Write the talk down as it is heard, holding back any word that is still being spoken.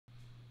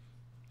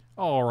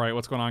Alright,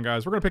 what's going on,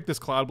 guys? We're going to pick this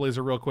Cloud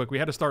Blazer real quick. We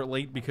had to start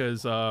late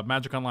because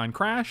Magic Online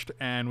crashed,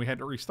 and we had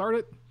to restart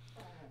it.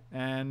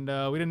 And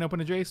we didn't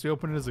open a Jace, we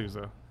opened a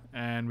Azusa.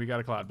 And we got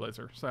a Cloud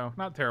Blazer. So,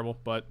 not terrible,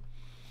 but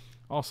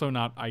also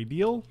not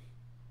ideal.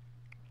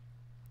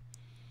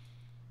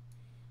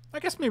 I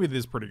guess maybe this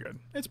is pretty good.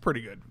 It's pretty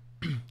good.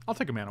 I'll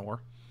take a Mana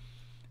War.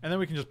 And then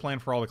we can just plan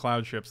for all the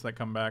Cloud ships that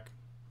come back.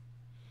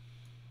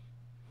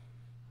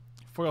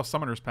 Foil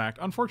Summoners Pact.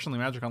 Unfortunately,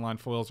 Magic Online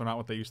foils are not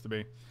what they used to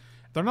be.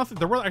 They're nothing.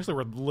 They're actually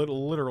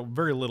worth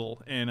very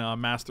little in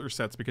master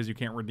sets because you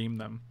can't redeem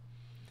them.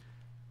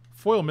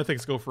 Foil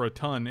mythics go for a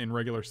ton in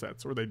regular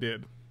sets, or they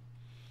did.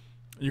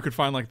 You could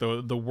find like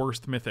the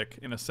worst mythic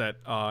in a set,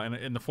 and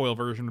in the foil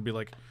version would be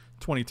like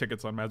 20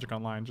 tickets on Magic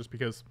Online, just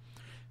because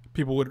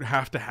people would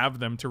have to have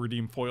them to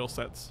redeem foil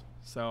sets.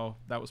 So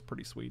that was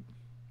pretty sweet.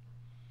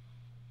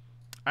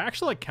 I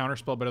actually like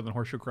Counterspell better than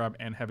Horseshoe Crab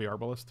and Heavy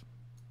Arbalist.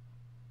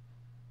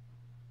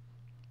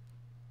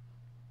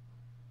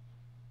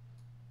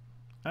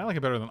 I like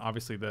it better than,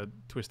 obviously, the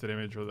Twisted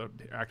Image or the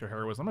Active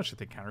Heroism. I'm going to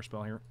take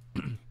Counterspell here.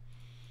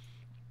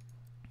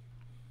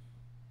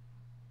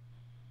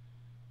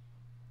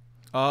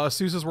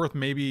 Sousa's worth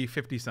maybe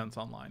 50 cents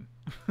online.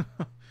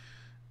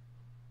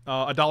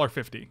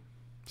 $1.50.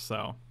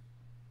 So.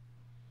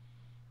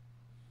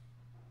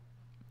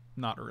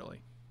 Not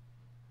really.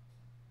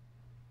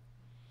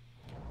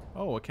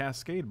 Oh, a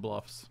Cascade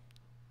Bluffs.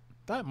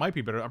 That might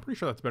be better. I'm pretty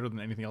sure that's better than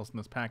anything else in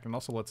this pack, and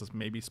also lets us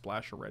maybe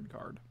splash a red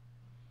card.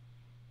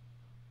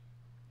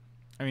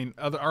 I mean,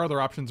 our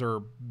other options are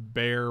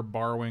Bear,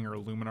 Borrowing, or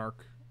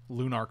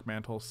Lunarch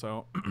Mantle,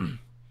 so...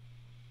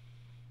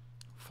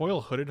 Foil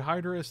Hooded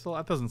Hydra is still...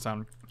 That doesn't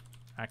sound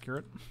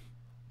accurate.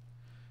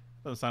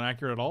 Doesn't sound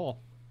accurate at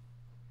all.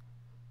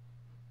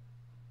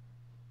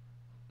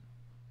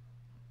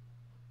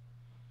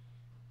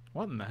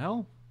 What in the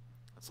hell?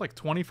 It's like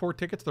 24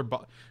 tickets.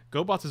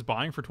 GoBots is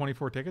buying for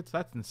 24 tickets?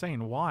 That's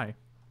insane. Why?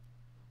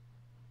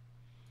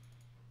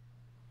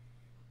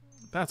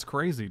 That's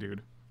crazy,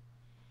 dude.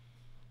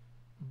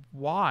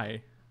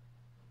 Why?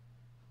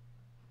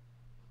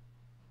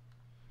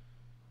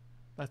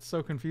 That's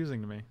so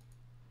confusing to me.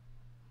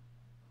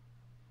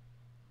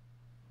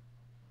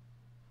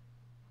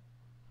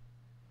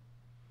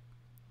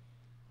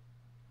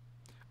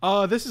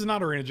 This is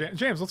not Arena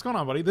James, what's going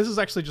on, buddy? This is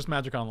actually just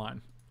Magic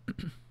Online.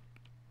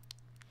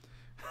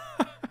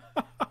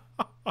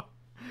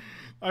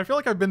 I feel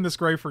like I've been this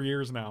gray for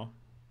years now.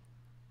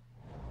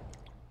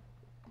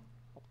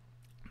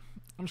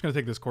 I'm just gonna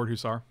take this Court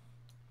Hussar.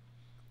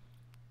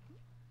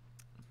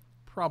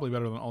 Probably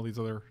better than all these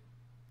other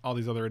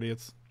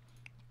idiots.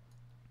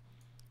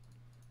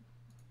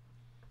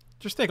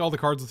 Just take all the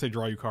cards that say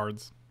draw you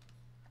cards.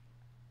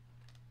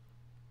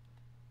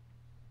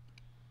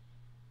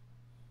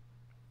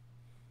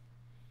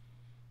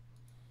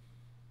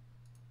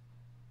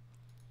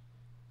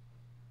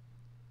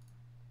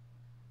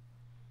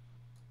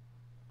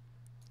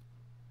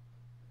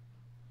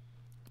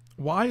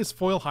 Why is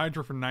Foil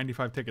Hydra for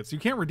 95 tickets? You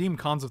can't redeem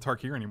Khans of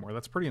Tarkir anymore.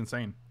 That's pretty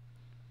insane.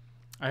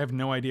 I have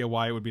no idea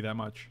why it would be that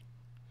much.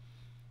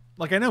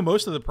 Like, I know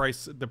most of the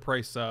price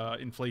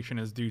inflation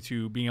is due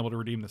to being able to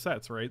redeem the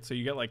sets, right? So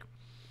you get like,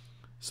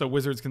 so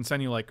Wizards can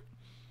send you like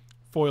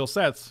foil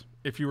sets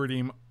if you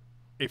redeem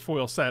a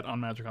foil set on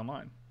Magic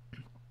Online.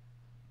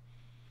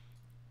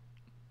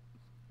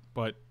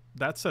 But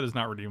that set is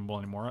not redeemable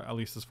anymore, at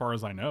least as far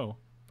as I know.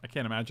 I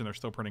can't imagine they're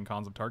still printing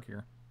Khans of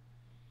Tarkir.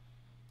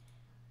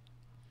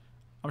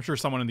 I'm sure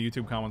someone in the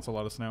YouTube comments will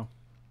let us know.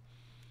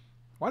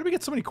 Why did we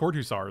get so many Court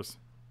Hussars?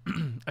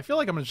 I feel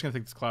like I'm just going to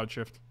take this Cloud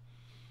Shift.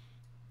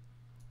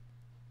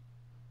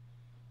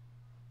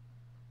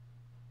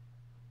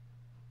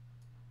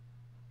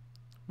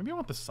 Maybe I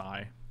want the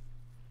Psy.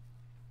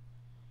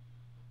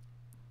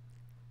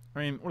 I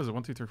mean, what is it?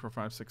 1, 2, 3, 4,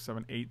 5, 6,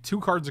 7, 8. 2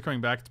 cards are coming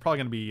back. It's probably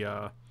going to be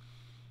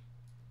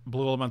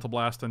Blue Elemental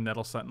Blast and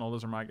Nettle Sentinel.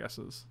 Those are my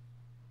guesses.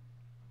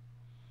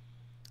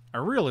 I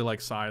really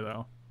like Psy,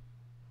 though.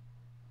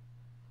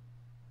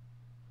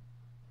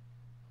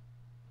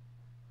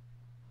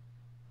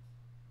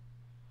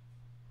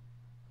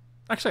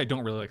 Actually, I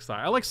don't really like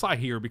Psy. I like Psy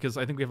here because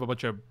I think we have a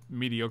bunch of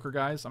mediocre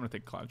guys. I'm going to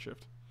take Cloud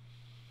Shift.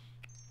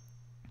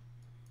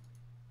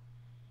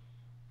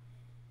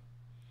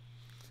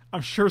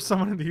 I'm sure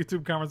someone in the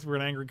YouTube comments were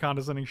an angry,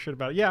 condescending shit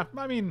about it. Yeah,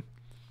 I mean,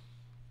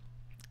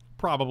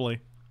 probably.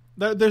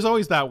 There's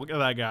always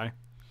that guy.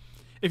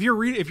 If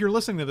you're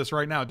listening to this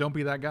right now, don't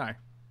be that guy.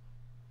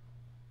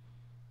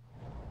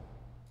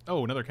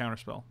 Oh, another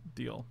Counterspell.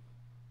 Deal.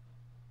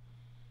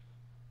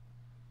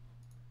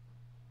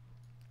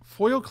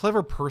 Foil Clever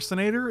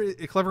Impersonator?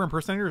 Clever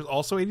Impersonator is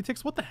also 80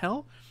 ticks? What the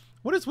hell?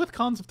 What is with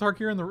Khans of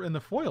Tarkir in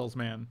the foils,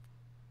 man?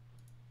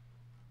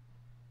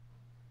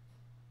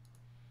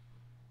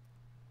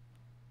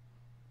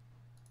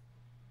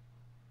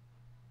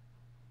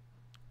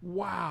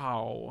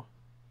 Wow.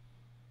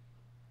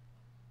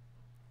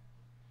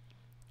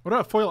 What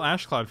about Foil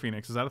Ashcloud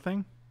Phoenix? Is that a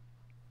thing?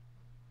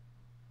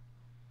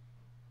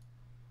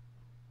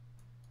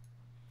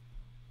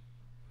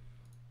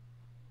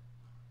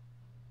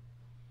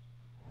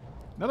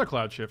 Another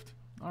Cloud Shift.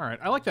 Alright,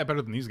 I like that better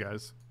than these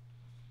guys.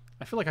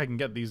 I feel like I can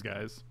get these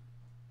guys.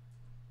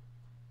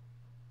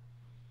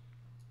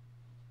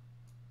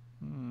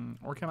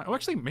 Or can I... Oh,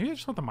 actually, maybe I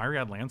just want the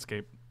Myriad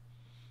Landscape.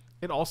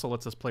 It also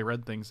lets us play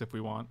red things if we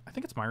want. I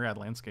think it's Myriad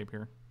Landscape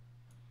here.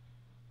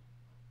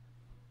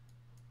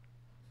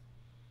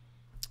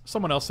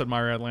 Someone else said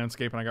Myriad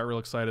Landscape, and I got real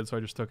excited, so I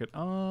just took it.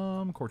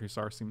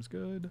 Cortusar seems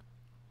good.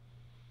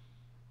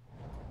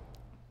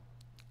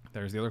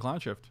 There's the other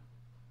Cloud Shift.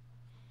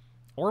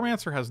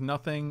 Oromancer has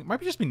nothing.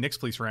 Might just be Nyx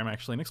Fleece Ram,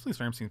 actually. Nyx Fleece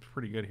Ram seems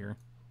pretty good here.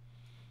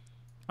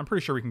 I'm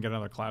pretty sure we can get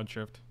another Cloud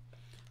Shift.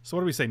 So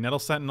what do we say? Nettle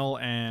Sentinel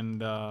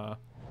and...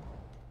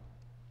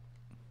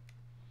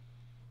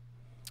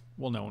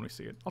 We'll know when we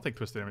see it. I'll take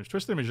Twisted Image.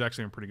 Twisted Image is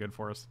actually been pretty good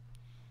for us.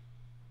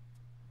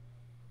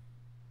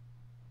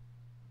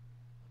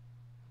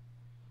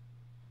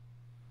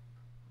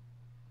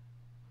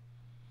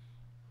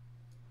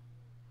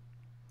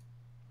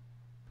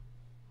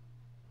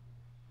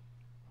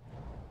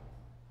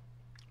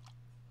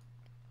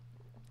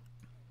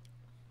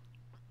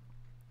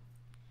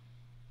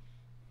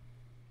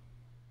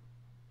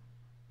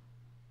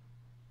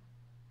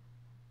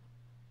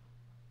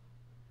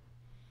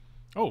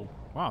 Oh,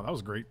 wow, that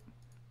was great.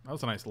 That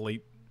was a nice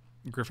late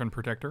Griffin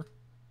Protector.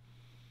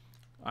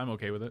 I'm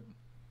okay with it.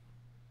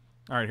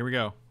 Alright, here we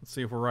go. Let's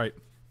see if we're right.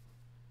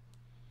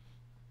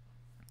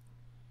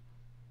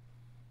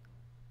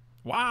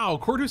 Wow,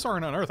 Cortusar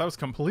and Unearth. I was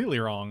completely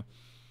wrong.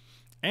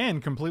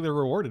 And completely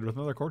rewarded with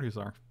another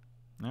Cortusar.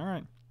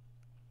 Alright.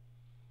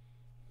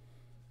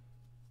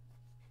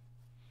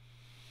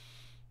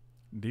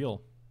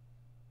 Deal.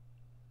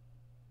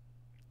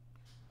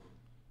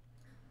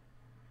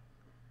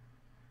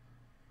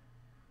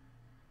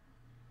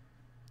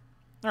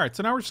 Alright,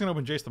 so now we're just going to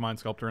open Jace the Mind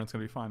Sculptor and it's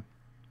going to be fine.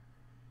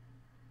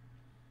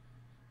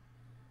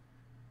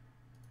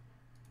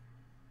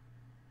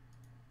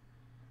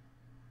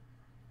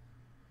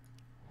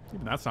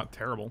 Even that's not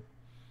terrible.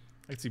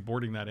 I can see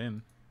boarding that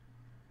in.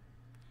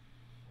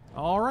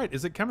 Alright,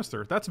 is it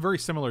Chemister? That's very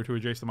similar to a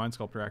Jace the Mind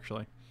Sculptor,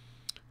 actually.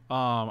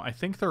 I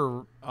think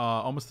they're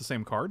almost the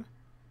same card.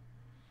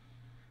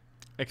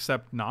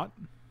 Except not.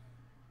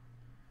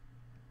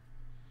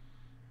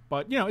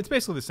 But, you know, it's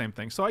basically the same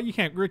thing. So you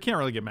can't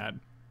really get mad.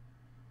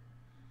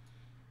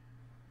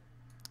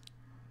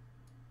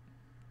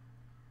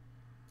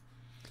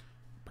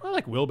 Probably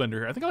like Willbender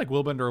here. I think I like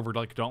Willbender over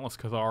like Dauntless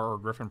Cathar or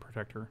Griffin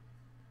Protector.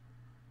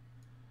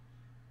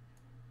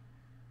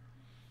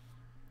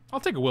 I'll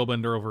take a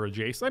Willbender over a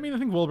Jace. I mean, I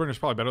think Willbender's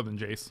probably better than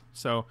Jace.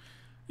 So,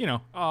 you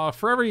know,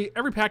 for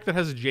every pack that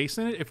has a Jace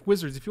in it, if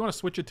Wizards, if you want to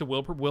switch it to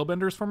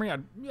Willbenders for me, yeah,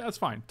 that's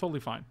fine. Totally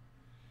fine.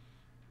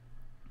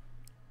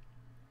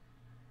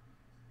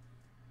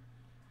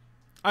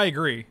 I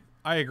agree.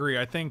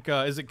 I think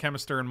Is It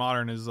Chemister in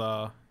Modern is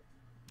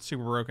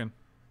super broken.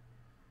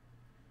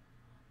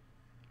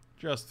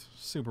 Just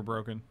super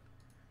broken.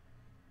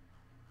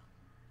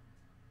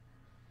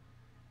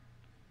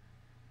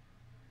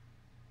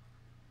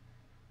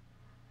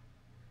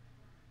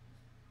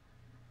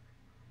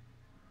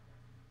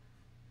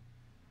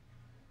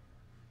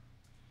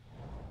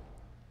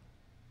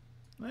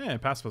 Yeah,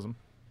 pacifism.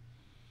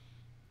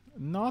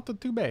 Not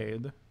too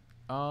bad.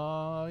 Yeah,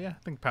 I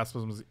think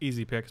pacifism is an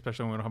easy pick,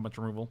 especially when we don't have much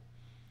removal.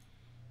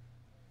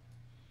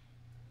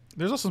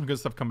 There's also some good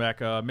stuff come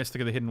back.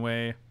 Mystic of the Hidden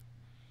Way.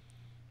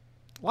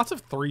 Lots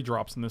of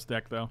 3-drops in this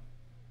deck, though.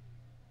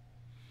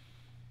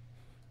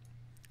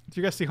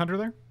 Do you guys see Hunter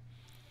there?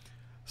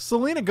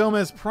 Selena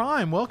Gomez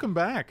Prime, welcome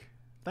back.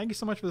 Thank you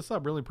so much for the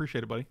sub. Really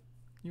appreciate it, buddy.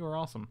 You are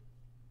awesome.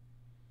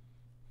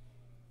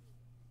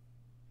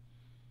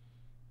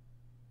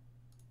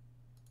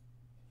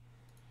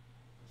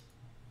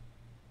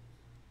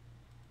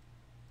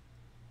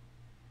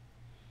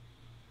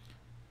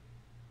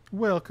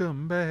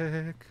 Welcome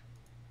back.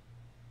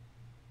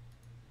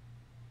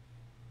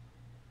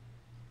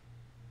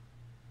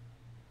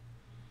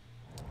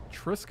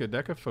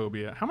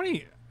 Triskaidekaphobia. How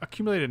many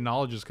accumulated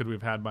knowledges could we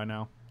have had by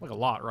now? Like a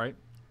lot, right?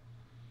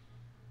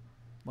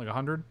 Like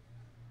 100?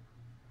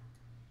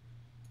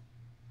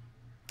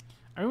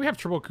 I mean, we have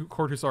triple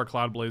Cortusar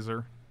Cloud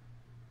Blazer.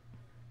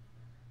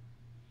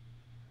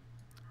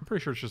 I'm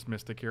pretty sure it's just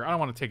Mystic here. I don't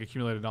want to take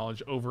accumulated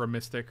knowledge over a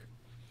Mystic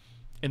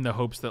in the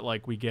hopes that,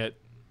 like, we get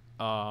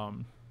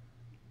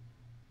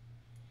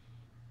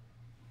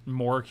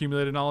more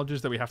accumulated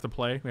knowledges that we have to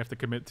play. We have to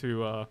commit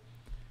to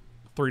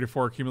 3 to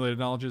 4 accumulated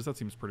knowledges. That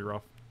seems pretty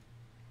rough.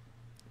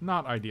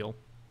 Not ideal.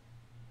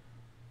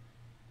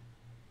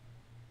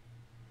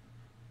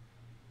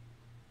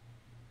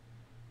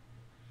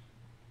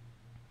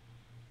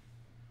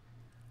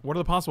 What are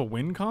the possible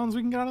win cons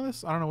we can get out of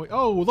this? I don't know.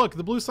 Oh, look,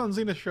 the Blue Sun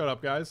Zenith showed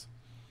up, guys.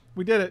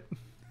 We did it.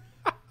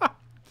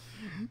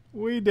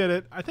 We did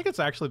it. I think it's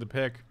actually the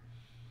pick.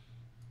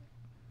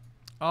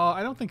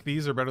 I don't think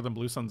these are better than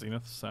Blue Sun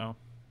Zenith, so...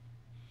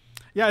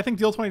 Yeah, I think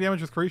deal 20 damage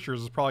with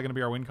creatures is probably going to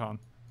be our win con.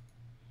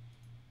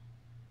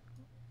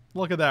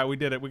 Look at that, we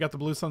did it. We got the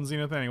Blue Sun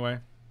Zenith anyway.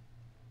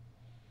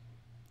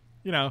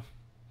 You know,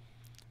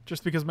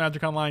 just because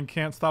Magic Online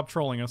can't stop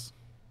trolling us.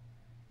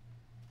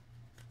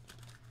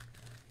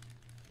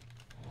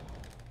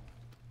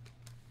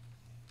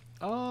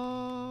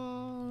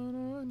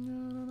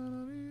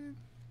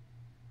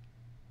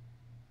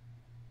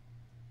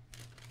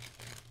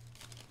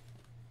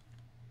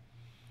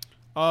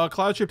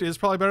 Cloud Shift is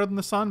probably better than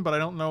the Sun, but I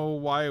don't know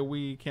why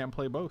we can't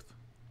play both.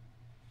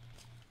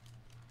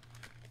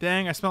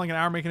 Dang, I spent like an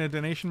hour making a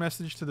donation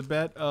message to the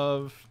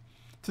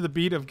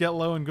beat of Get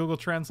Low and Google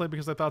Translate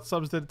because I thought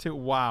subs did it too.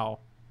 Wow.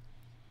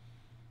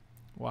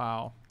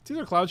 Wow. It's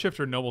either Cloud Shift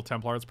or Noble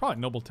Templar. It's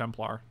probably Noble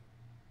Templar.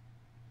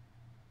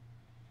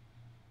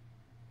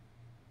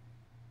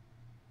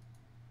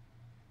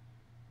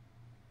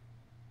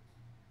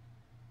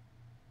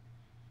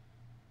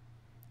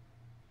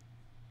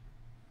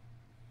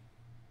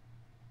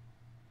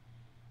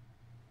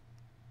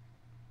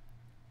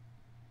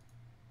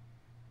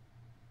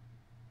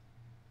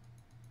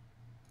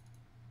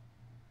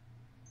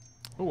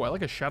 Oh, I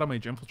like a Shadow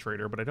Mage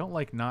Infiltrator, but I don't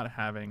like not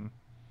having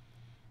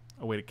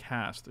a way to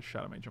cast a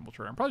Shadow Mage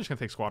Infiltrator. I'm probably just gonna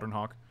take Squadron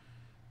Hawk.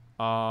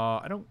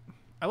 I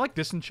like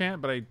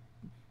Disenchant, but I'd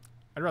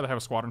rather have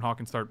a Squadron Hawk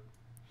and start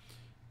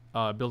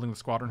building the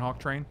Squadron Hawk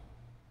train.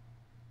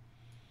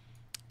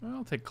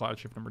 I'll take Cloud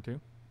Shift number 2.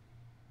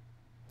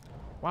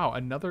 Wow,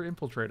 another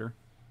Infiltrator.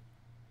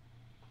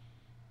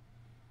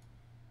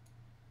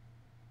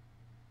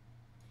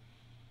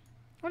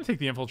 I'm gonna take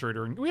the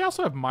Infiltrator, and we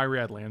also have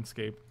Myriad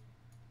Landscape.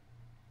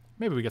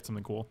 Maybe we get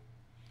something cool.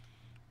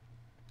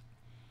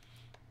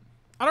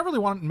 I don't really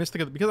want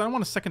Mystica because I don't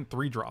want a second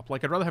 3-drop.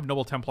 Like, I'd rather have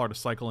Noble Templar to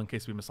cycle in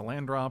case we miss a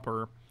land drop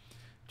or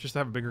just to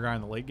have a bigger guy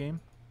in the late game.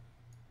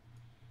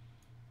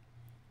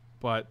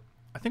 But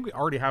I think we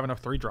already have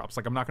enough 3-drops.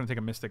 Like, I'm not going to take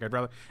a Mystic. I'd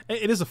rather...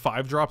 It is a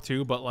 5-drop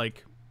too, but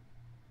like...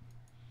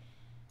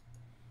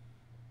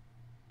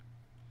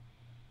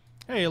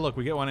 Hey, look,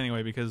 we get one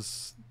anyway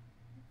because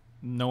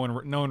no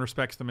one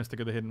respects the Mystic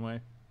of the Hidden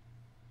Way.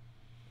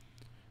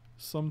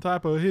 Some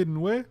type of hidden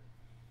way.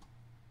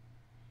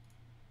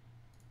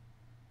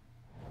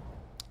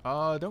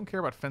 Don't care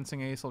about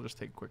Fencing Ace. I'll just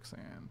take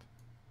Quicksand.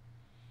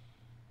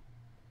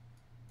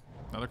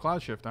 Another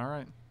Cloud Shift. All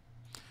right.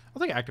 I'll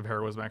take Active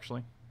Heroism,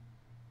 actually.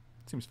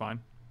 Seems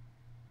fine.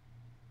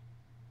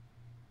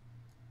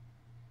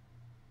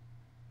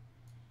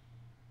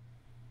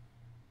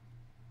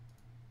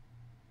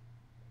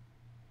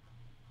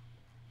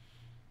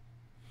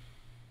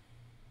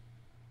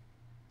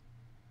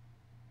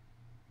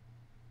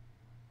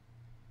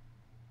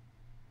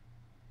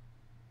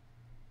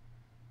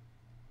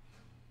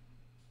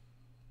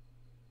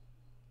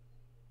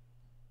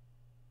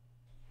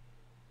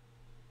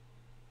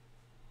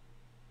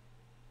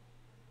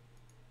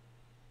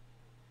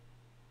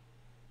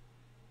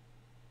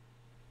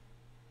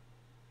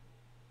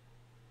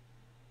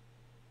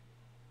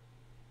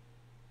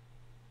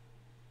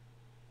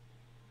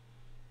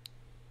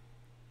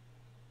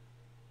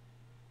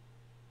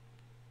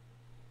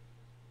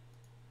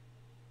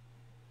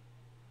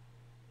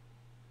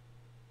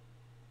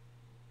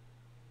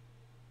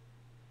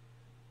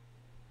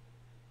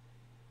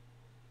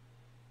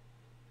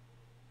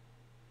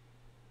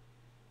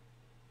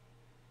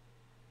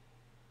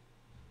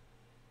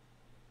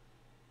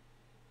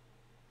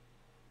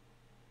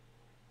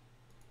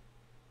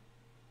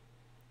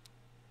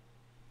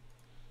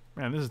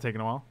 Man, this is taking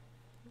a while.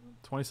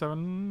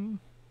 27.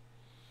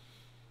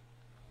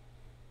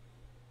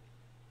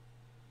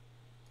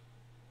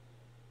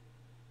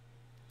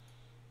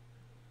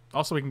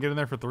 Also, we can get in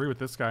there for 3 with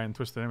this guy and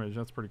Twisted Image.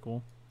 That's pretty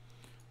cool.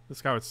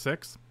 This guy with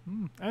 6.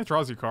 And it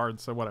draws you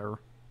cards, so whatever.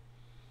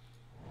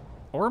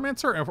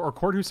 Oromancer or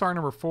Court Hussar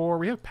number 4.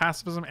 We have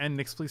Pacifism and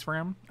Nyx Fleece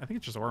Ram. I think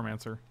it's just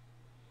Oromancer.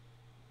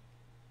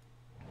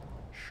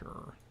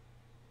 Sure.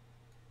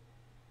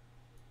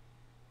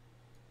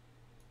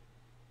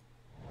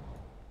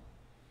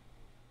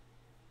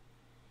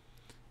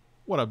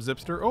 What up,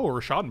 Zipster? Oh,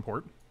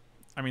 Rishadenport.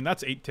 I mean,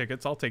 that's 8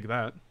 tickets. I'll take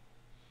that.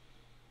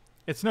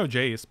 It's no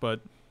Jace,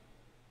 but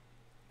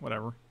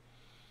whatever.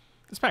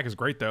 This pack is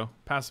great, though.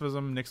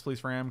 Pacifism, Nyx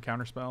Fleece Ram,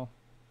 Counterspell,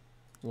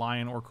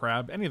 Lion, or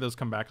Crab. Any of those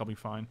come back, I'll be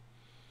fine.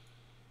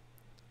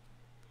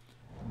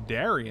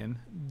 Darien.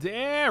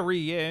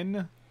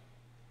 Darien!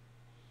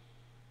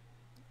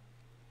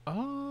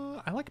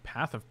 I like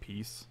Path of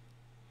Peace.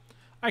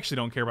 I actually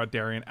don't care about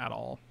Darien at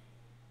all.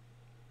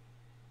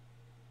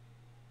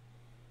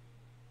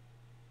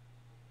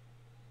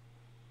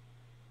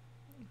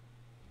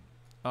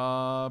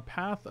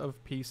 Path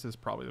of Peace is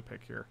probably the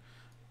pick here.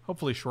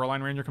 Hopefully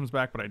Shoreline Ranger comes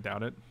back, but I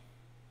doubt it.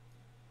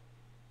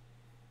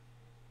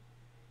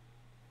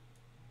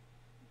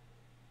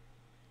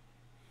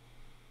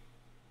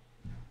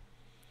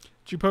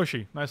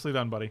 Juposhi, nicely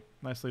done, buddy.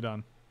 Nicely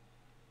done.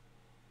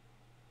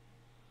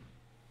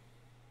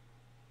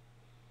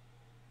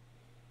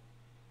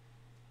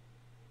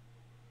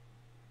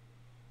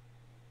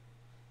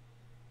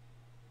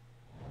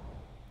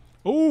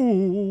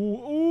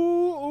 Ooh.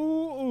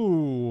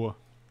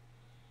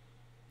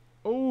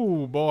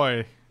 Oh,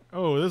 boy.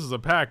 Oh, this is a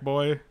pack,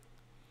 boy.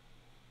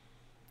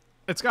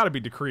 It's got to be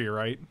Decree,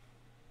 right?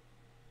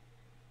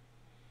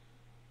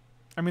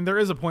 I mean, there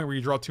is a point where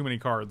you draw too many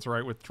cards,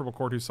 right? With Triple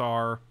Court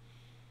Hussar.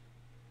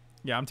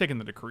 Yeah, I'm taking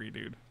the Decree,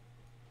 dude.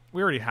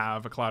 We already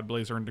have a Cloud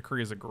Blazer, and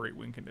Decree is a great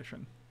win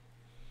condition.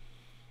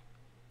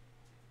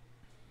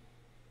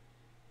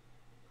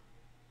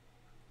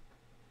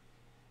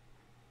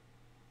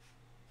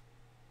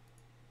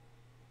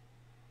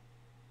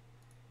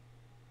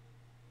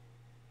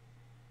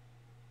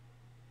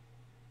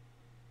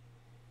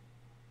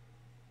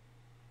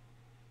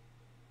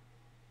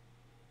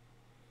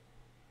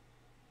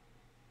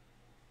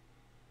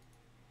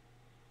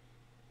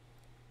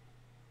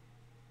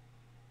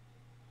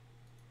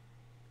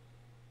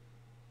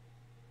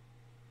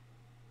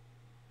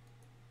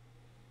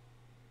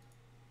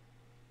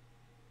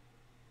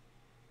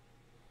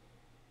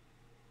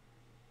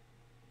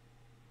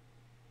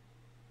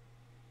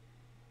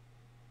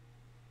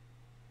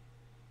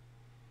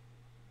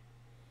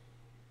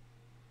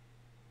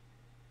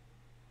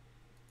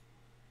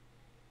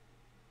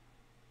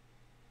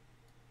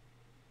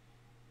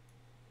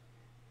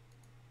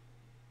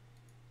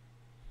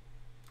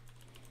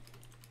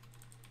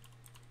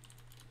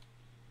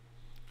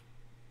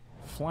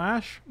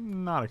 Flash,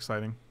 not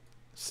exciting.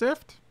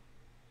 Sift,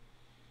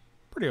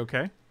 pretty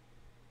okay.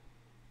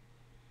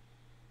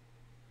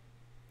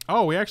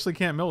 Oh, we actually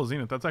can't mill a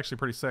Zenith. That's actually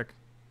pretty sick.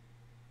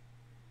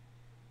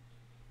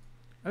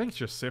 I think it's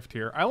just Sift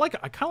here. I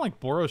kind of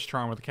like Boros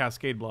Charm with the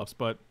Cascade buffs,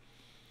 but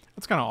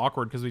that's kind of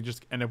awkward because we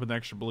just end up with an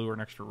extra blue or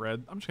an extra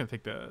red. I'm just gonna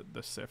take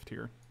the Sift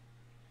here.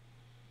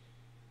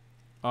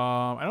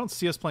 I don't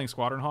see us playing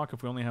Squadron Hawk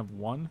if we only have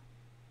one.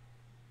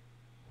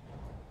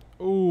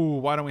 Ooh,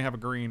 why don't we have a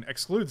green?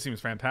 Exclude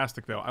seems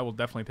fantastic, though. I will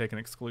definitely take an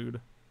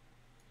Exclude.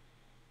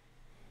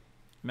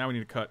 Now we need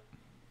to cut.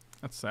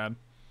 That's sad.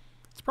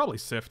 It's probably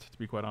Sift, to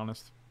be quite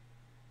honest.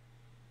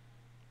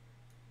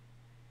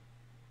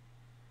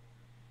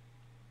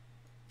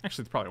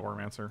 Actually, it's probably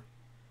Ormancer.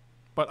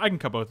 But I can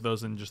cut both of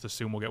those and just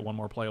assume we'll get one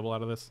more playable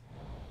out of this.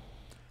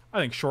 I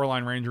think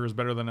Shoreline Ranger is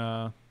better than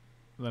a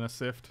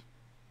Sift.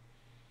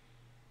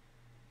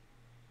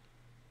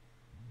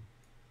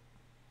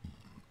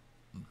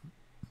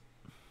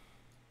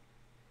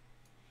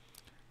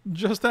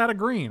 Just add a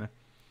green.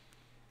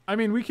 I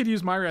mean, we could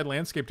use Myriad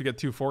Landscape to get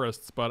 2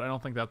 forests, but I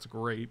don't think that's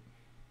great.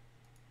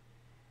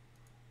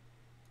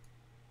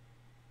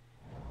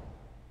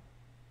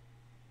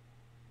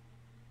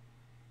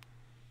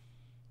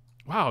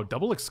 Wow,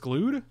 double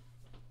Exclude?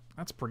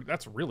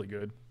 That's really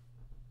good.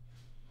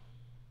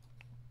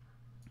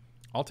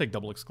 I'll take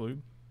double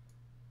Exclude.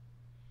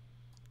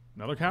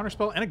 Another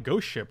counterspell and a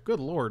ghost ship. Good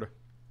lord.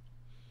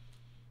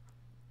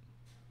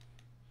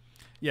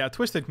 Yeah,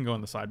 Twisted can go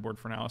in the sideboard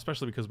for now,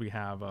 especially because we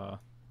have a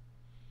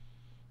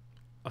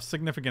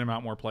significant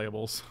amount more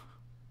playables.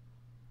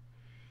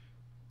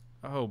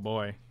 Oh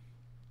boy.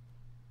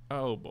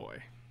 Oh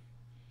boy.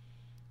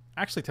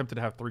 Actually tempted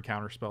to have 3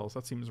 counterspells.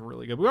 That seems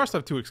really good. We also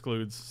have 2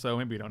 excludes, so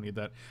maybe we don't need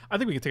that. I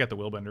think we can take out the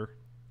Willbender.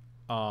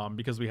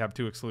 Because we have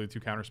 2 exclude, 2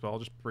 counterspell. I'll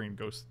just bring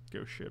Ghost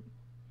Ship.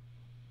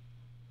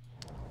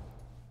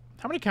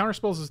 How many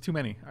counterspells is too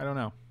many? I don't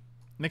know.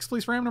 Nyx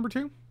Fleece Ram number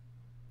 2?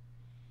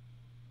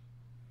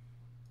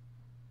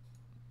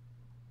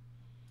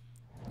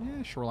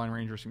 Yeah, Shoreline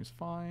Ranger seems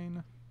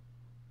fine.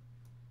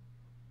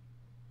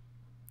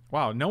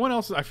 Wow, no one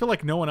else. I feel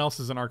like no one else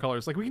is in our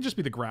colors. Like, we can just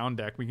be the ground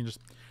deck. We can just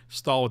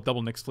stall with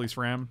double Nyx Fleece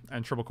Ram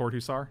and triple Court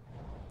Hussar.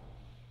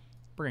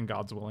 Bring in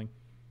God's Willing.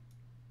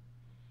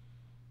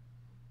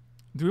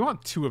 Do we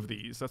want 2 of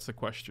these? That's the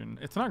question.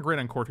 It's not great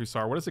on Court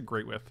Hussar. What is it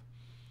great with?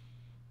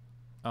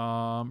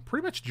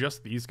 Pretty much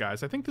just these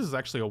guys. I think this is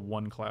actually a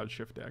 1 Cloud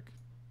Shift deck.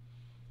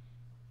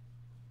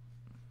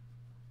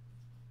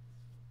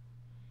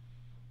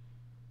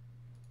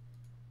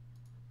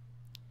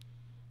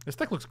 This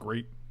deck looks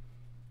great.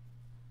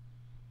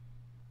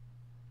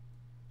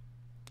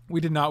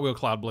 We did not wheel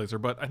Cloud Blazer,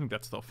 but I think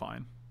that's still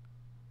fine.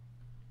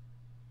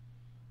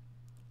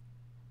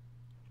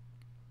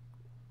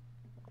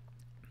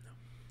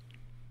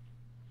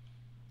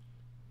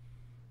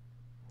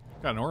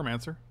 Got an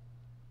Ormancer.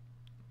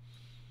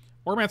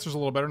 Ormancer's a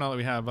little better now that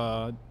we have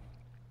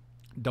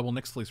double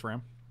Nyx Fleece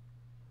Ram.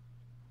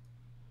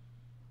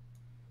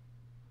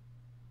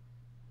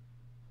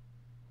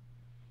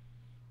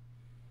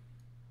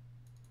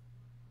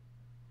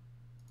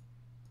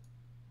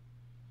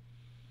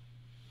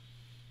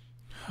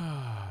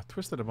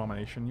 Twisted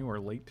Abomination, you are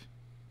late.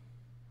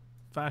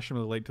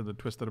 Fashionably late to the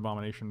Twisted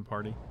Abomination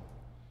party.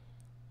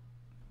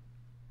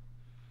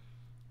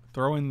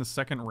 Throw in the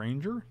second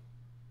Ranger?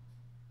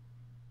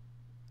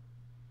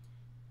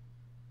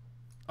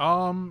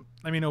 I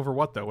mean, over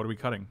what, though? What are we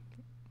cutting?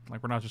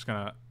 Like, we're not just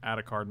gonna add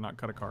a card, not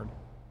cut a card.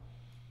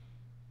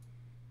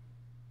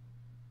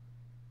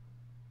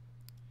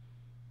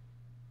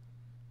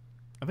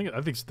 I think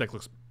this deck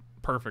looks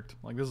perfect.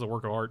 Like, this is a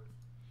work of art.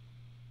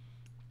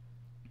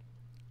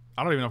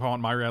 I don't even know if I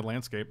want Myriad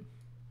Landscape.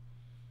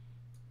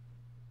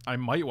 I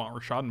might want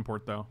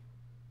Rishadenport, though.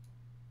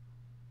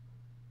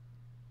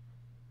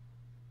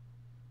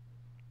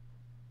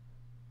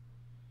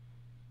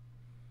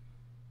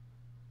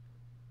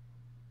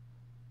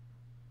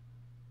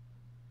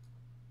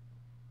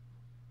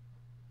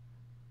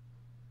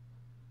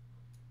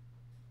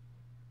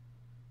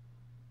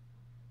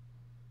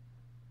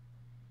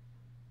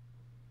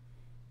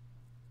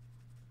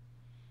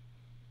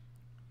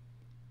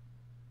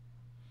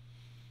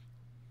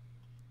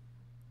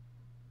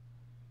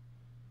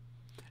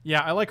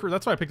 Yeah, I like her.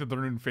 That's why I picked up the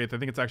Renewed Faith. I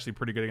think it's actually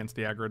pretty good against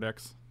the aggro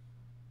decks.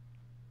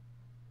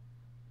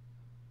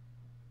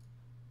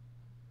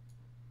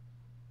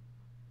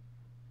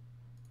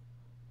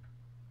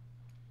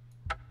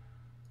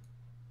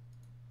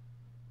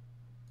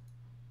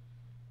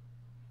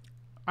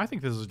 I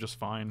think this is just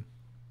fine.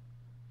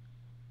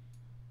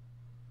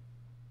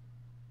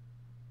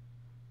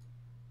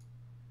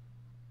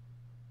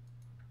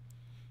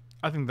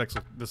 I think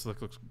this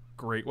looks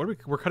great. What are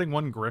we're cutting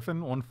one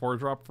Griffin, one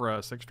 4-drop for a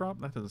 6-drop?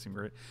 That doesn't seem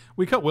great.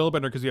 We cut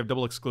Willowbender because we have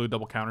double exclude,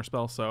 double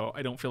counterspell, so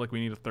I don't feel like we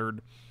need a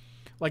third.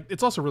 Like,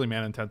 it's also really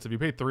mana intensive. You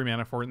pay 3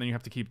 mana for it, and then you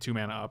have to keep 2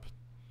 mana up.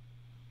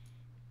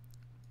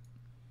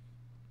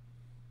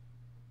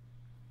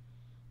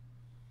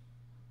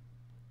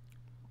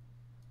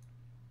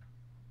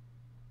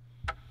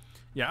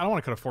 Yeah, I don't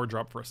want to cut a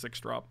 4-drop for a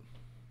 6-drop.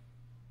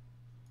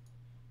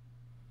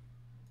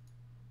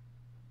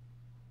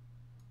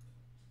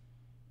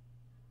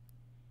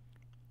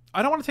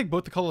 I don't want to take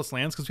both the colorless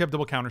lands because we have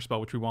double counterspell,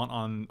 which we want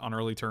on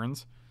early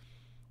turns.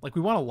 Like,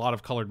 we want a lot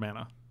of colored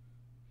mana.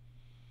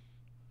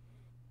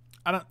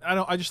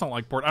 I just don't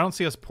like port. I don't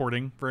see us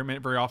porting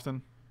very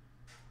often,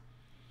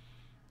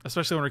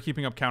 especially when we're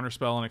keeping up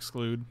counterspell and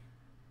exclude.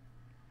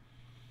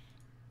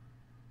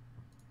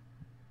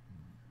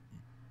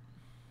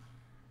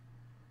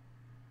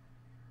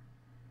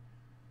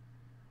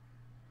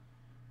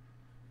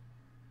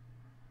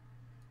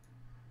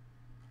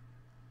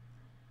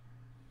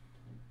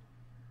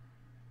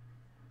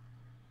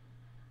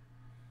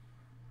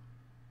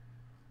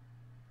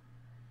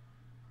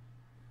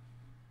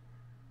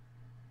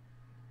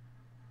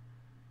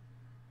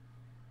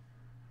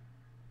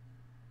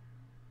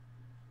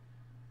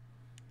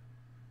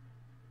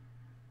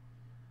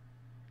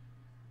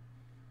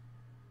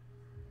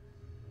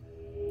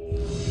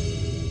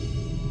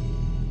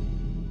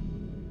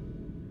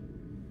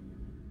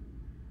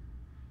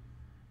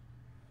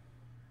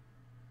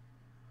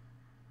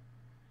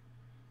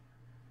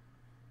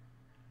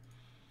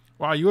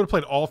 Wow, you would have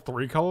played all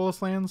 3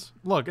 colorless lands?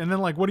 Look, and then,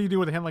 like, what do you do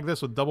with a hand like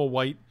this with double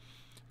white,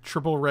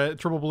 triple red,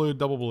 triple blue,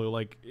 double blue?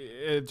 Like,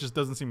 it just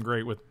doesn't seem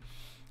great with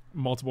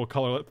multiple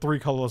 3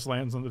 colorless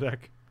lands on the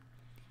deck.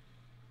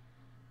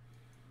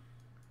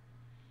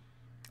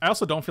 I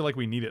also don't feel like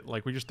we need it.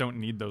 Like, we just don't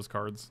need those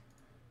cards.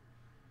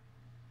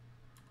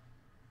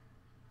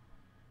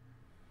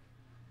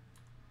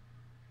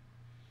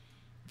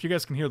 If you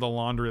guys can hear the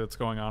laundry that's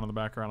going on in the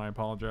background, I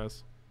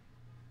apologize.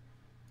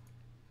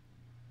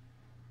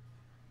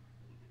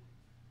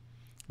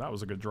 That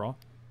was a good draw.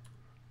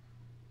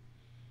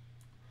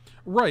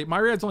 Right,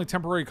 Myriad's only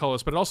temporary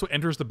colorless, but it also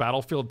enters the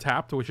battlefield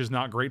tapped, which is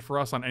not great for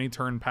us on any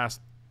turn past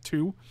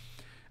 2.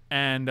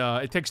 And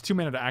it takes 2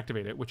 mana to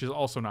activate it, which is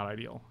also not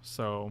ideal.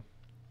 So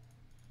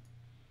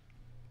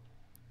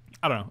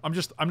I don't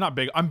know. I'm not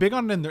big. I'm big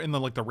on it in the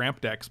like the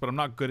ramp decks, but I'm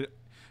not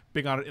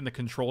big on it in the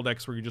control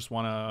decks where you just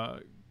want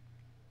to.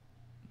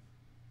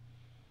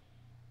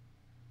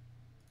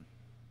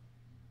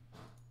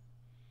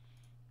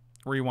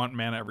 Where you want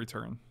mana every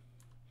turn.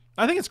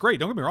 I think it's great.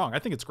 Don't get me wrong. I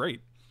think it's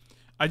great.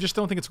 I just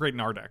don't think it's great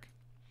in our deck.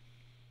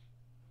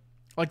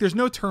 Like, there's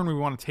no turn we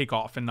want to take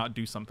off and not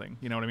do something.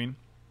 You know what I mean?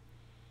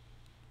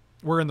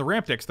 Where in the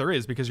ramp decks there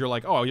is, because you're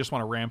like, oh, I just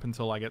want to ramp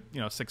until I get,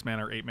 6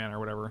 mana or 8 mana or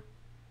whatever.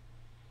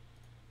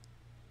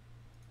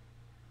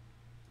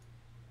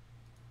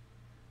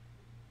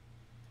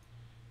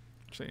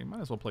 Actually, you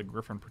might as well play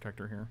Griffin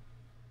Protector here.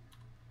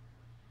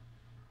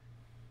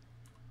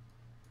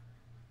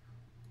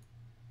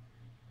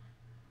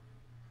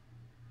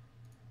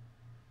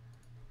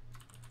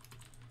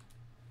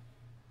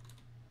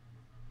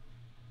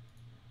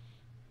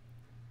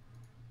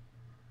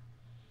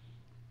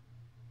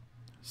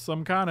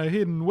 Some kind of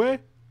hidden way.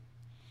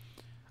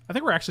 I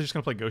think we're actually just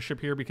going to play Ghost Ship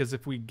here, because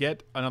if we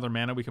get another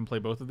mana, we can play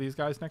both of these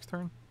guys next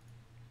turn.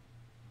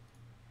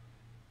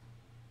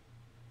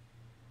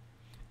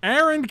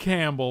 Aaron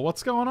Campbell,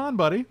 what's going on,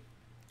 buddy?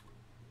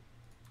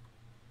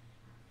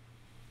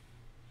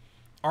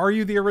 Are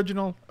you the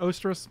original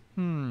Ostrus?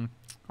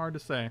 Hard to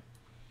say.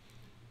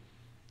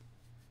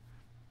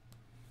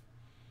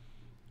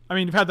 I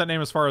mean, you've had that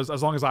name as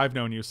long as I've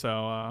known you,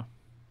 so...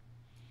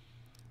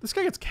 This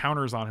guy gets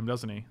counters on him,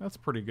 doesn't he? That's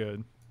pretty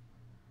good.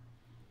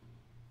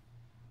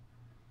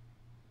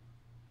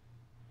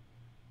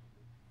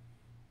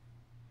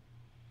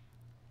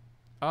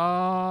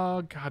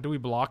 God, do we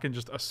block and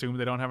just assume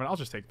they don't have it? I'll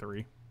just take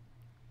 3.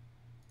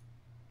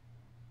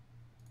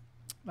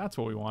 That's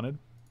what we wanted.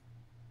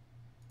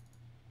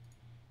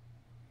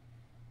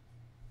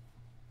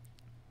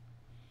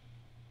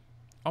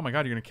 Oh my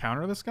god, you're going to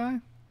counter this guy?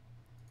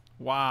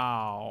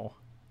 Wow.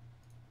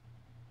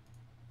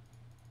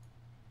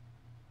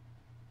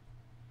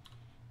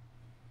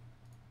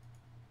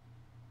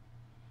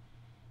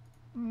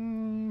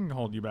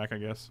 Hold you back, I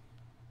guess.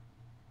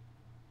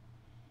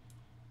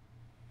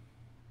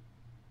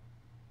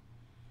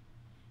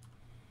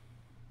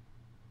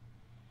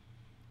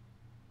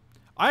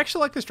 I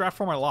actually like this draft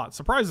format a lot,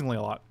 surprisingly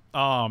a lot.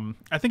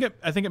 I think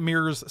it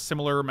mirrors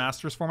similar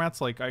Masters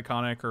formats like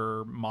Iconic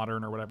or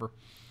Modern or whatever.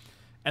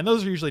 And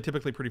those are usually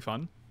typically pretty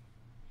fun.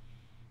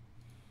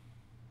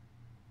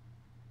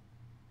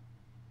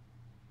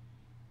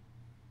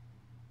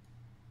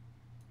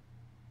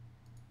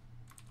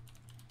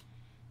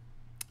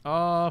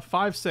 Uh,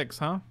 5/6,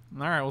 huh? All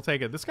right, we'll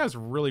take it. This guy's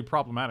really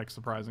problematic,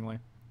 surprisingly.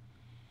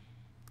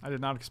 I did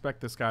not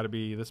expect this guy to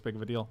be this big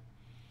of a deal.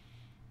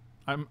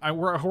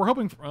 We're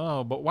hoping for...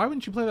 Oh, but why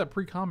wouldn't you play that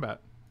pre-combat?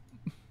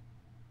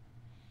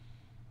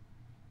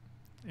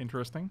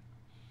 Interesting.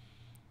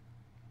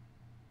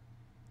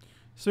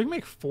 So we can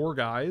make 4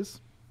 guys.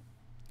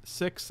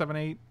 6, 7,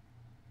 8.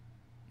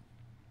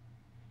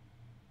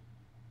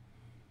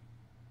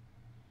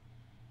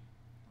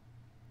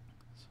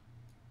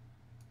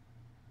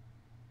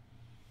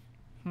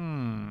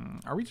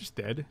 Are we just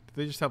dead? Did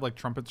they just have like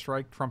trumpet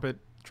strike, trumpet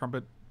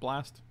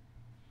blast?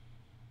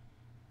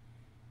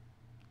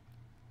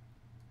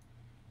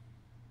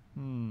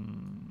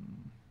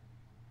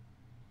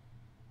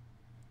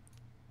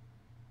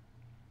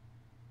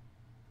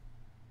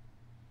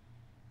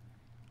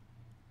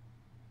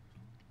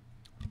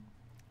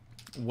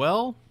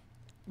 Well,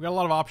 we got a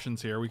lot of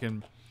options here. We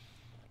can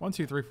 1,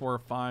 2, 3, 4,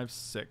 5,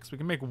 6. We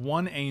can make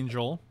 1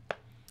 angel,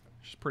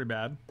 which is pretty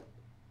bad.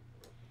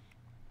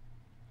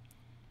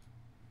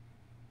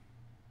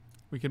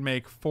 We can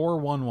make 4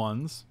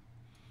 1/1s,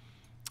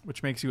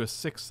 which makes you a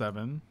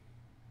 6/7.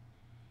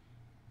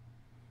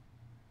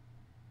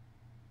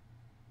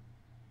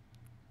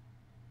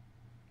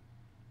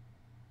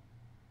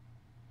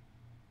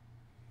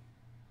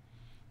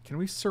 Can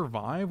we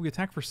survive? We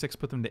attack for 6,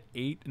 put them to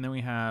 8, and then we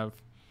have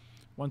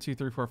 1, 2,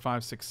 3, 4,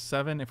 5, 6,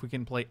 7. If we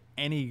can play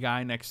any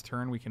guy next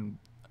turn, we can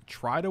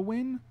try to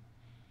win.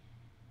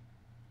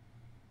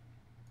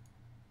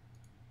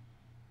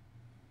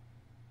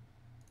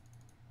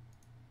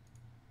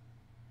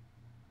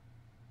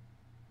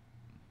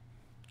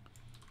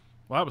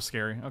 Well, that was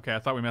scary. Okay, I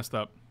thought we messed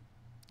up.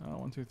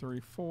 1, 2, 3,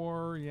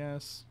 4.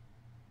 Yes.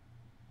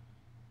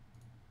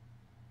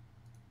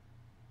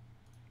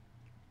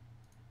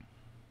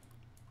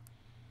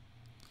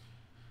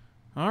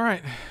 All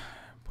right.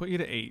 Put you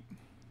to 8.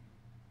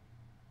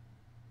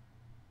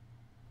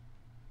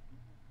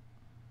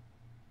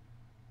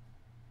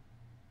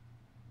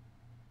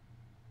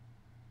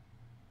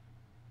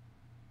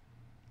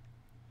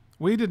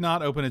 We did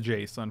not open a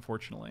Jace,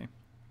 unfortunately.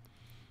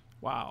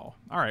 Wow.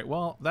 All right.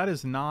 Well, that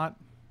is not...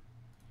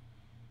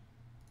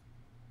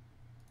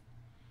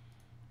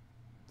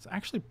 It's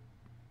actually...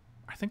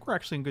 I think we're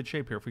actually in good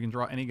shape here if we can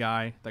draw any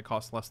guy that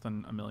costs less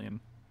than $1 million.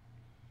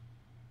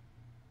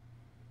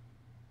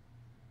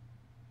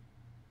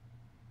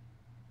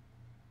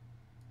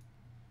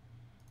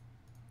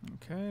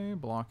 Okay,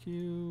 block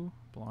you,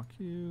 block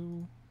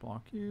you,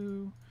 block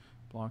you,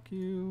 block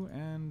you,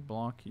 and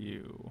block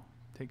you.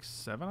 Takes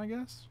 7, I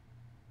guess?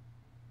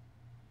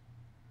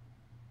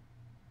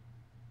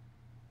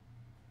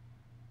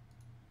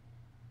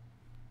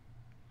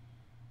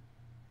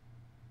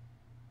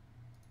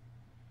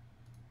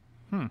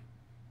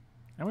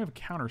 And we have a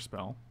counter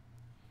spell.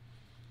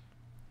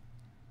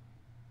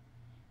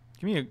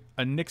 Give me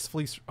a Nyx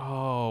Fleece.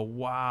 Oh,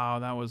 wow.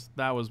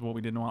 That was what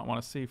we didn't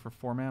want to see for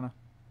 4 mana.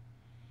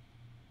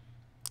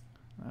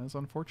 That is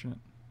unfortunate.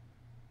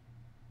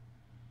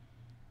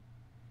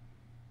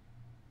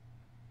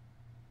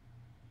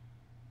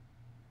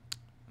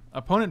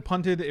 Opponent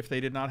punted if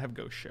they did not have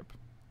Ghost Ship.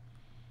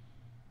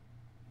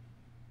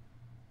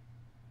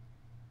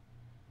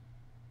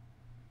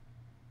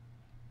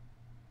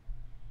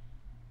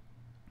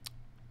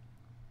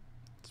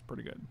 It's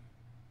pretty good.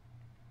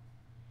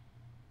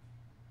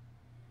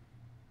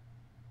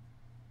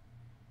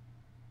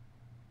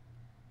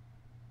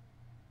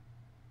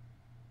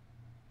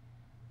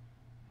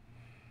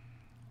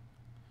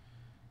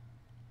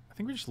 I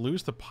think we just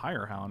lose the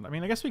Pyre Hound. I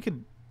mean, I guess we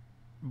could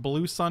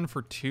Blue Sun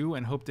for 2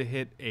 and hope to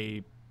hit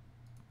a...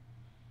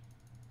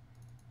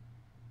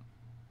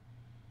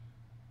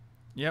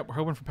 Yep, we're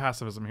hoping for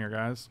pacifism here,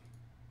 guys.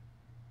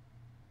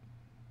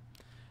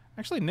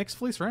 Actually, Nyx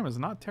Fleece Ram is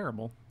not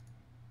terrible.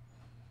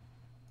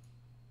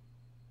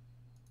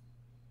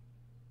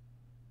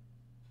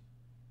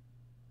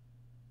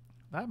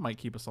 That might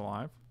keep us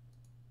alive.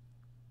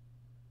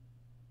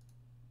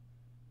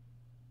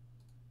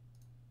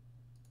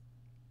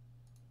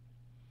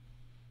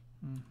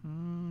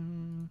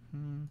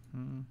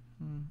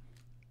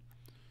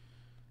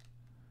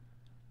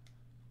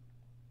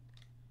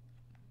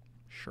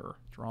 Sure.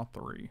 Draw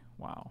 3.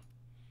 Wow.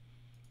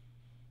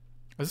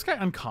 Is this guy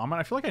uncommon?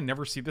 I feel like I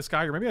never see this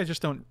guy, or maybe I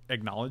just don't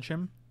acknowledge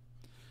him.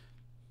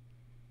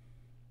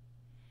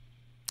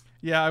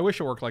 Yeah, I wish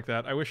it worked like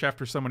that. I wish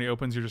after so many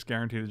opens you're just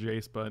guaranteed a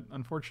Jace, but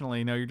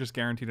unfortunately, no, you're just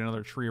guaranteed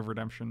another Tree of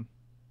Redemption.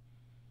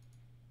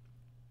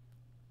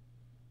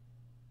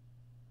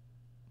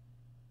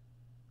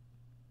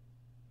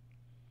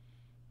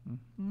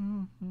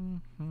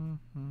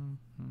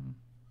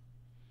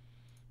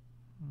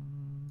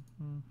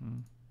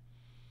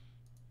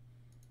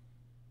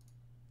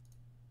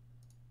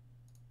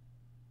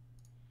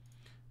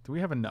 Do we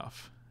have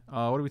enough? What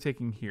are we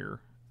taking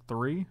here?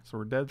 3? So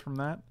we're dead from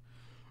that.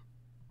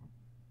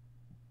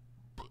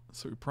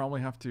 So we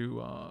probably have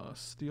to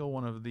steal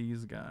one of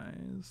these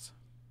guys.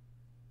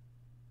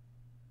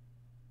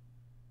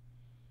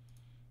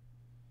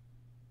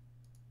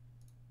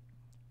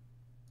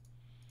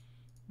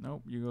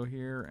 Nope, you go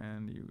here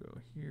and you go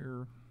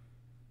here.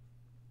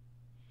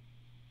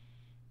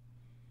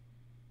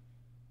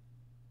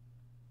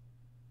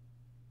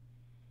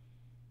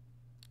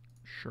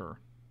 Sure.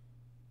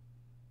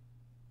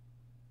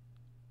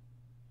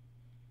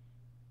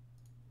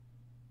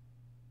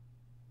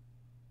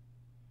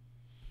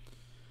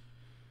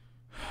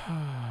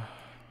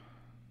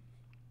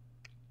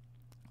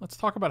 Let's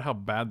talk about how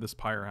bad this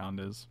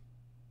Pyrehound is.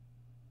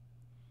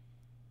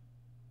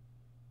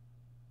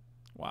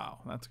 Wow,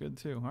 that's good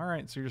too. All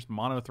right, so you're just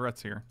mono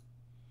threats here.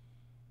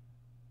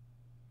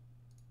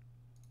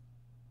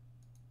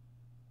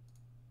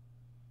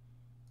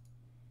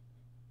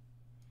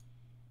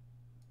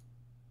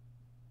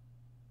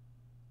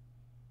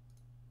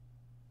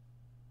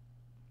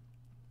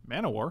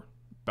 Mana War.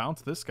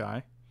 Bounce this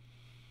guy.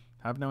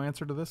 Have no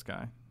answer to this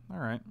guy. All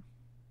right.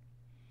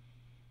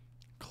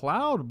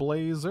 Cloud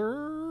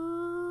Blazer.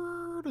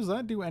 Does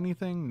that do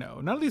anything? No.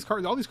 None of these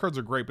cards. All these cards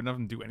are great, but none of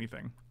them do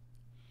anything.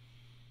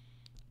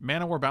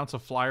 Mana War, bounce a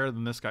flyer,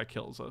 then this guy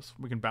kills us.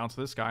 We can bounce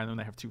this guy, and then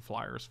they have 2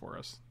 flyers for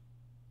us.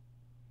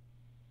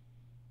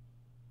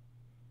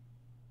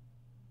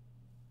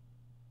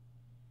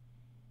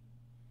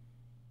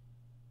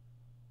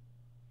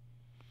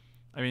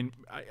 I mean,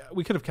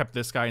 we could have kept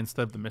this guy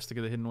instead of the Mystic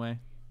of the Hidden Way.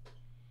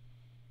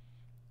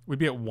 We'd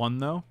be at 1,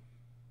 though.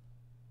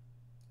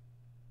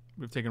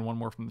 We've taken 1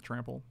 more from the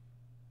trample.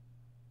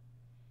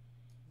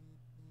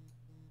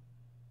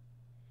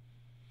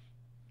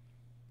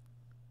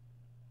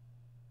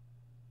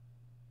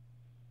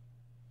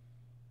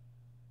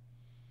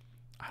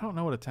 I don't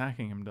know what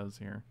attacking him does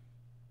here.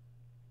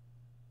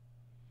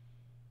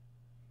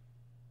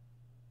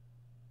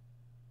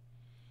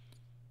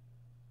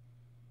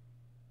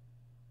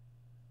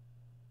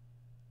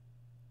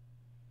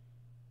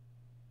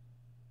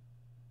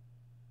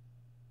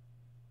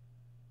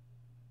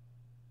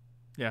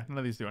 Yeah, none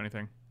of these do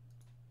anything.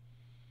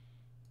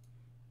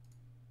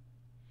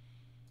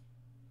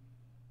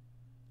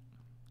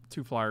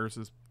 Two flyers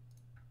is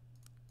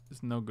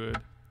no good.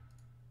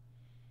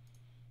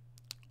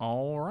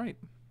 All right.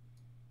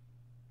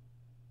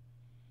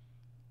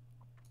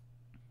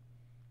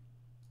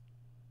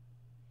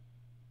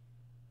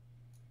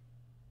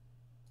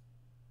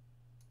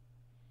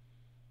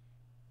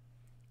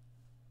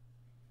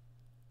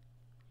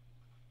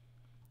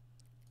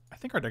 I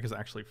think our deck is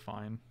actually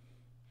fine.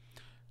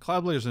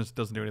 Cloud Blazer just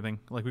doesn't do anything.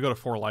 Like, we go to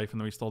 4 life and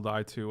then we still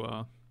die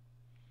to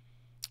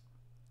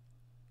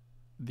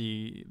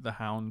the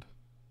Hound.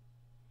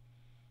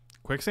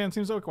 Quicksand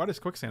seems okay. Why does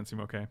Quicksand seem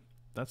okay?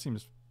 That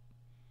seems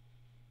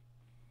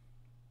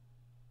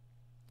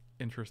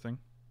interesting.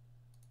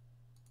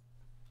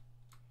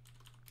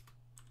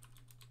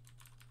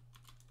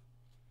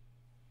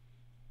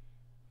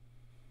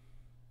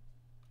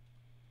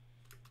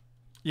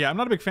 Yeah, I'm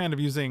not a big fan of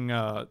using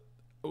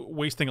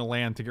wasting a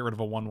land to get rid of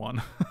a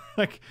 1/1.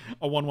 Like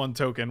a 1/1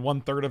 token,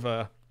 1/3 of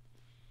a.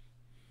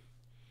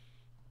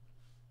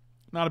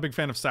 Not a big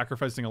fan of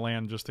sacrificing a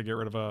land just to get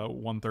rid of a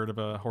 1/3 of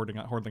a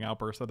Hordeling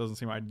Outburst. That doesn't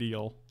seem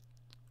ideal.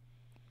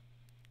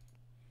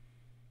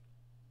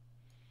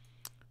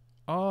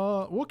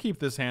 We'll keep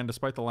this hand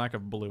despite the lack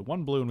of blue.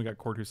 1 blue and we got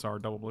Court Hussar.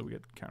 Double blue we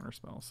get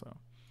Counterspell. So.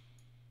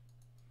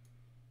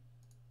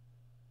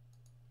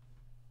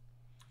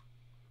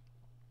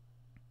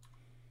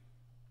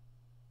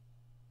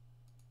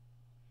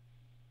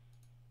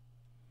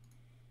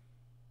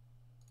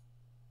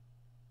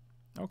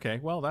 Okay,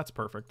 well, that's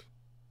perfect.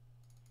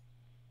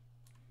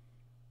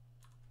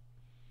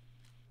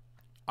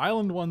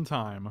 Island 1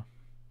 time.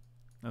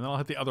 And then I'll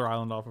hit the other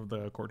island off of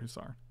the Court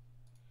Hussar.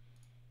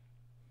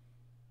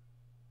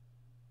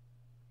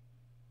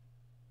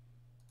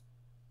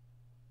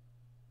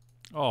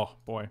 Oh,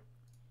 boy.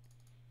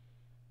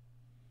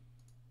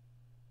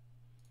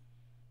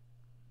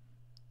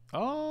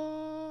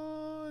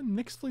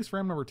 Nyx's Fleece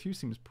Ram number 2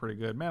 seems pretty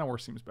good. Mana War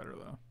seems better,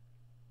 though.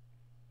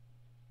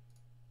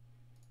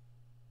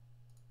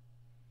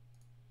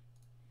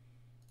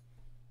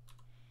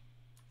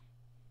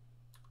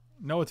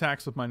 No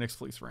attacks with my Nyx's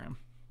Fleece Ram.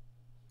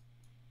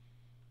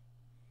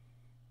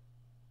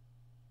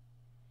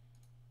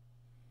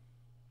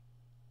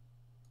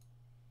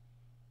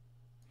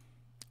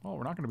 Well,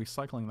 we're not going to be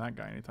cycling that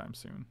guy anytime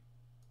soon.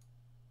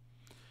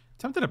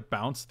 Tempted to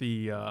bounce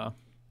the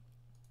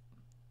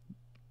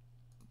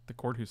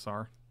Court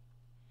Hussar.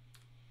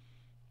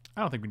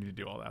 I don't think we need to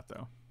do all that,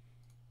 though.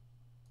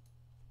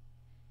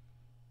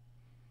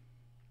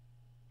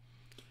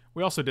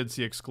 We also did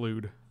see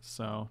Exclude,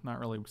 so not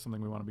really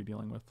something we want to be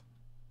dealing with.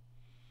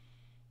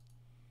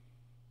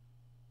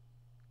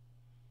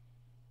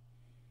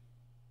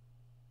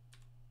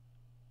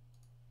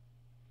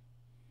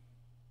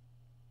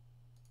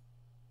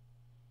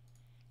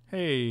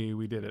 Hey,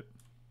 we did it.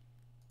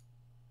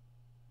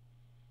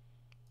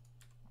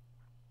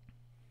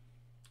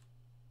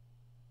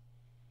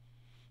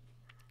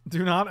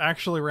 Do not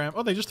actually ram.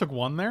 Oh, they just took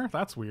one there?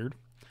 That's weird.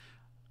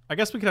 I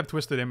guess we could have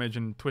Twisted Image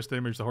and Twisted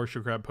Image the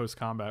Horseshoe Crab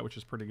post-combat, which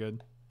is pretty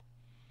good.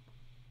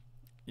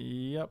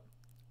 Yep.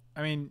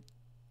 I mean,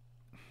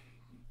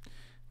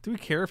 do we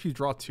care if you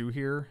draw 2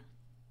 here?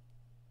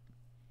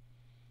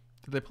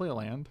 Did they play a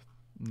land?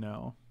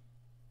 No.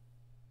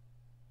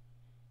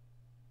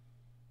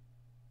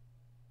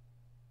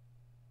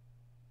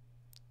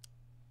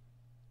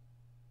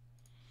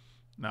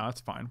 No,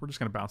 that's fine. We're just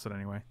going to bounce it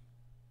anyway.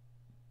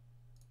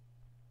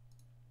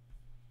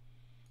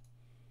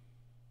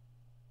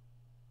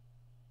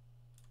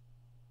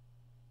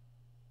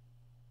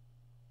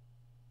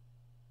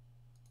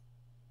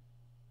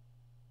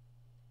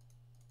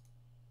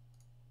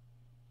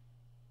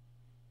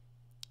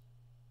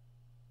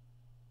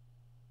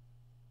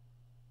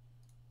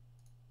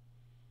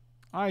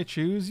 I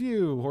choose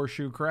you,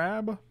 Horseshoe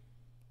Crab.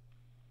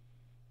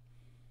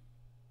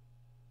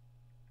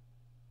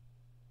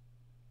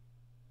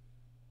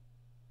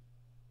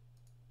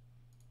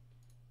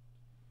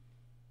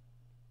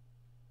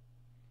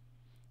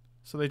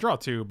 So they draw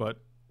 2, but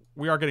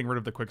we are getting rid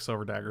of the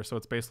Quicksilver Dagger, so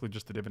it's basically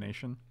just a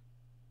divination.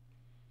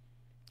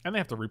 And they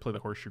have to replay the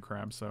Horseshoe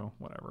Crab, so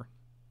whatever.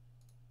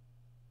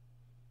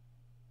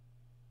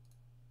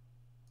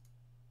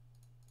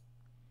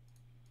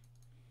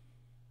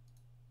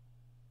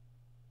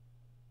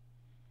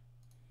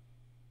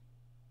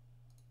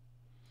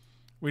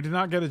 We did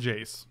not get a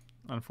Jace,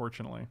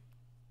 unfortunately.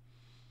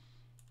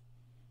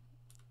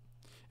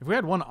 If we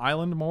had 1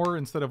 island more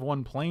instead of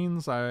 1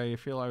 plains, I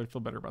feel I would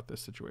feel better about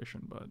this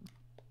situation, but...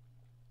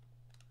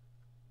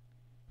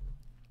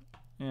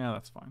 yeah,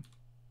 that's fine.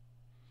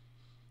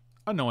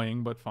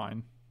 Annoying, but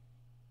fine.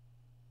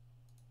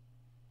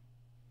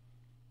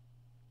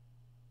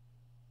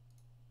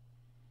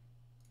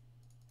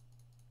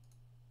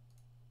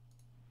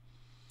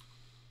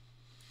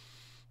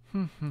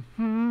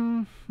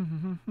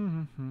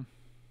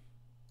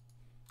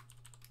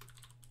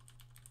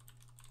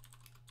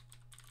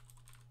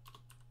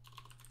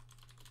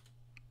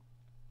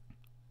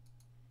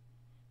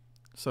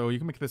 So you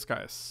can make this guy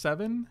a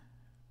 7.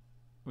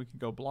 We could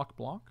go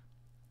block.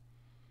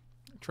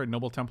 Trade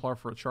Noble Templar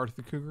for a Charge of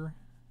the Cougar.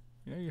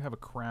 Yeah, you have a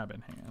crab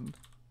in hand.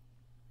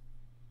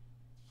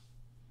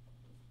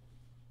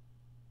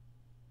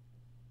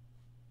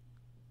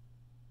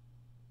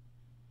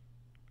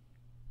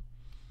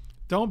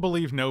 Don't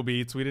believe no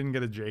beats. We didn't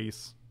get a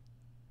Jace.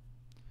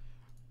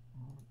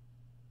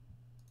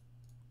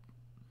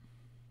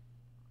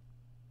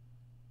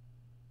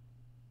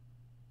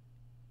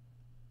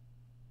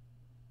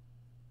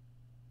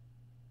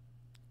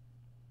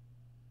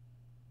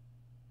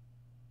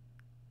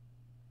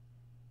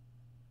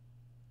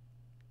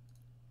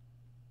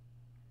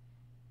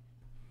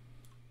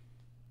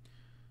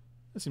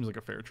 This seems like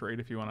a fair trade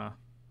if you want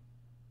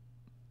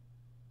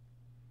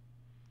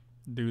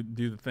to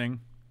do the thing.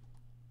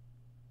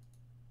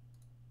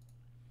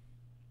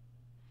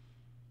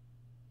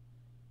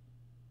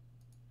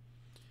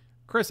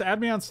 Chris, add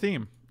me on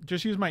Steam.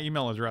 Just use my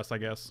email address, I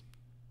guess.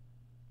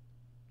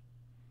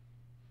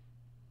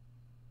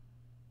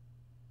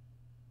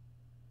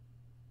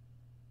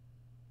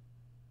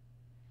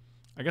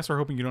 I guess we're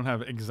hoping you don't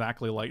have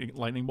exactly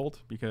lightning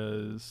bolt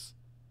because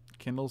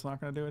Kindle's not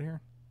going to do it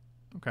here.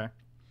 Okay.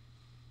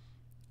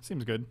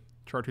 Seems good.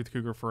 Chartooth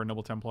Cougar for a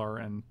Noble Templar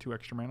and 2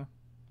 extra mana.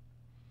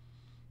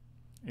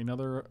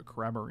 Another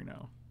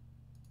Crabarino.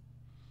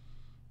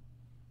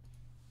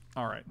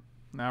 Alright.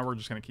 Now we're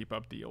just going to keep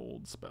up the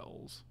old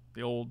spells.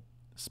 The old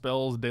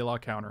spells de la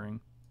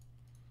countering.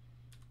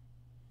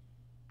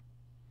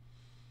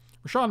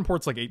 Rashawn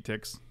Port's like 8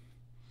 ticks.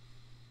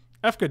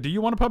 Efka, do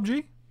you want a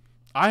PUBG?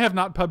 I have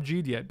not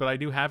PUBG'd yet, but I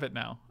do have it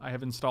now. I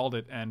have installed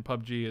it, and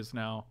PUBG is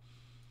now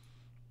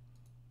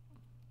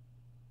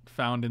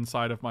found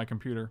inside of my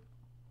computer.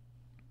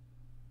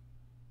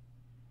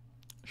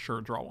 Sure,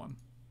 draw 1.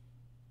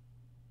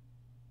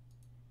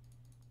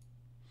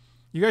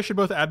 You guys should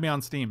both add me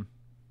on Steam.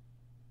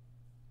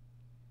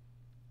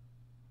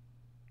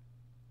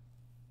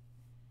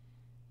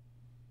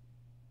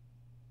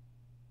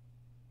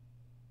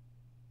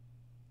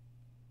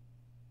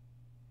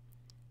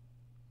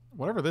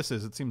 Whatever this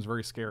is, it seems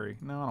very scary.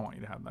 No, I don't want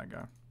you to have that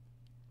guy.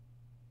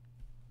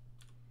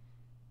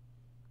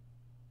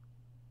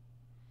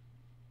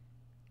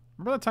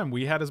 Remember that time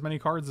we had as many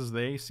cards as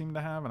they seem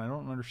to have, and I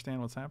don't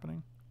understand what's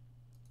happening?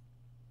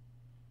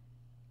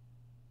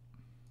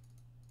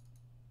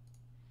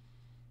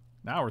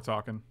 Now we're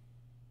talking.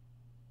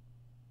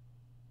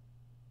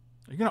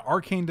 Are you going to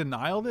Arcane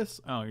Denial this?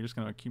 Oh, you're just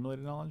going to accumulate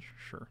knowledge?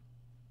 Sure.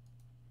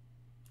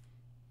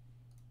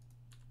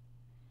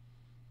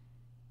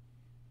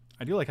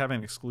 I do like having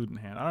an exclude in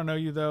hand. I don't know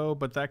you, though,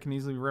 but that can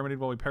easily be remedied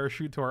while we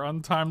parachute to our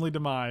untimely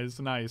demise.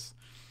 Nice.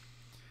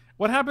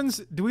 What happens?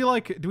 Do we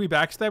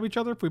backstab each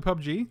other if we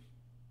PUBG?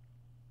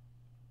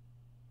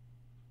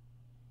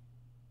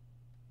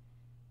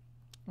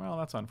 Well,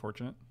 that's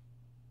unfortunate.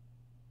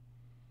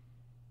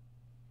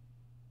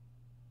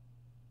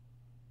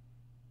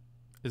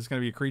 Is this going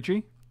to be a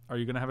Creechy? Are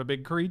you going to have a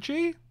big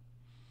Creechy?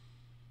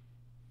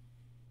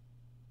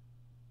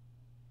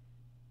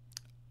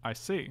 I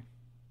see.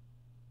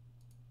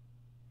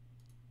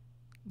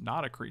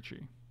 Not a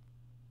creature.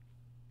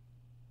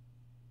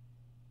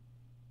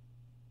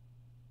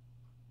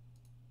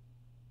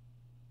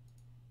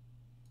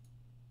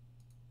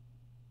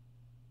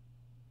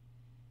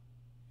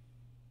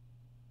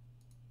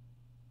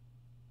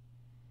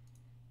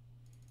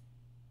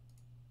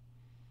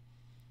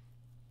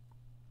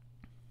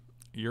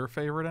 Your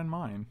favorite and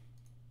mine.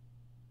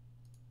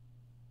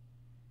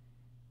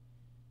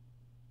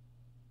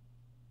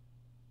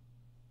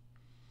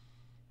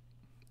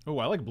 Oh,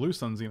 I like Blue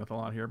Sun Zenith a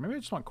lot here. Maybe I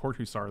just want Court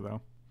Hussar,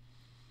 though.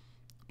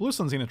 Blue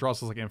Sun Zenith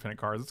draws us like infinite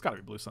cards. It's got to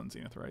be Blue Sun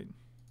Zenith, right?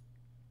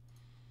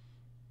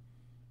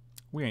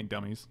 We ain't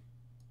dummies.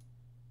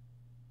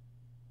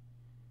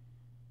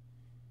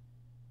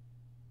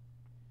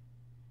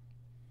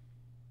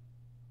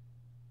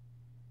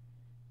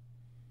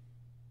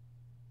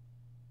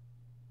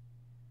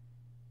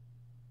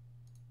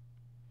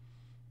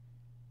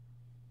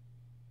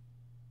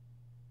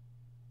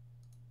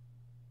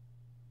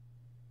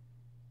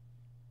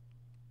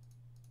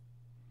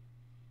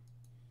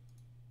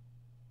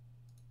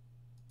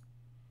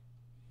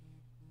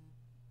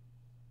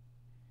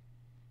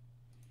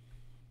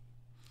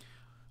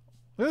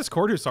 Look at this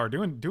Court Hussar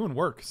doing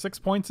work. 6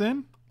 points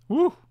in.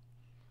 Woo!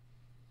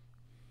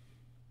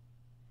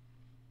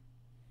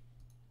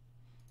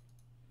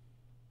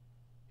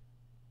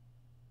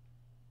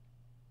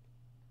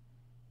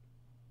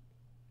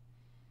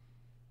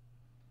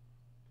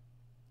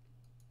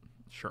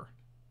 Sure.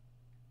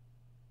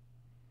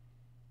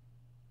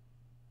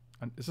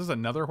 Is this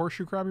another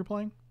horseshoe crab you're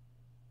playing?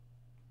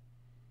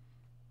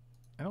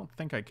 I don't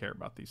think I care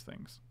about these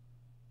things.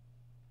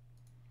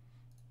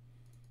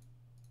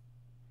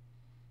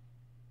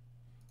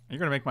 You're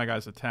going to make my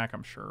guys attack,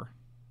 I'm sure.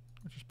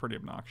 Which is pretty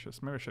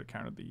obnoxious. Maybe I should have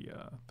counted the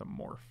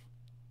morph.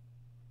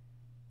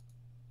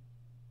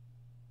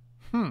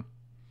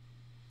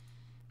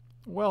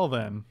 Well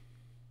then.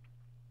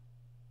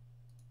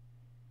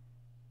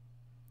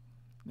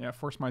 Yeah,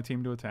 force my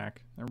team to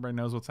attack. Everybody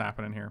knows what's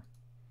happening here.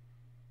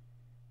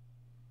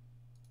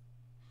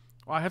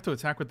 Oh, I have to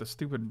attack with the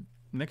stupid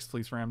Nyx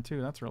Fleece Ram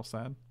too. That's real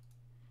sad.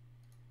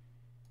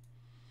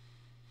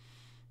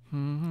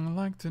 I'd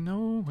like to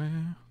know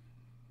where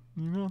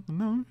you want to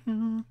know.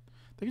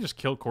 They can just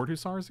kill Court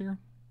Hussars here.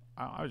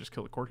 I would just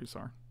kill the Court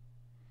Hussar.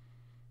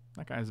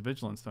 That guy has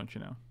vigilance, don't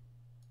you know?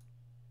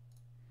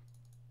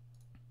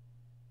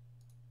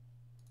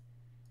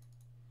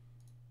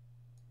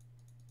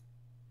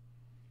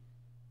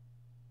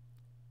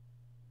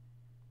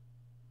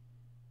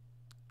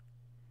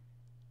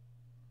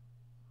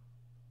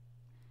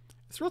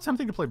 It's real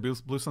tempting to play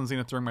Blue Sun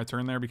Zenith during my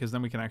turn there, because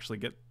then we can actually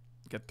get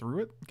through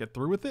it, get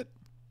through with it.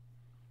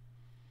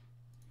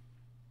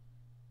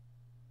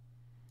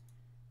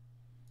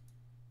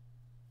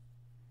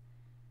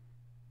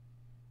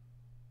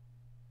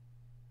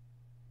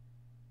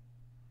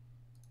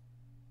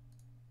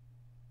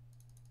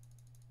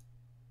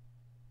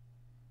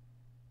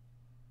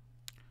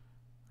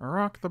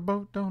 Rock the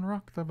boat, don't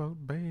rock the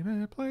boat,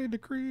 baby. Play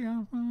decree.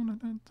 I wanna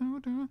do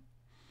it.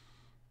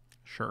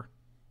 Sure.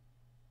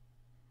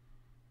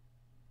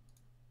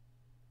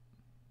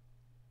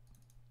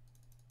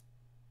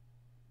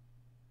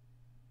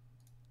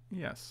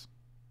 Yes.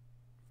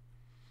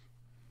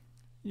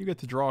 You get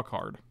to draw a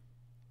card.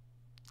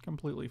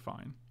 Completely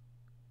fine.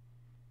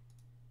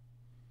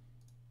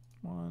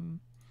 1,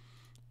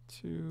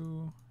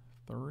 2,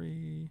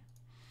 3,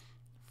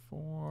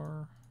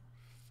 4,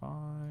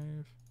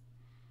 5,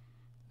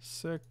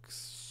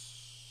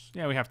 6.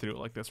 Yeah, we have to do it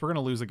like this. We're going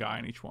to lose a guy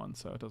in each one,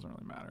 so it doesn't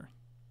really matter.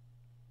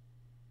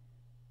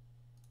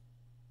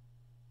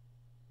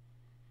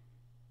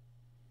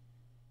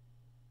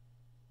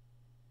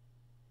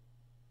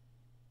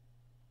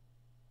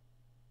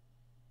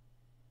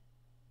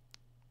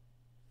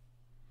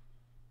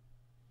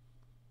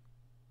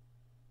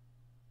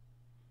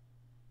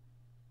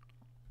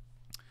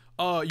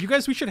 You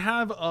guys, we should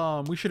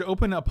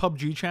open a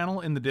PUBG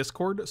channel in the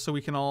Discord so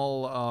we can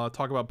all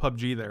talk about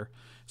PUBG there.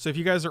 So if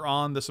you guys are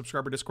on the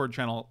subscriber Discord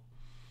channel,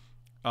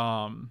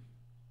 let's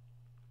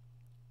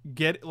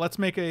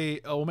make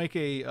we'll make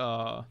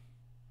a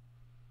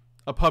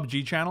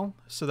PUBG channel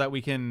so that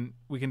we can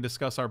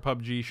discuss our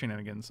PUBG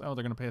shenanigans. Oh,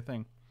 they're gonna pay a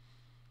thing.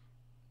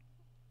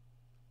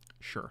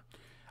 Sure.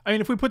 I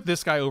mean, if we put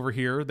this guy over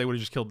here, they would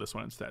have just killed this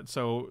one instead.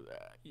 So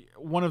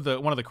one of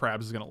the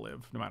crabs is gonna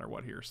live no matter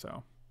what here.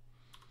 So.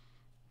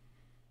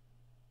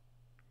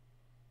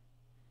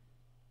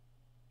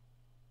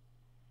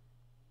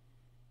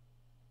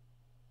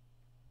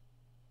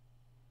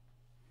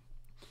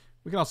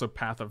 We can also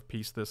Path of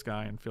Peace this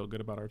guy and feel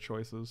good about our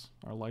choices,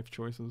 our life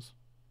choices.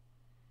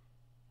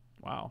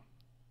 Wow.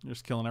 You're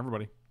just killing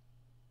everybody.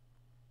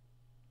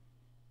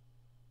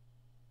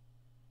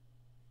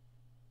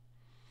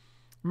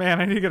 Man,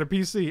 I need to get a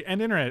PC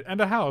and internet and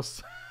a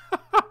house.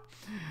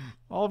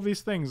 All of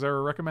these things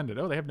are recommended.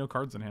 Oh, they have no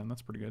cards in hand.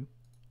 That's pretty good.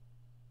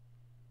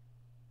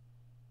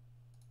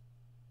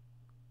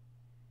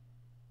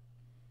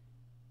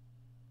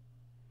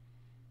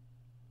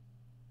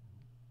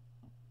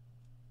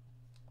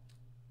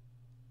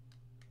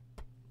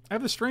 I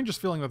have the strangest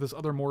feeling that this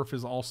other morph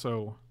is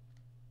also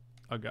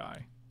a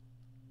guy.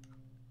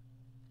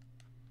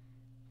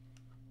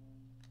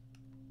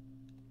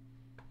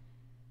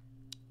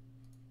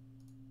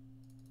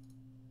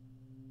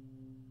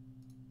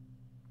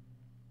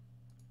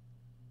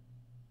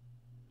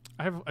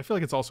 I feel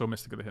like it's also a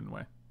Mystic of the Hidden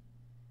Way.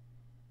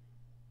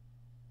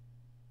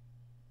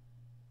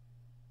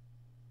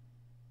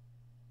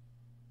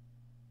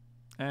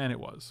 And it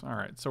was. All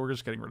right, so we're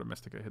just getting rid of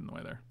Mystic of the Hidden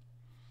Way there.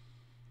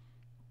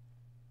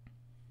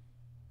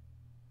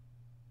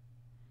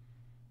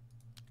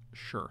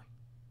 Sure.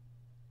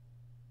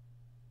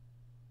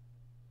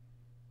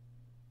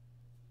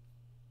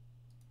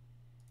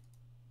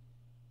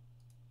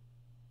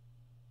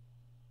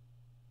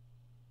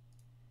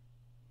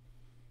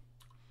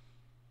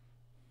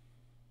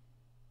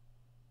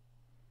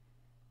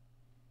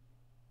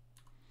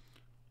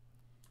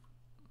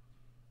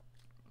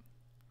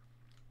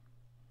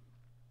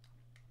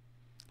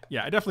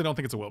 Yeah, I definitely don't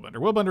think it's a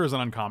Willbender. Willbender is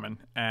an uncommon,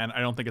 and I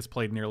don't think it's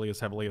played nearly as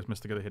heavily as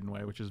Mystic of the Hidden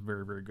Way, which is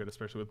very, very good,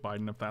 especially with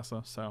Biden of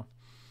Thassa. So,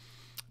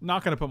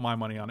 not going to put my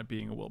money on it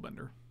being a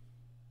Willbender.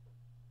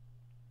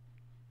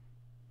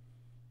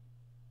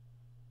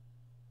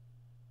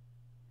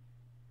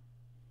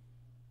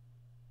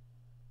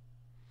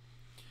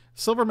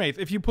 Silvermate,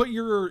 if you put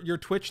your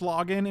Twitch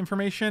login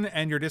information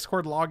and your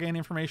Discord login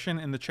information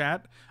in the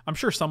chat, I'm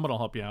sure someone will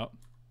help you out.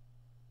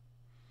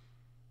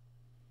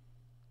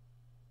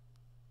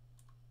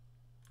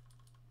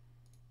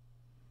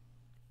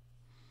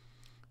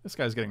 This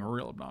guy's getting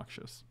real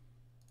obnoxious.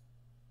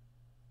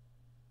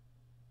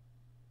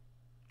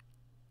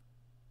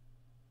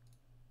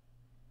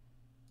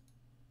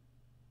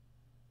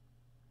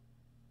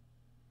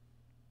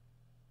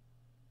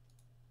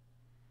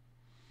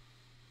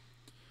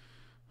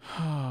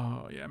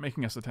 Oh, yeah,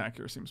 making us attack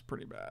here seems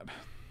pretty bad.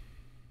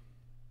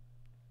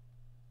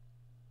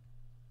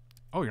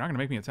 Oh, you're not going to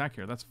make me attack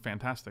here. That's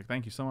fantastic.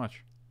 Thank you so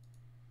much.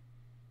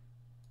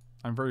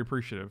 I'm very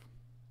appreciative.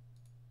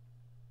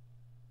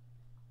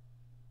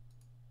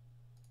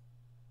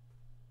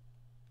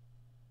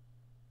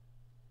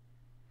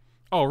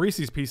 Oh,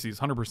 Reese's Pieces,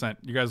 100%.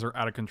 You guys are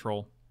out of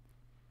control.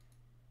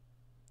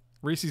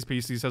 Reese's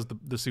Pieces has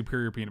the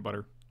superior peanut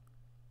butter.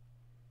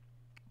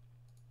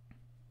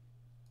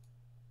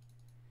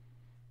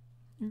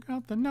 You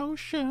got the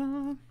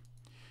notion.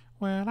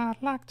 Well,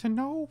 I'd like to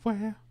know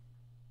where.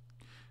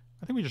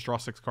 I think we just draw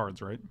 6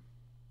 cards, right?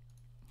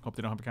 Hope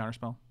they don't have a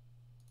counterspell.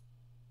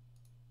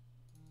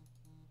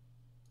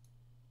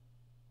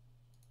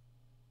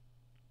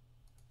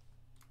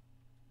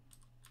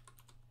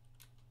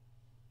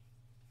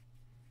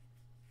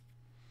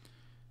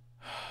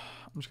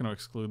 I'm just going to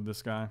exclude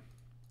this guy.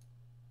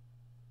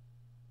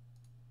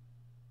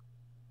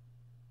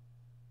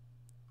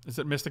 Is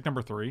it Mystic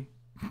number 3?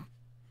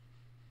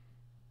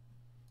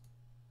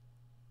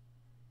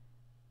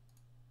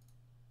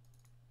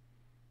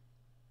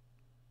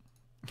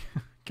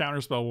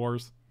 Counterspell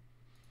Wars.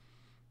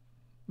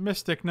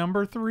 Mystic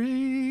number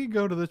 3.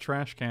 Go to the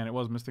trash can. It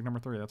was Mystic number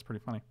 3. That's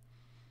pretty funny.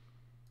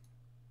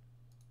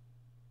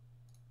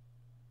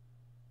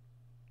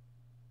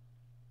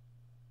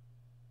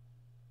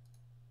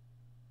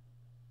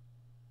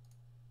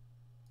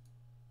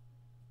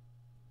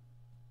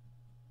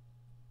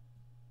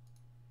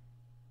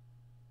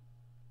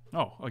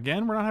 Oh,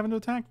 again, we're not having to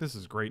attack? This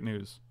is great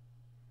news.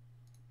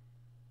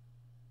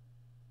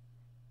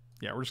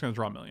 Yeah, we're just going to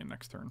draw a million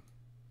next turn.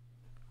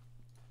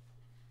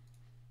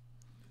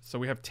 So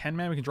we have 10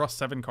 mana. We can draw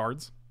 7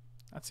 cards.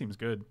 That seems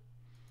good.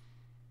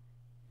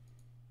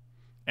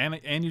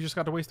 And you just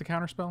got to waste a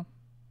counterspell?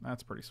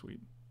 That's pretty sweet.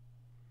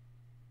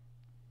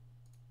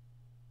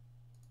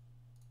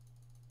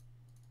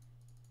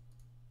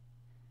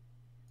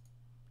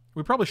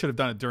 We probably should have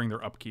done it during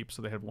their upkeep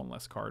so they had 1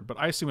 less card. But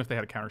I assume if they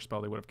had a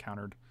counterspell, they would have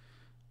countered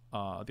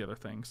the other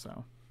thing,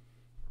 so...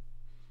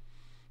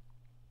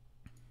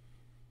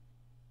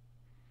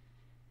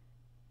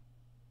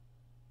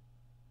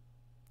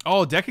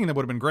 Oh, decking them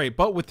would have been great,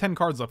 but with 10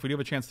 cards left, we do have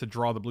a chance to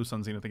draw the Blue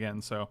Sun Zenith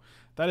again, so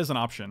that is an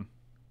option.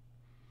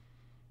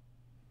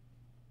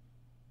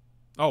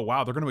 Oh,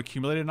 wow, they're going to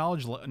accumulate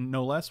knowledge,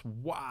 no less?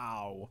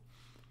 Wow.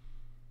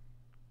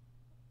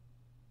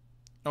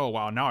 Oh,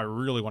 wow, now I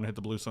really want to hit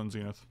the Blue Sun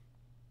Zenith.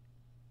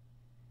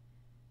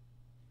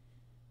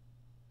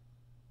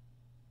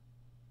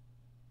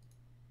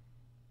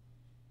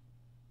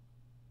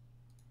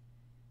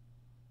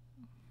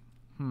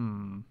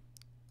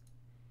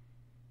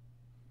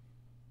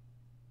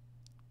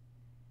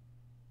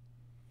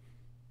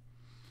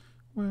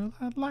 Well,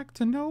 I'd like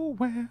to know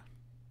where.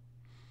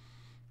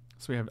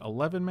 So we have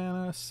 11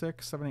 mana,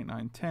 6, 7, 8,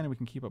 9, 10, and we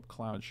can keep up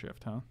Cloud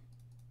Shift, huh?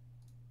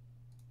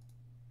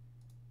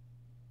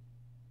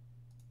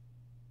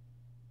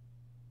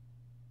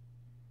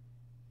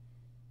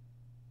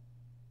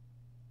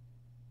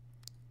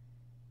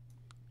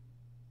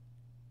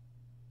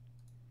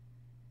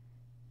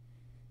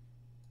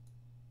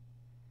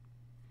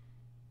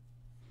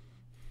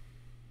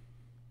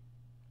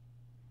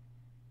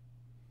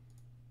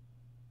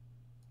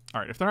 All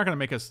right, if they're not going to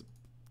make us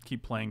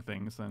keep playing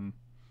things, then...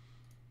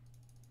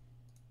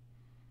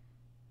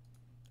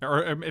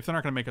 Or if they're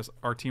not going to make us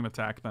our team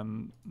attack,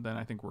 then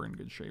I think we're in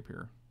good shape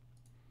here.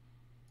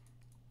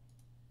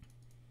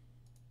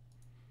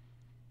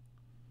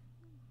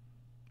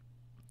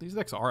 These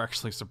decks are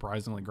actually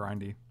surprisingly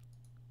grindy.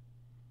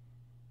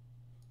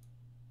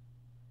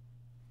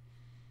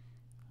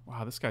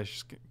 Wow, this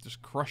guy's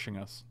just crushing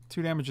us.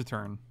 2 damage a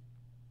turn.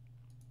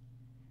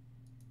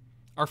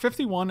 Are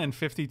 51 and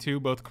 52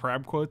 both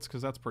crab quotes?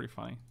 Because that's pretty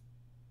funny.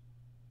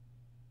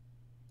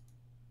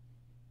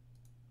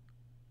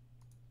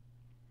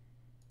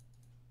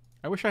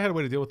 I wish I had a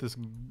way to deal with this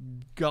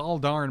gall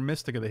darn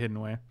Mystic of the Hidden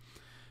Way.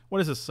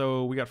 What is this?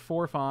 So we got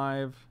 4,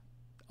 5,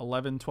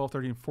 11, 12,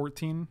 13,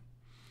 14.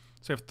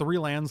 So we have 3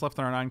 lands left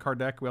on our 9-card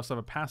deck. We also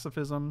have a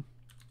Pacifism,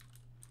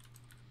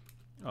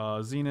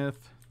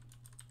 Zenith,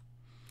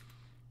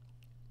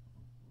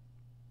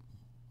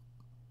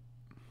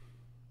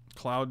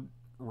 Cloud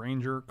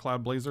Ranger,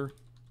 Cloud Blazer.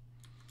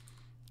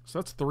 So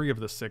that's 3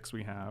 of the 6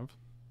 we have.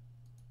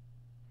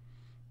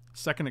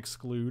 Second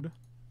Exclude.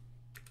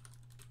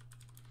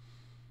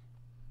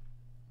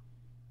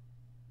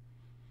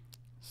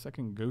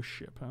 Second Ghost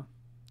Ship, huh?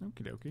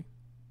 Okie dokie.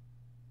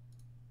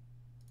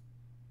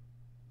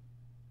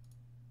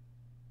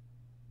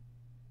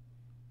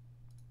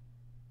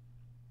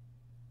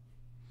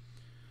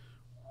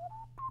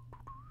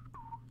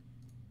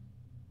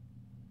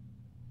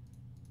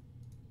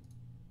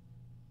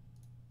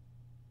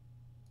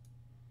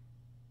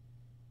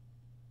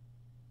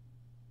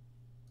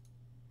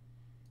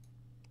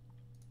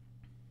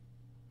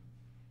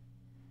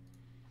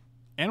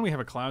 And we have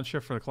a Cloud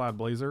Shift for the Cloud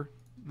Blazer.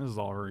 This is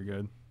all very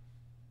good.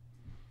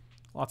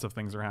 Lots of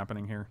things are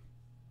happening here.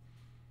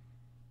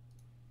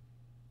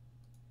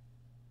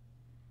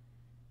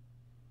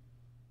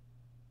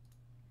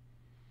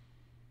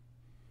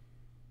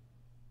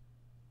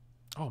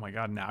 Oh my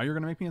god, now you're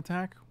going to make me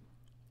attack?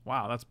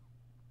 Wow, that's a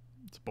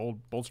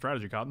bold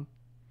strategy, Cotton.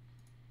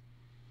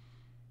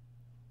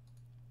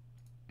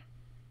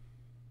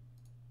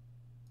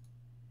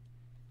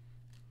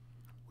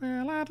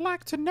 Well, I'd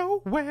like to know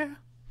where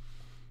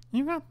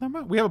you got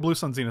them. We have a Blue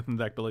Sun Zenith in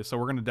the deck, Billy, so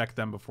we're going to deck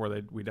them before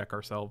we deck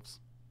ourselves.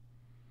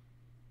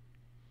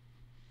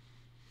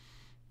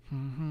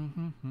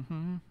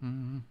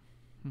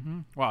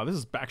 Wow, this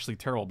is actually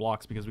terrible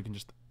blocks because we can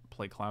just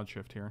play Cloud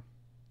Shift here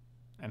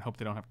and hope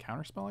they don't have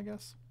Counterspell, I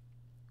guess.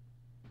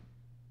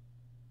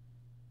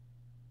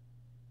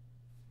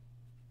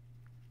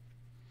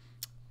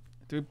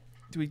 Do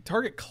we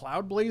target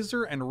Cloud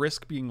Blazer and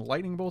risk being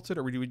lightning bolted,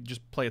 or do we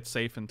just play it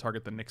safe and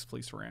target the Nyx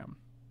Fleece Ram?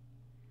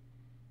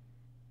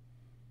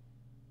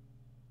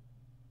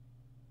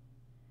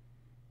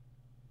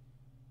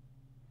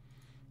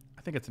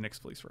 I think it's a Nyx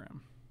Fleece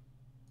Ram.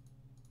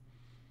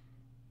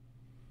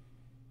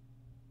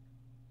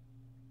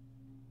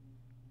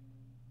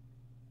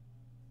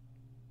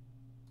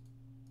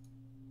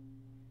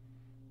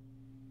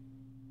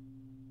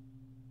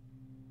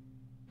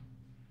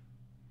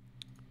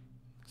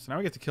 So now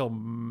we get to kill...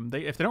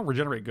 if they don't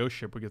regenerate Ghost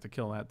Ship, we get to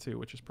kill that too,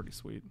 which is pretty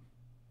sweet.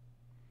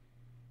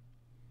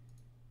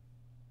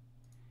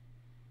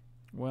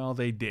 Well,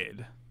 they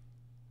did.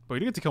 But we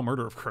do get to kill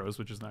Murder of Crows,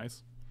 which is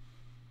nice.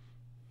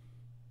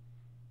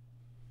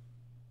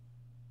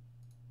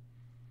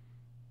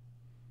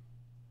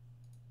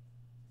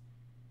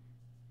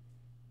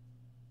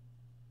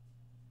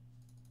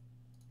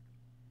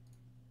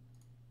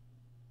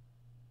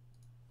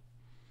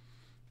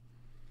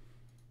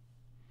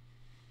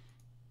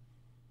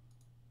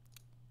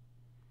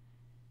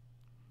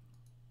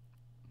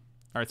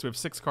 All right, so we have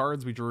 6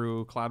 cards. We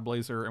drew Cloud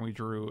Blazer and we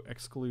drew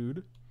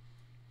Exclude.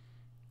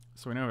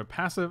 So we now have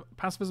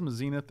Pacifism,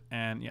 Zenith,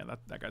 and yeah,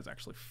 that guy's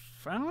actually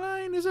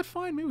fine. Is it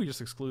fine? Maybe we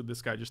just exclude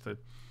this guy just to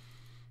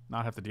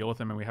not have to deal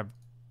with him. And we have,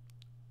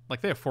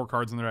 like, they have 4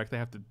 cards in their deck. They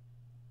have to.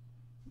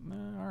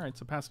 All right,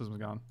 so Pacifism's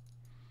gone.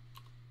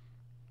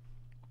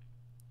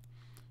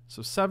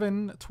 So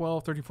 7,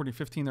 12, 13, 14,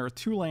 15. There are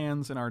 2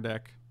 lands in our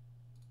deck.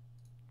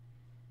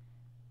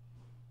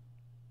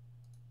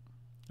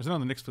 There's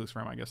another Nyx Fleece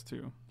Ram, I guess,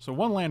 too. So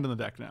 1 land in the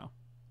deck now.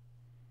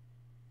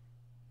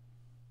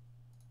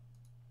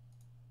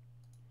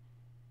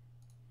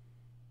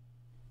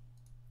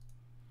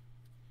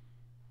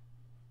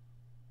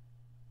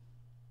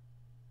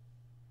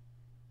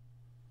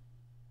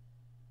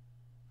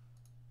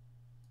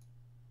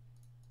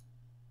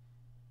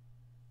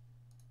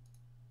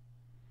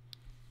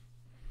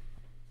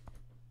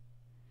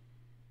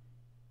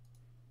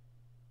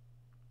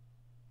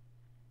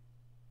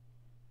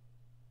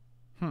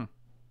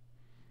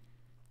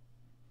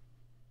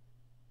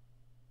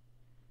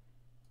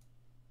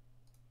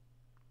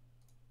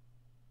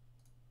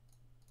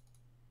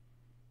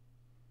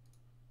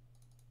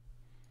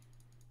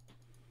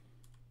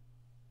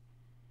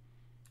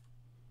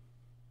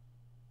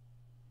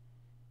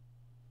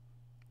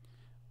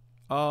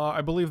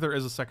 I believe there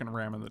is a second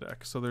Ram in the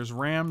deck. So there's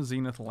Ram,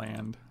 Zenith,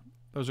 Land.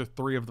 Those are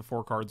 3 of the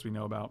 4 cards we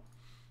know about.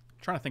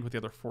 I'm trying to think what the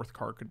other 4th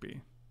card could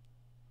be.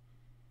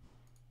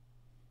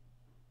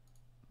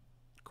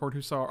 Court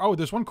Hussar. Oh,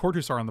 there's one Court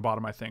Hussar on the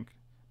bottom, I think.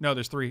 No,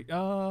 there's 3.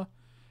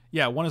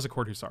 Yeah, one is a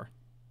Court Hussar.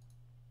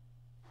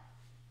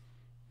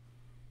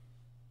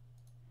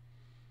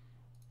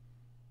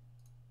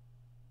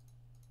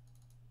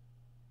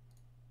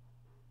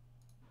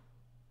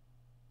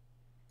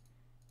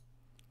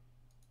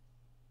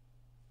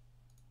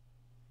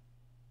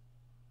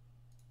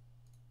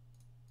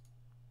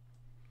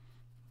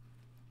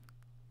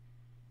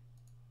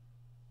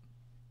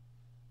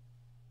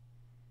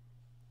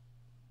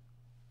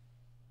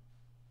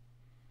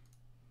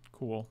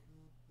 Cool.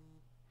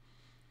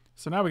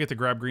 So now we get to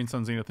grab Green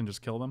Sun Zenith and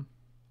just kill them.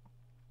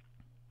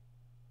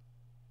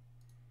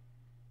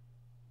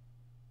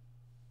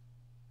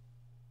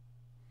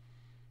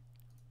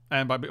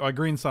 And by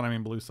Green Sun, I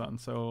mean Blue Sun.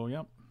 So,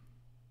 yep.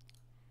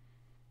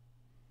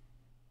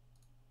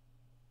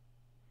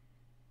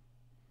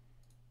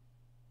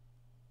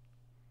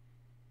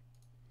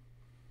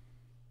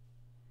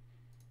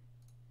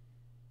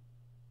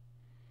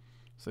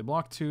 So they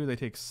block 2. They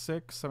take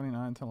 6,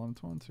 79, 10, 11,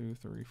 1, 2,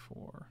 3,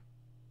 4.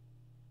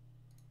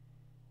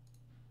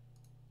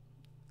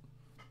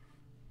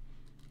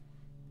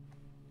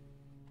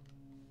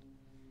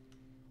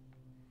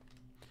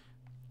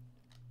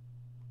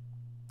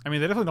 I mean,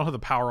 they definitely don't have the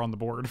power on the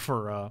board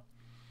for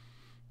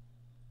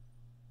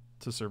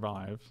to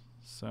survive.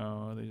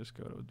 So they just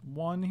go to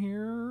 1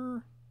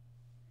 here.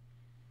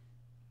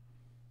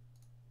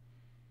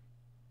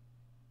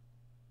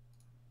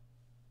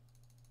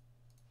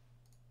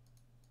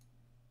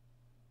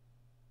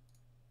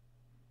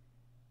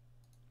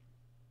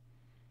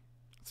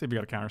 Let's see if you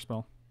got a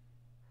counterspell.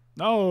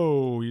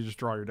 No, you just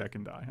draw your deck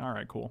and die. All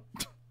right, cool.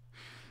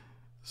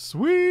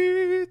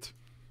 Sweet.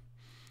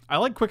 I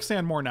like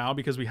Quicksand more now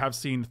because we have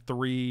seen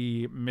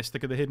 3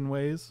 Mystic of the Hidden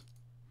Ways.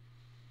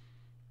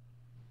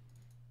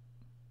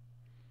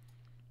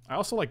 I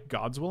also like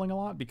God's Willing a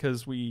lot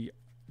because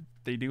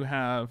they do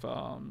have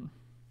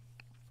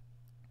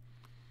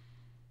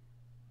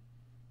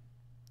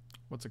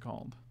what's it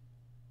called?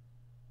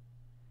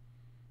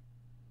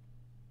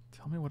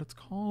 Tell me what it's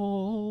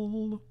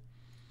called.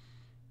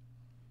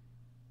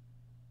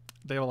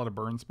 They have a lot of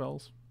burn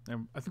spells.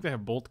 I think they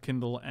have Bolt,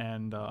 Kindle,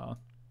 and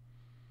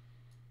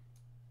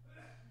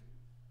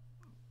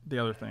the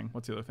other thing.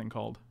 What's the other thing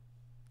called?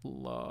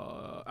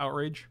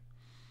 Outrage.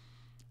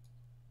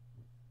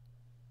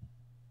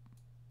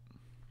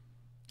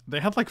 They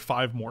had like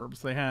 5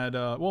 Morbs. They had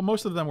well,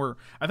 most of them were.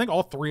 I think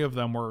all 3 of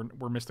them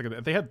were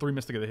Mystic. They had 3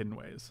 Mystic of the Hidden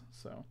Ways.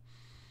 So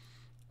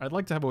I'd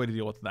like to have a way to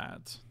deal with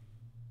that.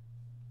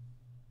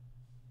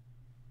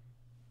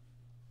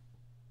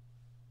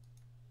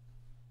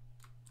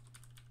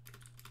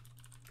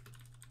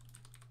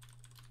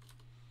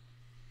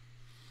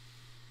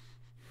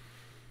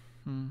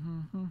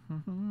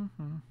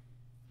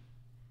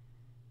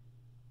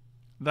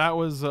 That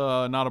was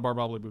not a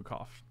Barbabli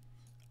Bukov.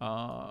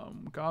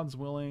 God's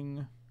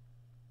Willing.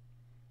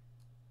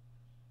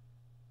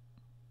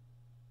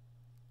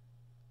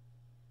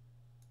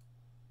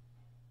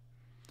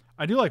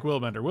 I do like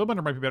Willbender.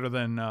 Willbender might be better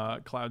than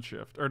Cloud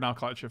Shift. Or not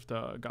Cloud Shift,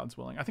 God's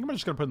Willing. I think I'm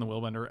just going to put in the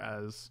Willbender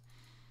as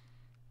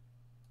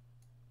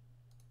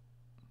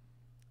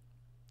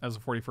a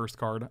 41st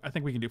card. I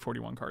think we can do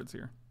 41 cards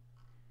here.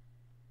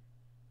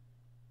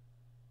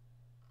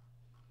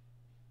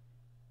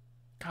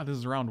 God, this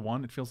is round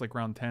 1. It feels like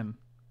round 10.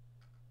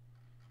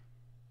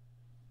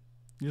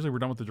 Usually we're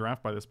done with the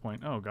draft by this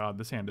point. Oh, God,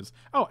 this hand is...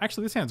 Oh,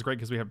 actually, this hand's great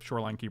because we have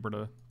Shoreline Keeper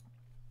to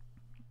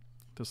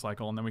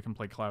cycle, and then we can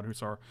play Cloud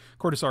Hussar.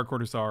 Court Hussar,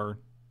 Court Hussar,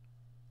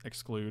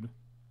 exclude.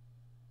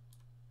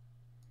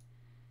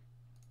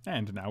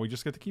 And now we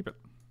just get to keep it.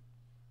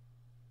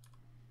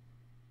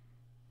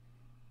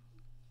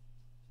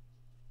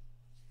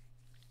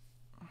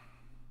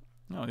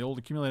 Oh, the old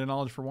accumulated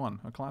knowledge for 1.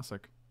 A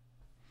classic.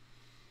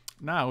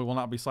 Now we will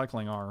not be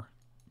cycling our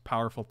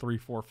powerful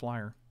 3/4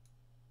 flyer.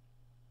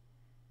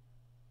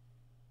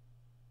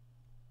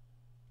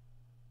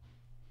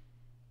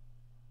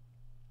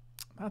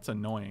 That's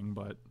annoying,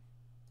 but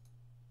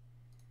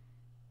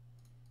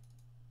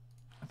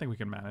I think we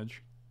can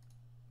manage.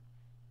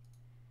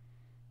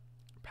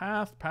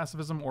 Path,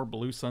 Pacifism, or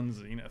Blue Sun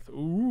Zenith.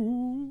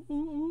 Ooh.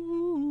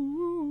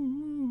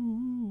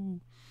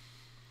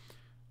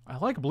 I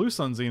like Blue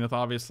Sun Zenith,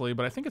 obviously,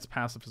 but I think it's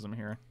Pacifism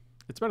here.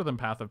 It's better than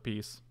Path of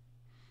Peace.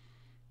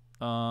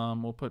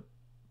 We'll put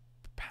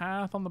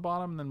Path on the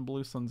bottom and then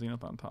Blue Sun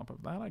Zenith on top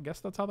of that. I guess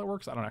that's how that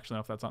works. I don't actually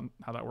know if that's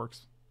how that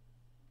works.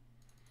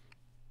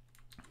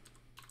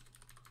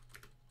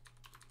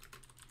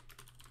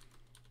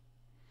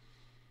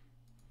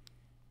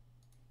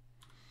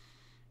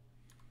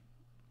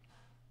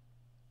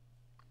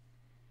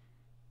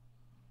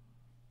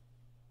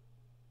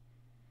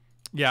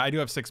 Yeah, I do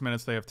have 6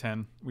 minutes. They have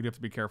 10. We do have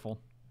to be careful.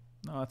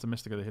 No, that's a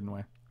Mystic of the Hidden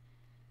Way.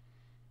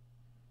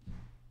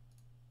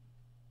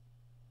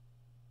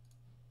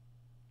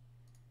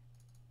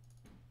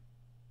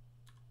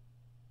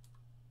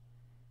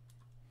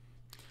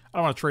 I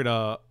don't want to trade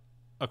a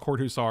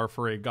Court Hussar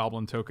for a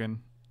Goblin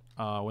token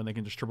when they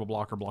can just triple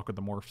block or block with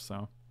the Morph,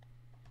 so...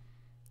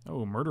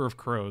 Oh, Murder of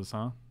Crows,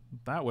 huh?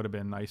 That would have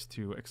been nice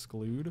to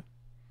exclude.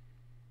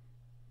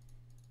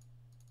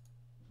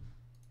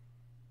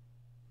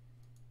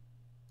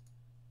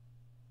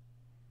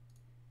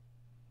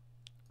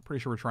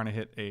 Pretty sure we're trying to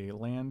hit a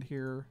land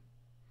here.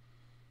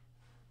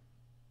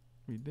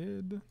 We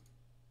did.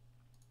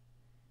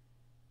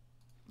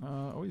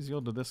 Always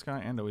yield to this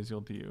guy and always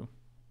yield to you.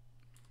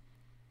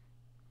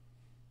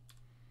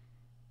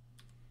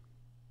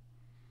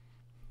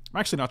 I'm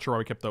actually not sure why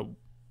we kept the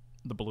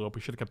blue up.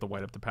 We should have kept the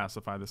white up to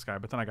pacify this guy,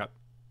 but then I got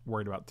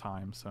worried about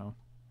time, so.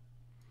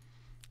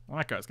 Well,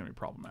 that guy's going to be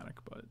problematic,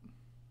 but.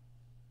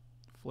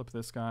 Flip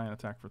this guy and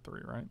attack for 3,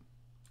 right?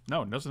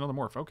 No, there's another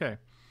morph. Okay.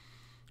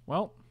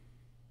 Well.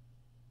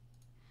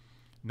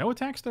 No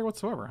attacks there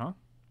whatsoever, huh?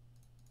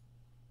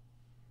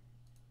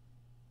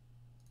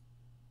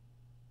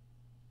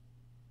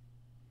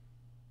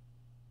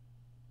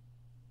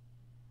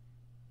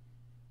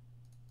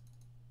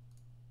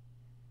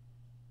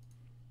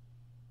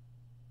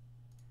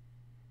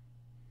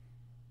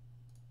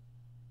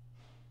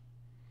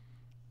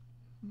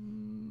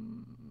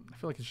 I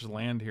feel like it's just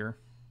land here.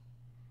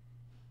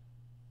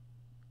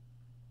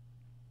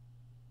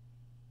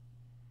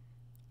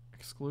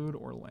 Exclude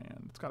or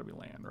land? It's got to be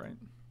land, right?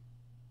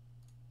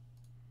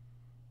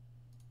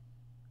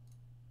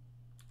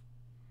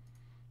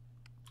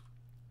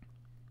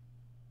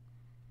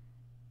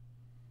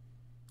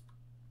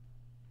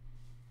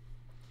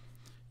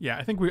 Yeah,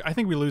 I think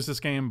we lose this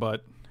game,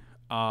 but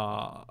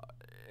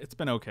it's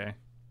been okay.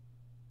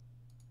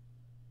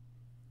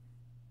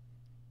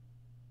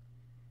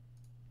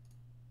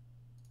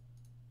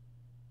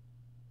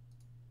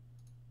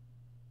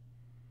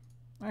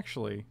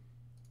 Actually, did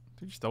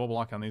you just double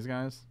block on these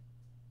guys?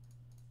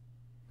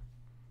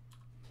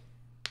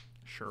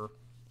 Sure.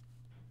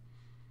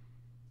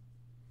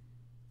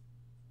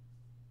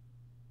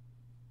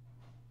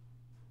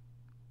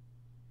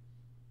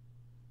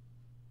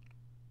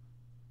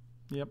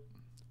 Yep.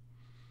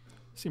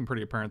 Seemed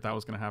pretty apparent that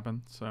was going to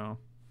happen. So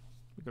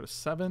we go to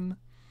 7.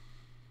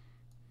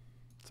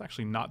 It's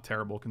actually not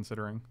terrible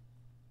considering.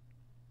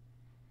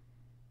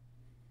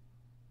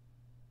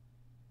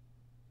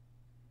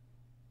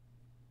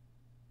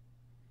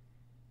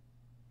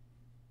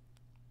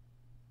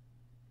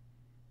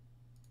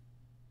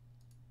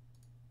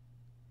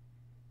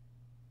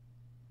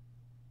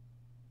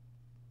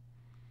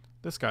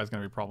 This guy's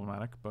going to be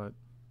problematic, but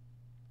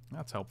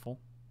that's helpful.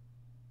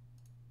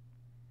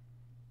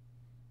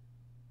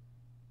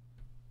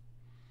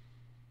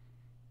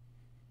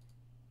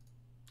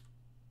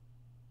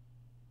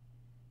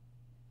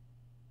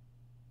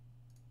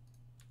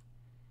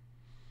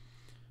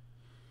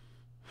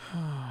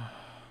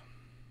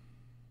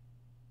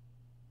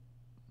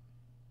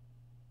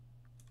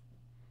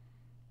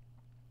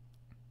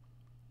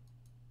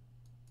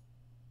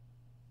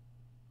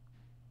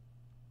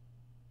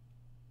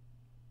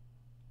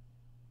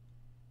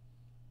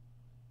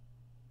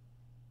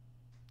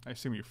 I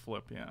assume you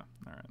flip, yeah.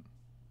 All right.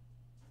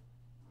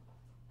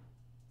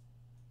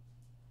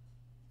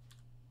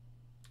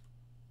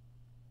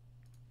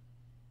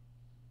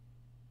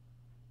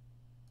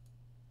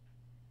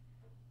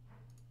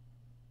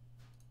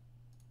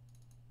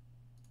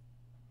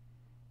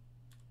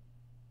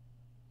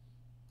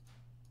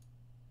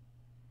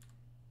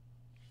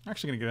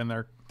 Actually going to get in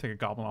there, take a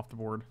goblin off the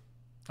board.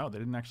 Oh, they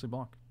didn't actually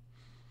block.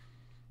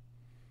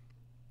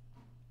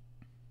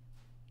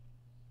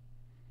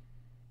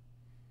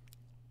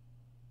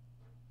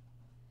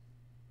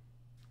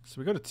 So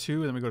we go to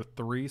 2, and then we go to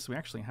 3, so we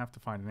actually have to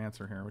find an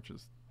answer here, which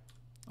is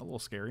a little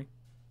scary.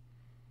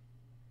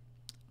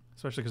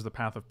 Especially because the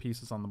path of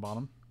peace is on the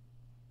bottom.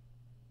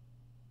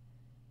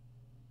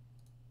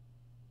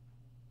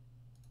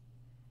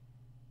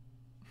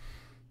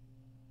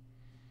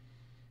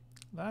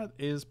 That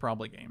is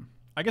probably game.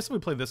 I guess if we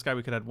play this guy,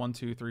 we could have 1,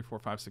 2, 3, 4,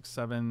 5, 6,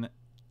 7,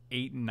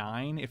 8,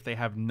 9 if they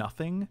have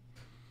nothing.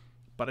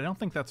 But I don't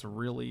think that's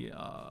really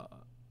a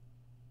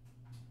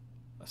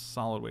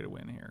solid way to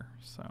win here,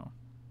 so...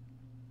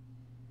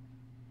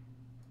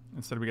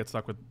 Instead, we get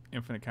stuck with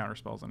infinite counter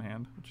spells in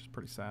hand, which is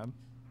pretty sad.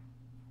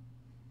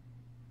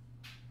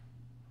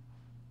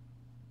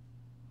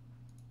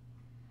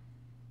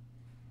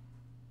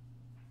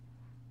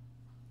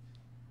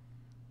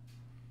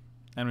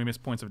 And we miss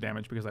points of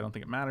damage because I don't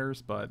think it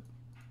matters, but...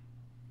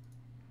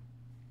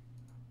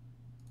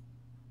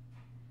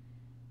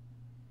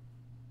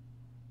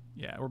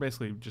 Yeah, we're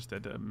basically just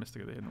dead to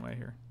Mystic of the Hidden Way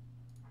here.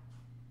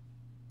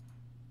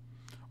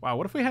 Wow,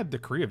 what if we had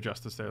Decree of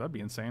Justice there? That'd be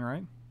insane,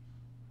 right?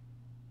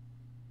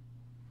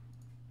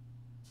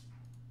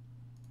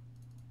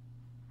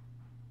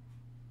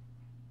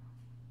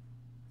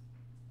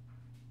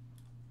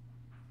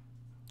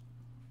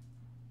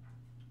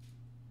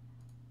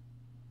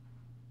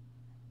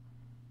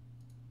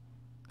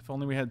 If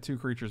only we had 2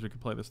 creatures we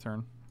could play this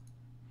turn.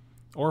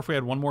 Or if we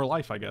had 1 more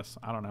life, I guess.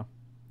 I don't know.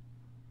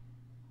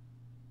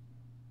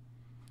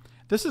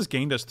 This has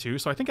gained us 2,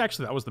 so I think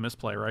actually that was the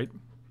misplay, right?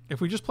 If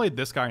we just played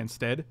this guy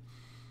instead,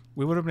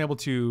 we would have been able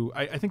to...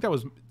 I think that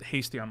was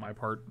hasty on my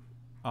part.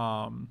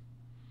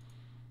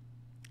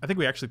 I think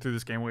we actually threw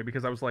this game away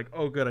because I was like,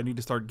 oh good, I need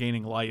to start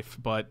gaining life,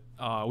 but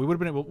we would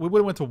have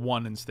went to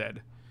 1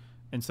 instead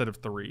of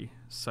 3,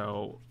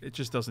 so it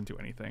just doesn't do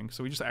anything.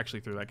 So we just actually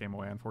threw that game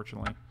away,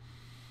 unfortunately.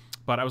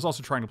 But I was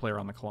also trying to play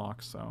around the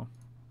clock, so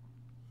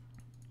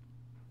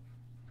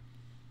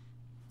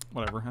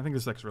whatever. I think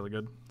this deck's really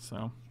good,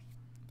 so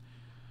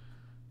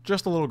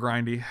just a little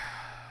grindy,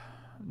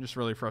 just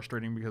really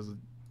frustrating because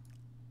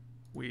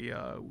we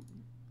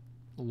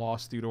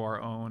lost due to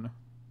our own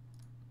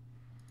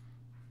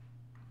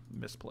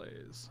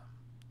misplays.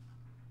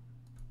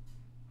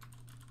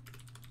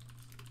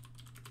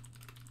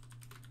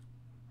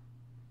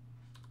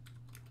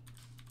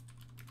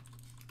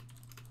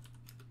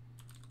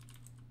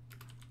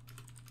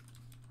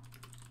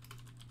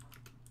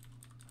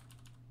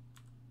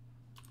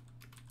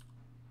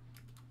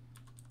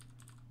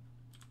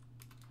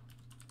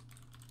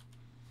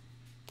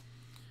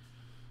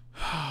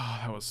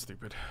 That was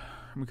stupid.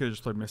 We could have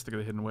just played Mystic of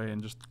the Hidden Way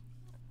and just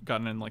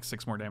gotten in like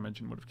 6 more damage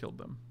and would have killed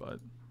them, but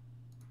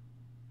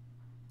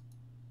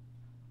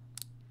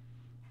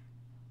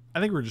I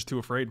think we were just too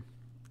afraid.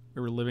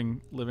 We were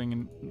living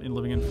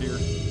in fear.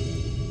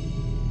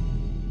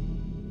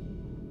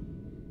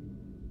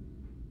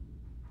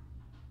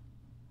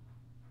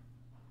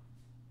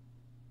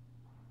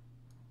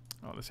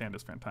 Oh, this hand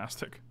is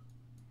fantastic.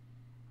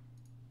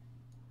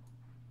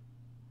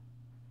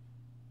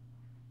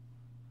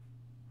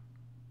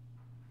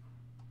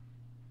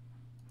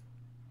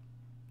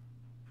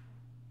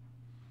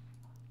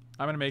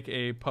 I'm going to make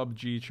a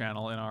PUBG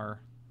channel in our...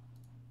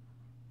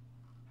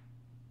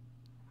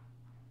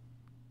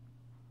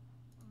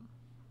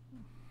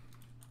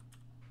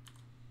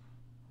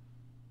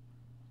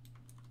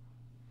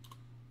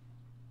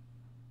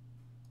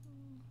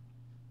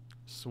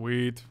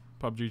 Sweet.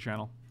 PUBG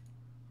channel.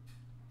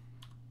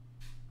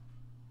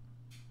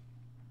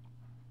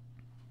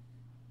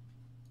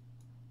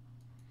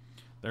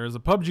 There's a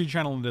PUBG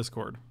channel in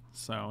Discord.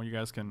 So you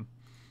guys can...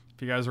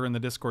 If you guys are in the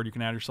Discord, you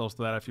can add yourselves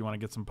to that if you want to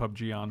get some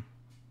PUBG on.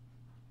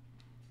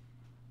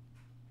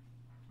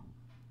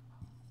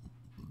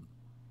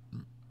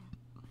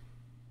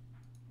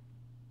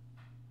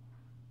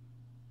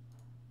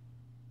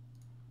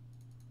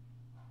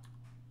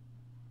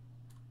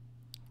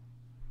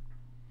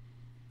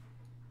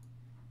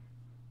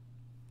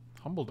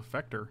 Humble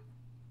Defector.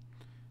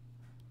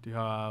 Do you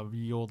have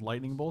the old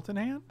Lightning Bolt in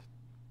hand?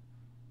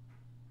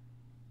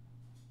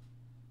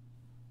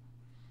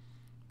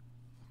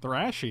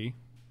 Thrashy.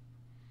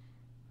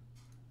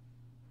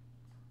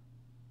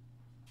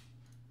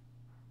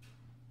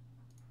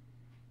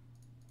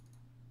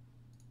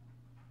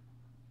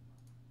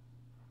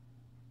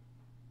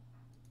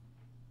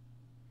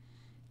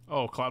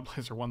 Oh, Cloud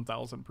Blazer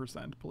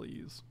 1000%,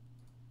 please.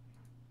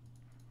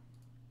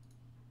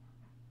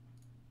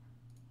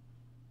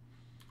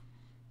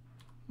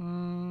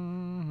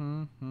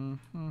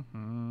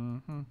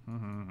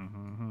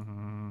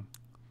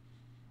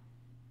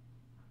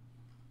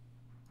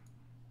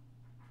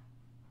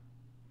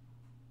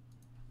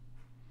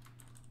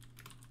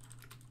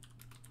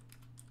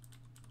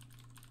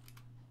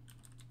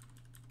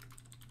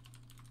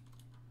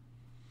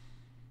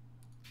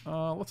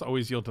 Let's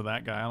always yield to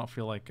that guy. I don't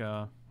feel like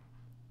I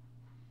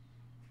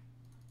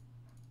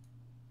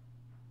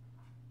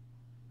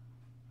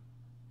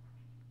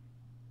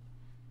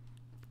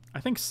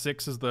think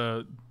 6 is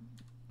the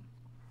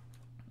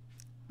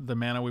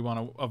mana we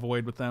want to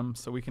avoid with them,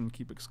 so we can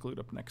keep Exclude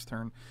up next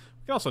turn.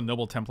 We can also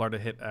Noble Templar to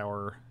hit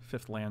our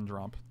 5th land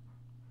drop.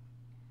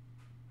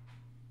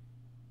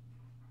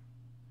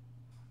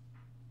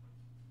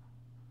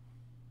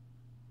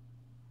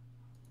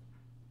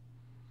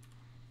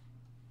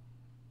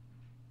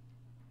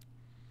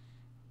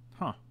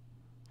 Huh.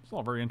 It's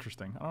all very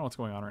interesting. I don't know what's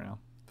going on right now.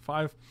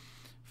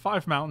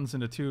 Five mountains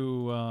into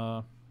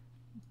 2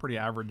 pretty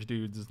average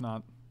dudes is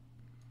not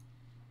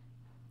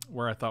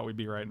where I thought we'd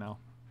be right now.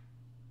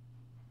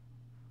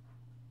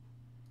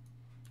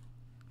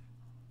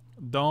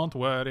 Don't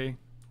worry.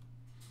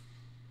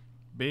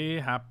 Be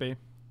happy.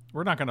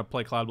 We're not going to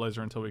play Cloud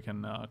Blazer until we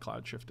can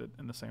Cloud Shift it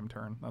in the same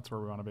turn. That's where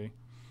we want to be.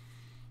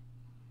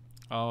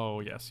 Oh,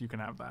 yes, you can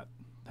have that.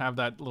 Have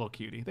that little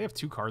cutie. They have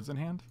 2 cards in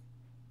hand.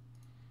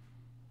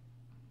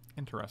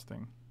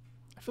 Interesting.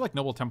 I feel like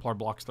Noble Templar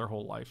blocks their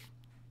whole life.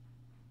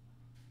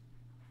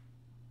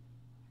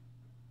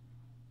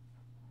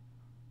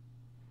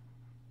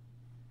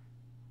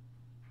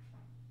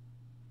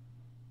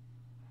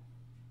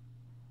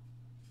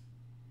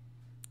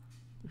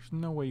 There's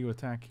no way you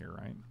attack here,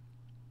 right?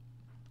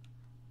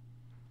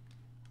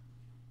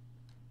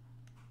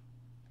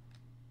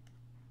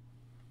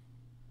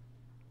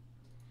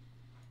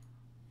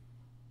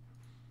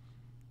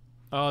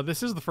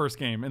 This is the first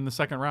game in the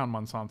second round,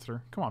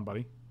 Monster. Come on,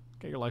 buddy.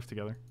 Get your life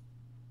together.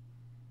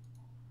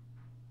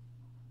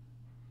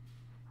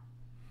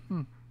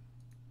 Do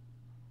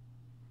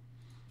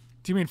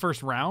you mean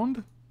first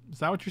round? Is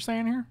that what you're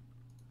saying here?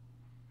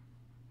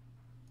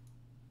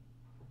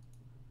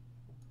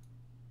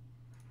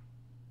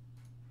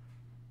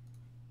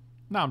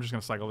 No, I'm just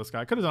going to cycle this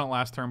guy. Could have done it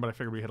last turn, but I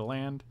figured we hit a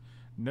land.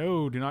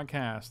 No, do not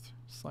cast.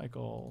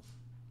 Cycle.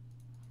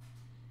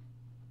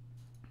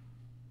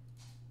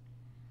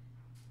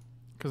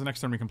 Because the next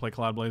turn we can play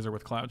Cloud Blazer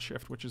with Cloud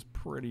Shift, which is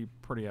pretty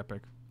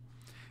epic.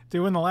 Did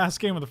we win the last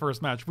game of the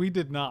first match? We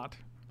did not.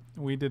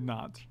 We did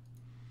not.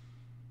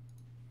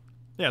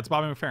 Yeah, it's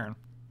Bobby McFerrin.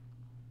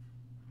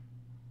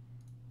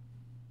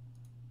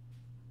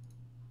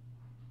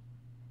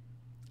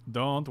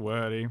 Don't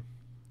worry.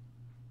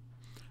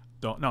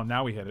 No,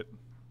 now we hit it.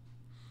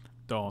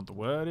 Don't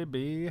worry,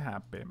 be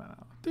happy now.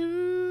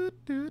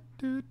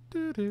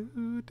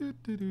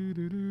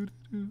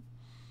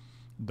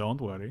 Don't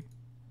worry.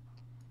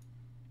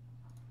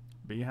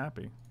 Be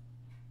happy.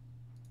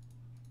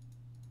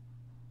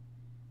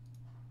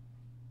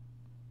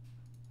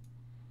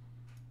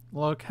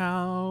 Look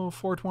how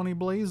 420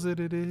 blazed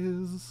it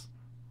is.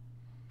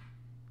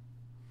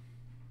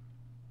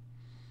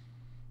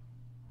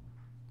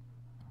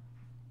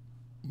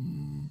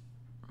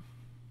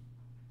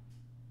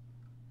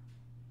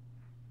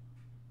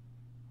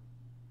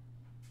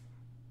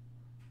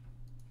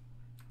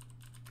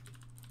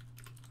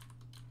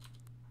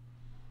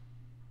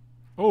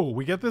 Oh,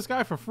 we get this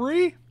guy for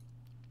free?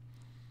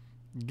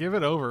 Give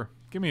it over.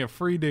 Give me a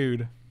free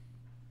dude.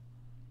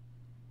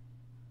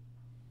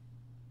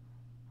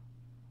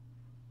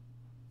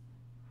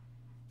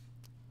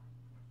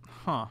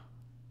 Huh.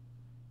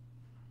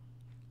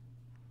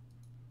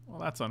 Well,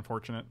 that's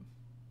unfortunate.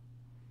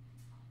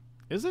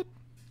 Is it?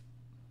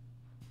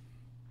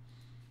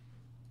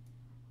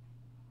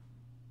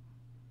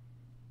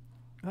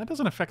 That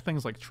doesn't affect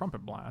things like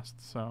Trumpet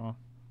Blast, so...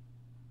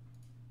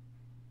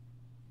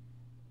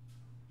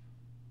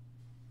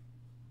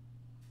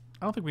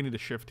 I don't think we need to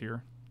shift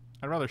here.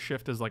 I'd rather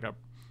shift as like a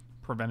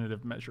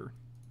preventative measure.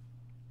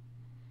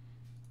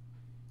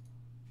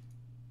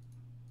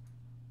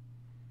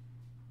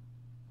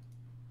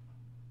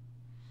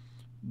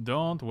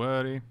 Don't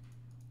worry.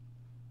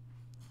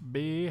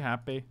 Be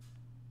happy.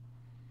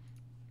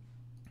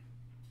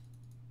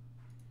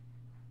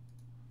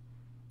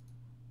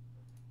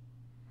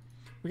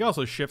 We can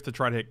also shift to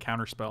try to hit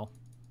counterspell.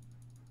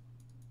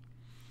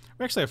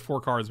 We actually have 4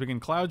 cards. We can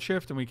Cloud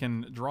Shift and we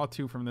can draw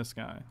 2 from this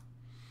guy.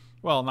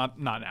 Well, not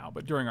now,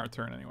 but during our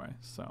turn anyway,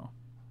 so.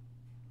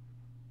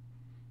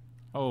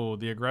 Oh,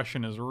 the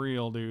aggression is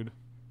real, dude.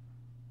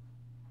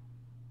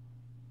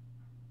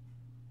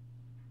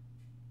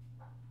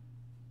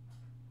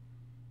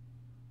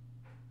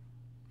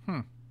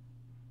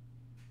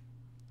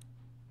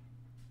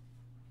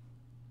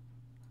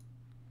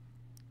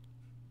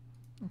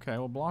 Okay,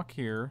 we'll block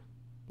here,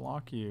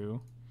 block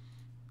you,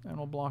 and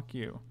we'll block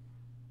you.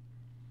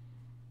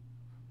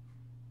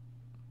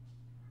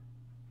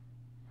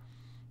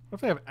 What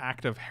if they have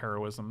active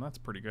heroism? That's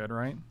pretty good,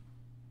 right?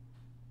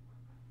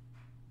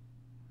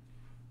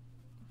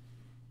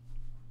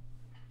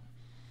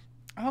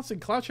 I don't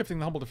think Cloud Shifting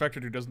the Humble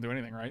Defector dude doesn't do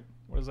anything, right?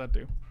 What does that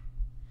do?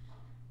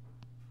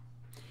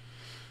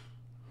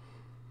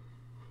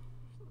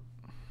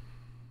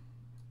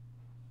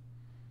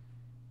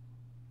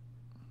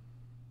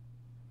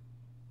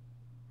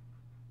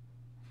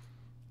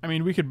 I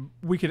mean, we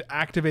could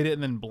activate it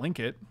and then blink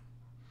it.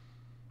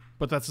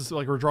 But that's just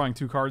like we're drawing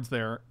 2 cards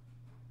there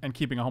and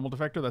keeping a Humble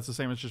Defector. That's the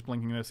same as just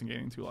blinking this and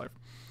gaining 2 life.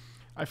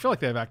 I feel like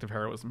they have active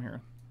heroism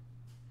here.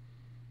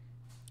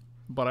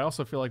 But I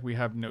also feel like we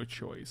have no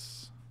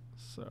choice.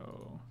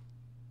 So...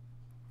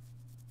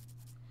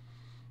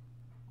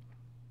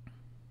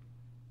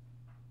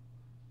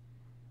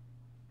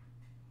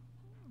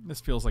 this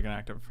feels like an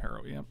active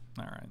hero. Yep.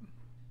 Alright.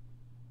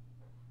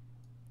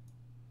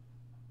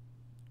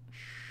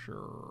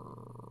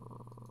 Sure.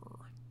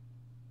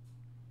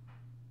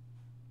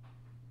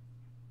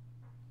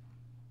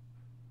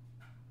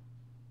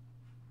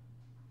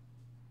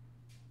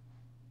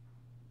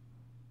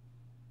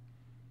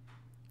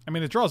 I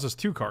mean, it draws us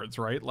 2 cards,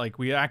 right? Like,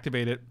 we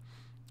activate it,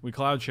 we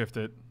Cloud Shift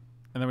it,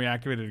 and then we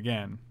activate it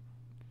again.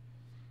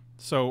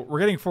 So, we're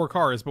getting 4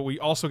 cards, but we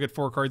also get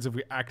 4 cards if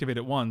we activate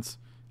it once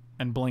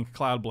and blink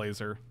Cloud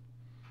Blazer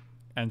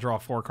and draw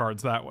 4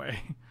 cards that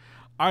way.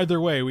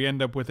 Either way, we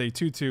end up with a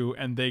 2/2,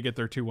 and they get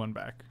their 2/1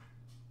 back.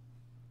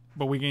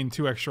 But we gain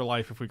 2 extra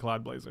life if we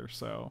Cloud Blazer,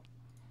 so...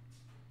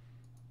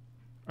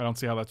 I don't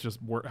see how that's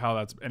how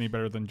that's any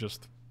better than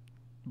just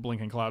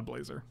blinking Cloud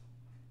Blazer.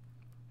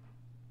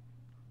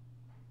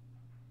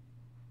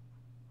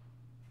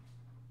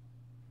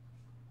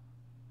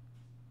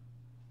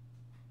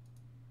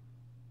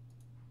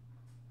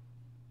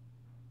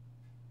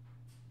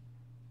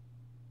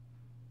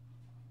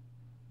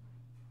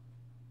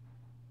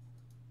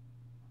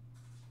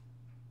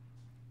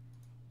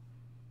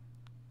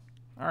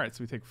 Alright,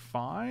 so we take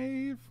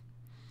 5.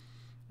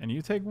 And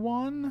you take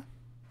 1.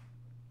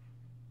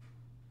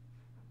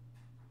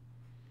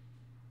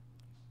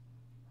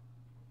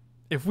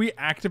 If we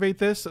activate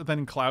this,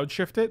 then Cloud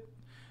Shift it,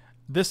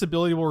 this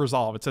ability will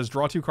resolve. It says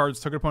draw 2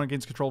 cards, target opponent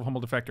gains control of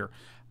Humble Defector.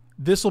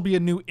 This will be a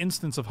new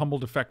instance of Humble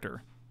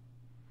Defector.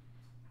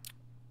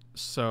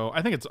 So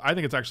I think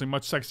it's actually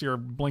much sexier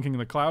blinking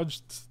the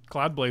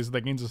Cloud Blaze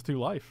that gains us 2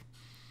 life.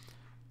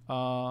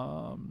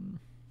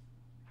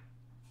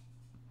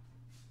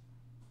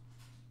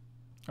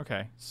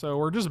 Okay, so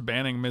we're just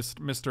banning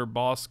Mr.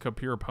 Boss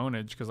Kapir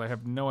Ponage because I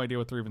have no idea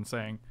what they're even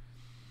saying.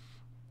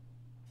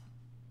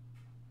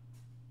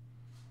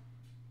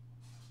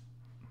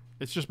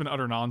 It's just been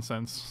utter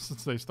nonsense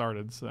since they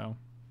started, so.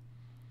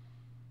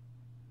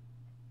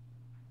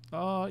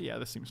 Yeah,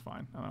 this seems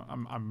fine.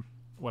 I'm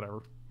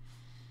whatever.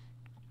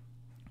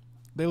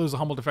 They lose a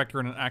humble defector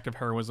and an act of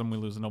heroism. We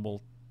lose a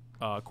noble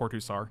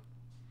Cortusar.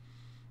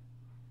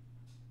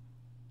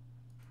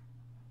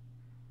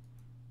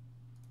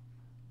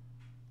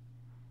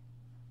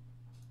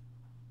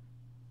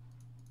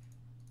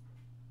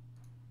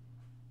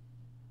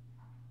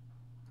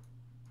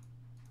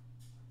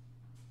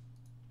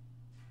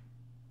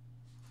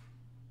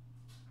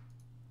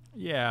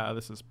 Yeah,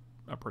 this is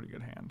a pretty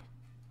good hand.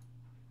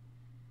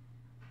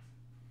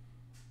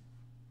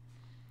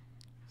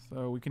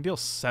 So we can deal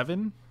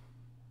 7.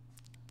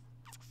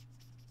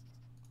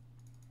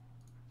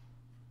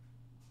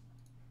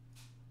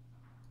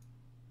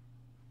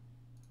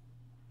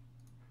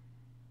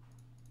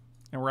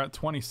 And we're at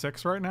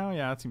 26 right now?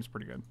 Yeah, that seems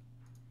pretty good.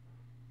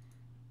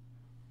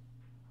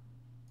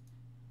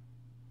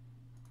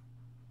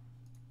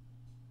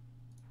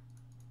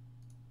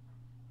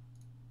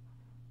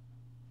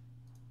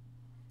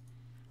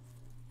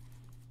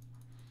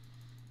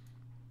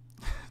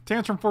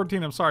 Tantrum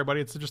 14, I'm sorry,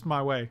 buddy. It's just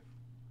my way.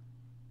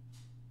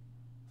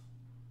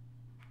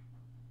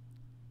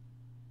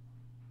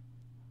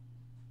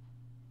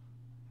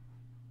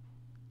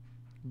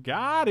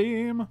 Got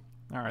him. All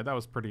right, that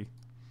was pretty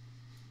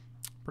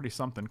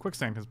something.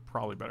 Quicksand is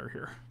probably better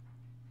here.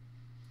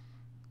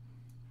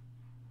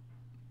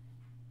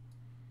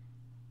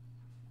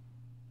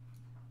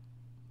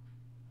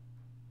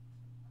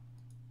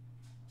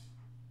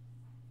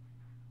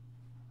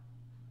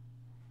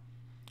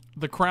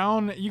 The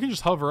crown, you can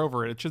just hover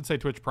over it. It should say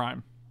Twitch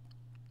Prime.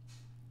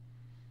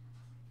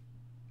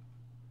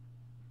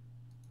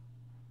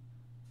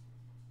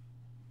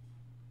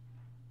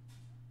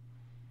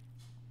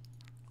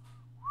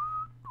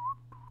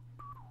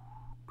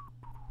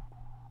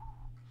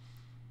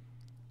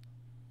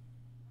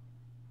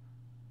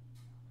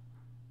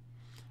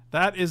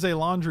 That is a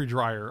laundry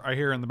dryer. I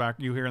hear in the back.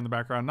 You hear in the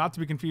background, not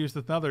to be confused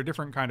with another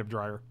different kind of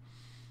dryer,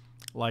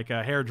 like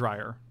a hair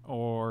dryer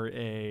or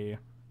a.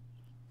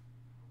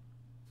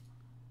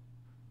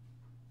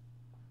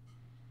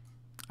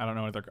 I don't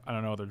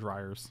know other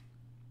dryers.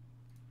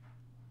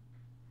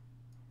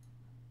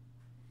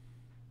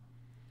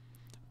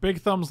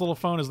 Big Thumb's little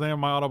phone is the name of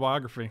my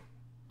autobiography.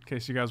 In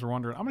case you guys were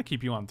wondering, I'm gonna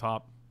keep you on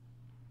top.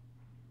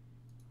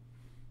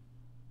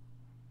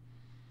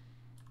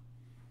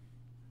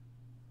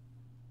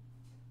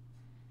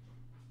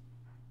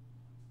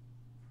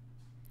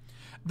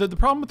 The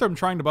problem with them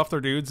trying to buff their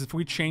dudes, if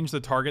we change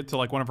the target to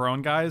like one of our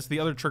own guys, the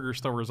other trigger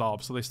still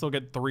resolves, so they still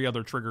get 3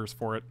 other triggers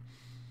for it.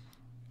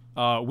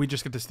 We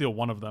just get to steal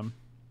one of them.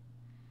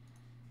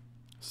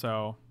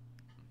 So,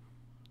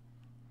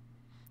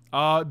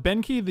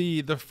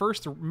 Benki, the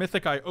first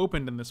mythic I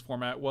opened in this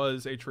format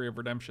was a Tree of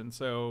Redemption.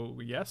 So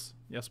yes,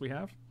 we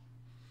have.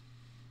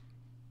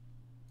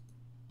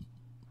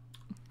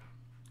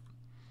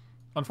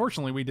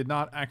 Unfortunately, we did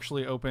not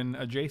actually open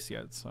a Jace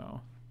yet.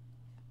 So.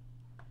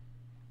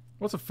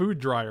 What's a food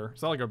dryer?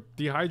 Is that like a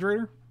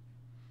dehydrator?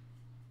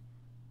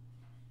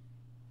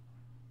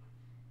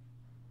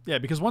 Yeah,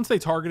 because once they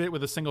target it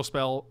with a single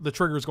spell, the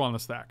triggers go on the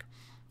stack.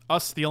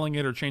 Us stealing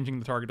it or changing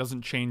the target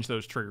doesn't change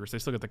those triggers. They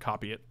still get to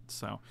copy it.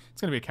 So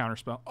it's going to be a counter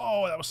spell.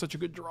 Oh, that was such a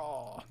good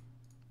draw.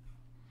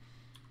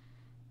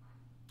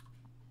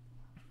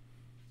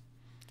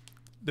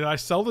 Did I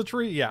sell the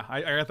tree? Yeah,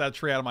 I got that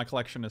tree out of my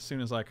collection as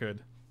soon as I could.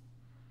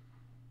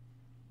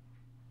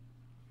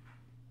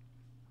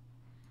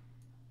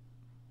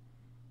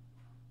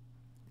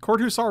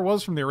 Cortusar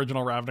was from the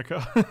original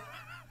Ravnica.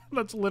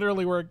 That's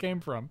literally where it came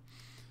from.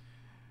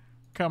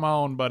 Come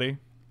on, buddy.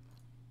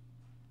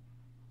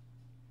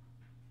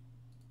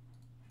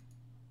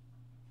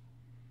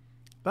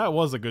 That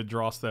was a good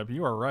draw step.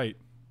 You are right.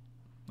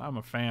 I'm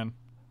a fan.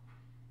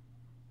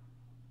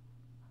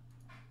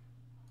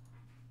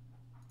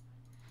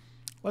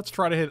 Let's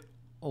try to hit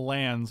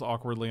lands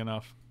awkwardly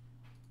enough.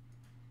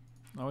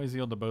 Always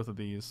yield to both of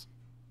these.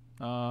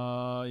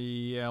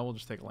 Yeah, we'll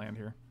just take a land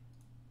here.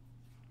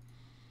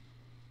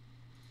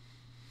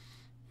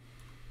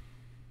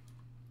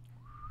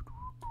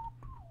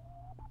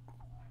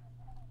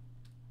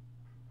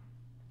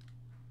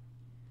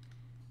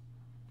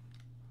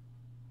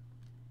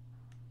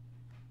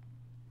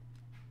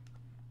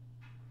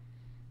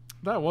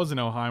 That was an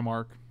oh hi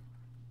mark.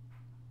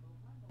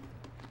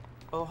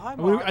 Oh hi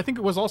Mark. I think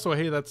it was also a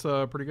hey that's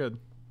pretty good.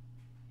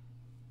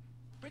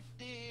 Pretty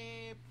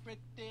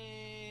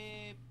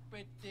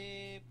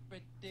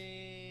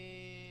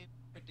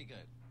good.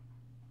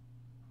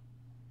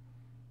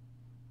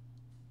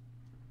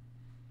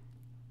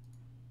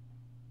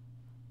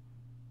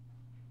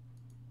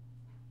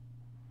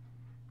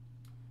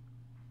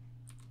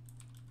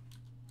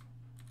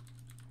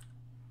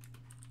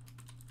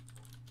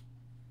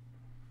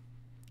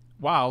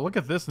 Wow, look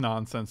at this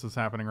nonsense that's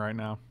happening right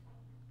now.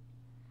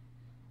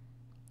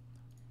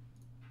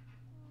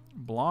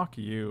 Block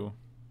you.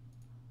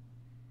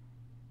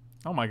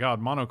 Oh my god,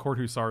 mono court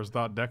hussars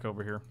dot deck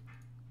over here.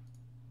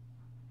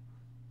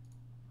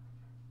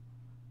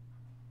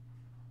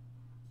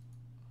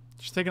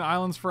 Just taking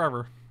islands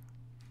forever.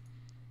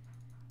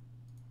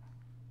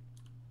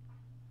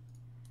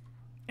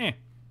 Eh.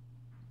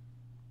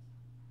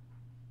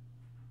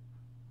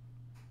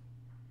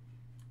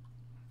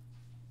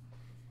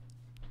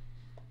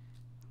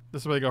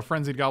 This is where they go.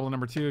 Frenzied Goblin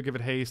number 2. Give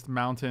it haste.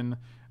 Mountain.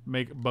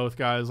 Make both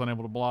guys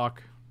unable to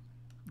block.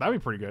 That'd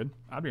be pretty good.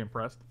 I'd be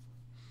impressed.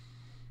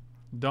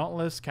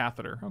 Dauntless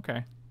Catheter.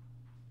 Okay.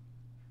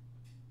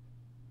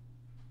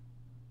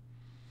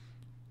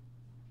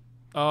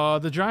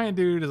 The giant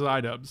dude is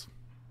iDubbbz.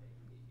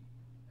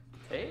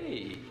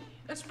 Hey,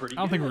 that's pretty good.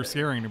 I don't think we were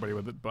scaring anybody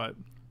with it, but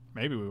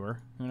maybe we were.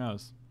 Who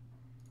knows?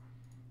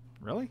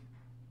 Really?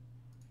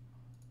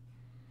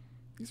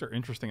 These are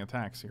interesting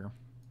attacks here.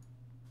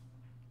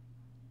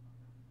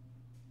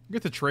 You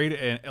get to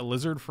trade a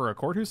lizard for a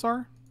court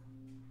hussar?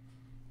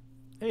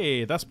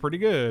 Hey, that's pretty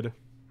good.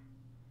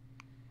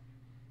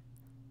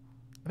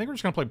 I think we're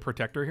just going to play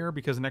Protector here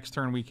because next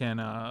turn we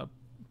can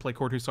play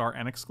court hussar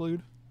and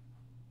exclude.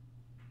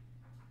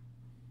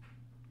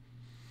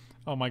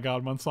 Oh my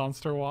god,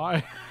 Monsanster,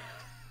 why?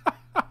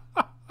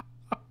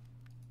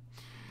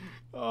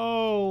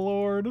 Oh,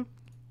 Lord.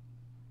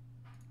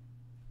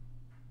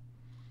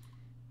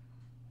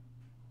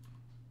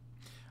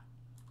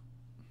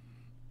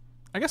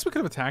 I guess we could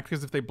have attacked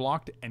because if they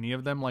blocked any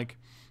of them, like,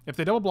 if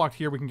they double blocked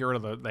here, we can get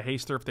rid of the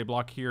haster. If they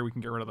block here, we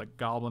can get rid of the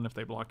goblin. If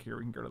they block here,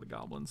 we can get rid of the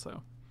goblin,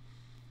 so...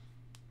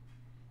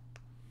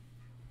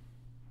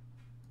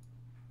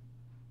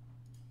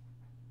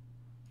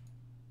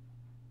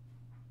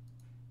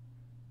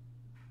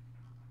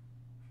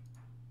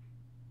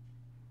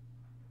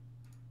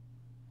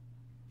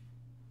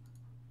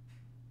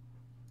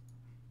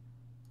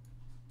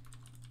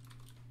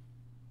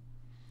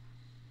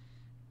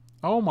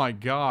 Oh my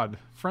god.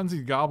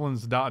 Frenzied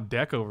Goblins dot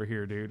deck over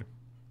here, dude.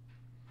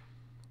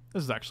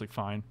 This is actually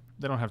fine.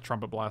 They don't have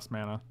Trumpet Blast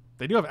mana.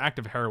 They do have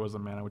Active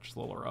Heroism mana, which is a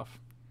little rough.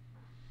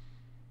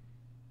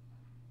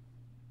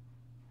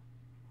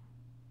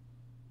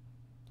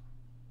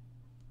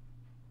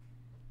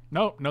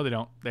 No, no they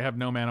don't. They have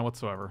no mana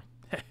whatsoever.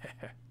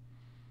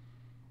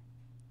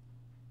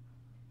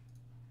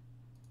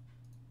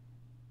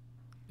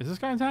 Is this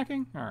guy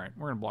attacking? Alright,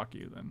 we're going to block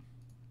you then.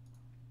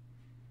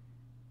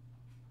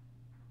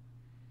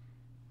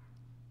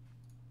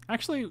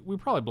 Actually, we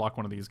probably block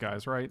one of these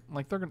guys, right?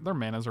 Like, their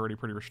mana's already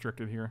pretty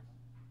restricted here.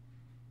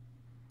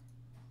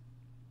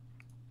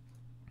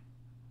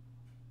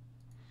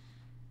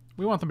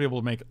 We want them to be able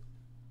to make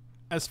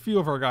as few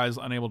of our guys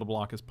unable to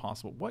block as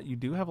possible. What? You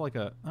do have like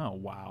a... Oh,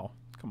 wow.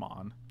 Come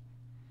on.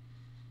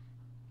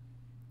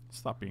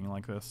 Stop being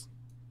like this.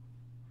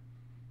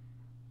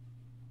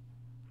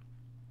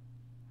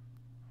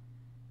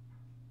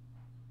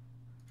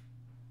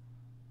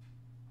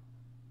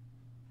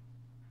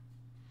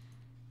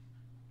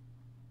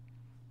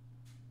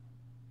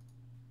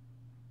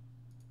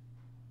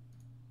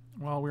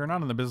 Well, we are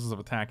not in the business of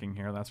attacking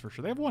here, that's for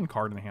sure. They have one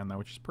card in hand, though,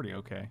 which is pretty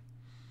okay.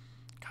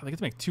 God, they get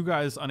to make two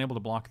guys unable to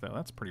block, though.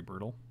 That's pretty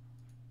brutal.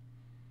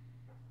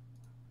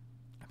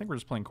 I think we're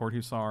just playing Court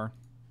Hussar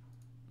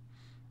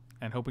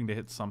and hoping to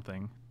hit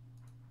something.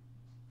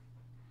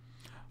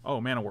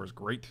 Oh, Mana War is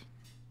great.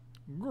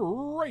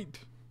 Great!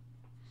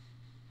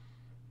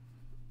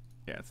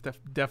 Yeah, it's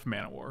def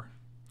Mana War.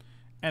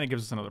 And it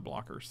gives us another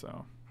blocker,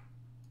 so...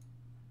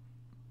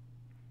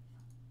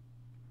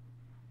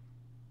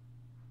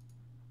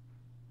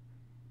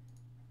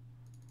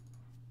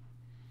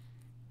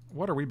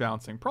 What are we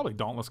bouncing? Probably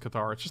Dauntless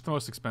Cathar. It's just the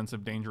most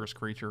expensive, dangerous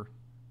creature.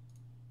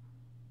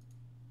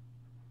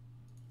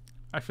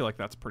 I feel like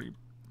that's pretty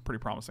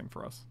promising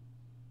for us.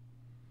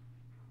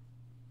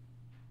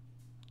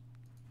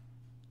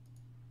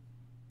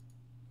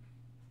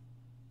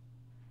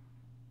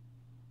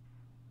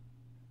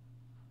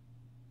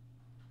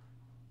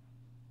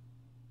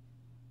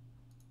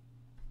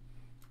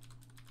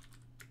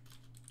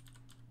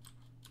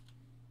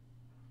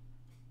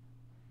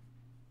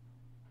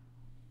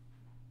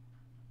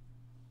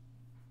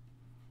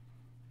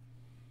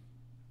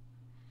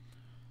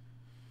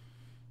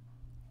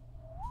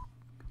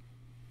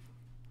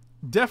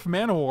 Def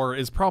Manowar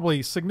is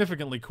probably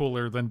significantly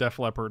cooler than Def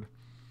Leopard.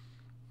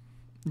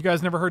 You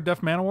guys never heard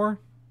Def Manowar?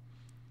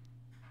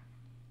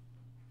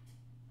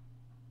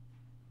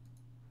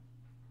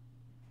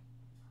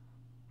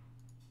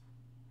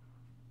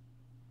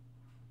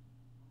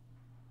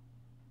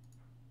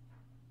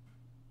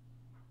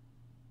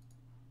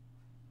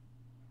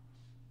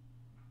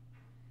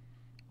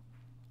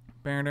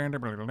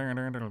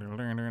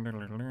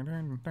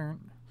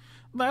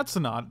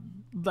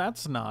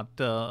 That's not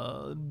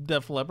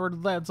Def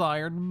Leppard, that's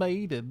Iron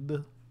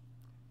Maiden.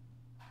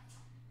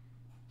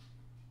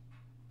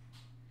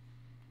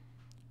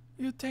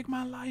 You take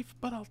my life,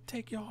 but I'll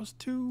take yours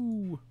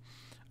too.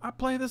 I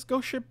play this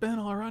ghost ship and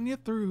I'll run you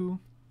through.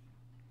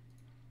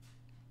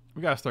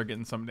 We gotta start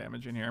getting some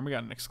damage in here, and we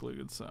got an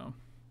exclude, so.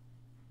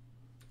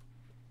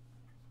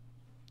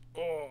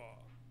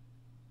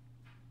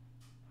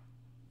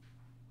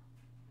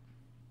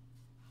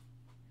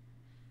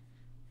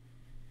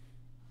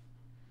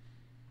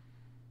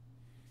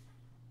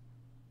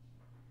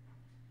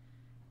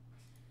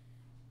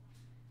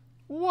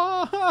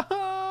 What?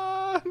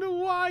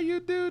 Why you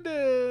do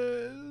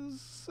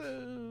this?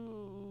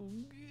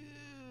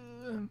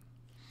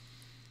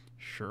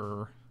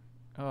 Sure.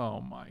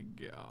 Oh my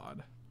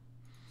god.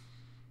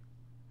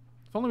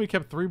 If only we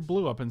kept 3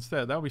 blue up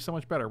instead. That would be so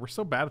much better. We're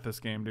so bad at this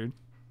game, dude.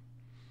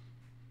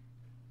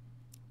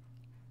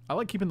 I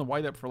like keeping the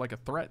white up for like a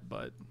threat,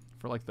 but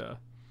for like the...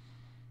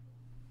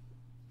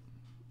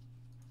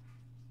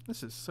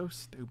 This is so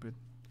stupid.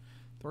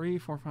 3,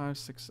 4, 5,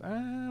 6.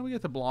 We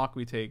get the block,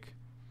 we take...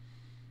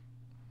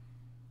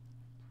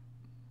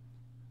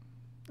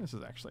 This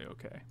is actually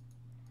okay.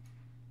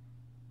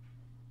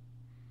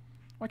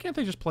 Why can't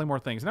they just play more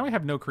things? Now we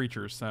have no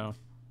creatures, so...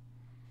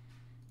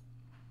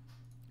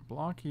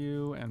 Block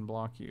you and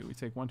block you. We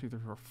take 1, 2, 3,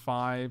 4,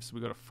 5. So we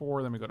go to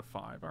 4, then we go to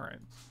 5. All right.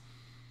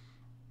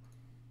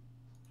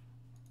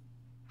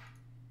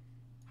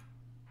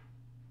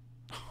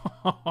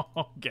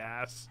 Oh,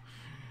 gas.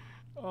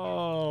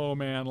 Oh,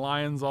 man.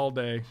 Lions all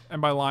day.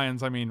 And by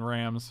lions, I mean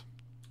Rams.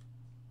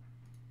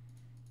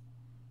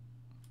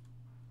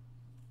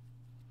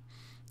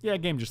 Yeah,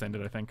 game just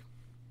ended, I think.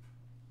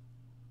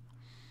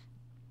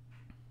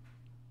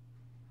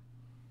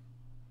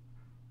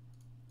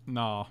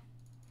 Nah.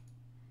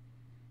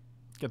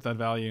 Get that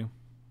value.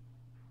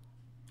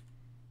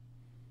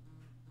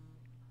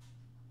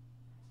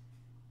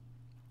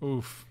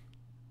 Oof.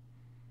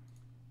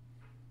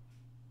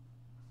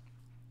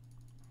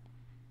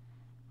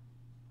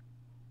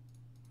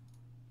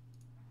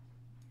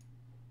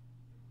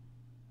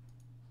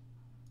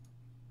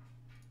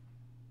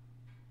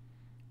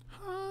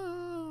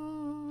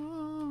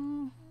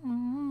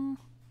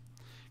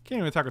 Can't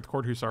even attack with the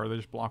Court Hussar. They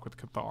just block with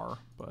Cathar.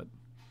 But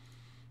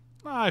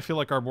I feel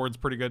like our board's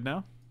pretty good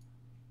now.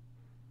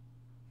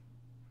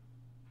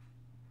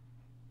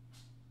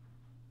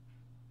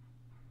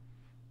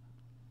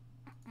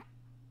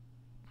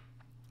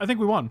 I think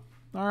we won.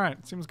 All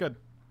right. Seems good.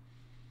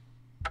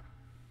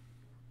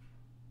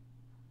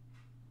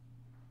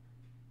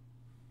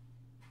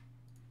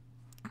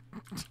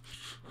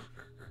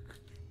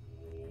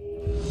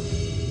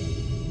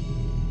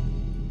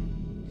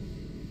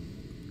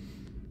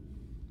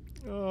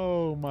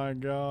 Oh my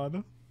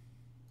god.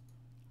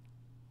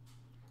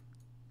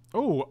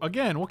 Oh,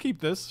 again, we'll keep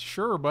this.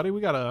 Sure, buddy.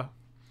 We got a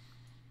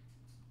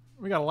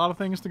lot of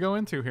things to go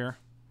into here.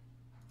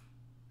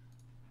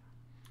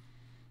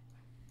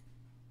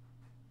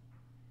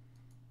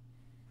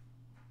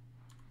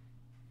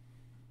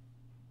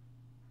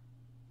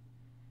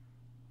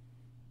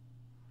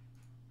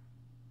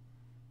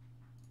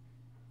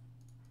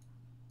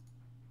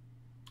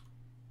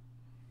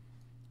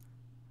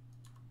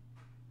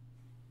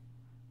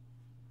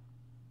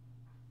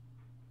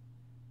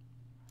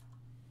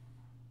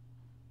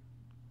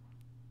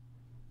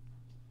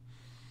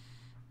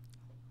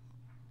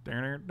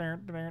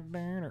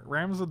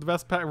 Rams are the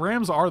best pack.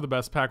 Rams are the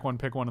best pack one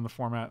pick one in the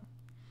format.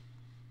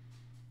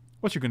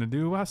 What you gonna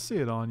do? I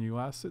sit on you.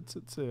 I sit.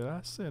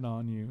 I sit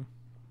on you.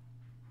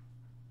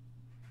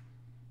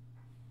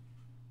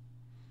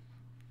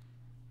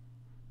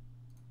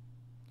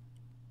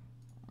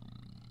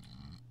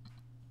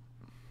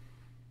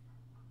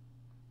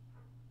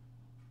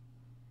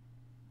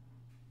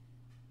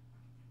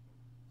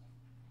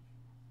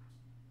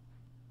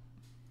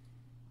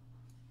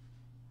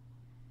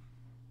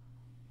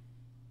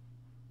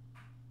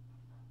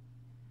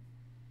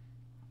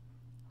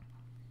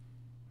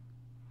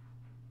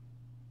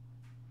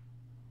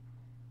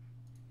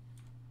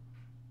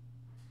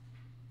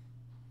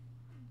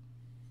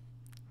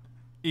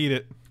 Eat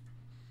it.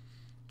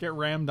 Get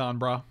rammed on,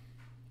 brah.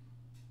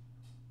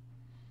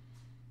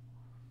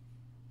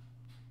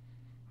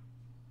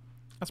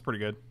 That's pretty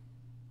good.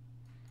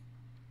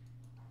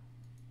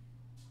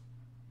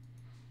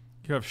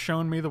 You have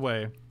shown me the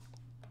way.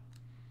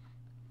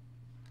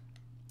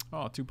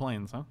 Oh, 2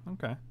 planes, huh?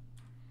 Okay.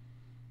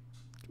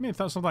 Give me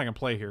something I can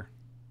play here.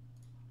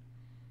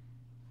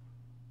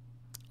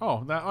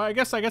 Oh, that, I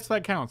guess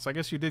that counts. I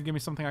guess you did give me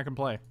something I can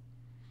play.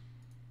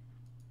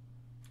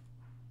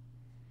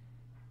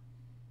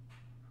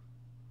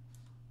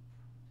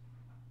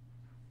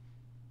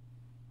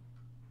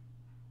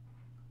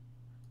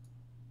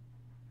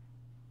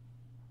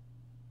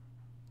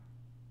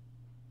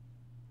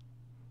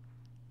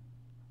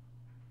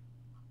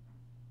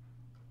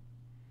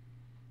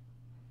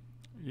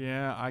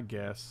 Yeah, I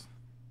guess.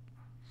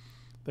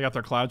 They got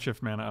their Cloud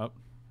Shift mana up.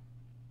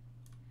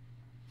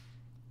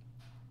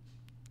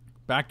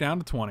 Back down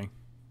to 20.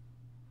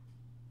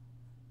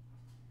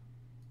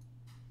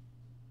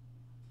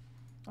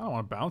 I don't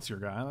want to bounce your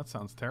guy. That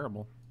sounds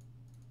terrible.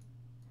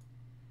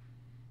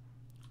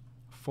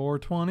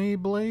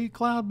 420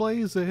 Cloud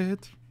Blaze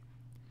it.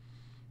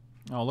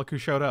 Oh, look who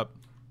showed up.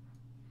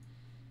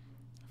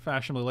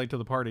 Fashionably late to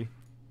the party.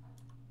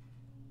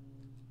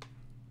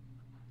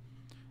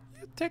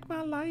 Take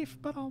my life,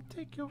 but I'll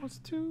take yours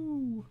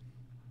too.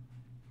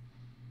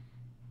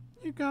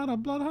 You got a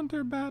Blood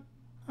Hunter bat.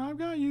 I've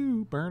got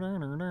you.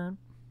 Burn.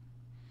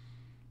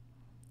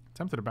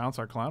 Tempted to bounce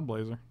our Cloud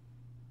Blazer.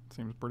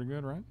 Seems pretty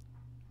good, right?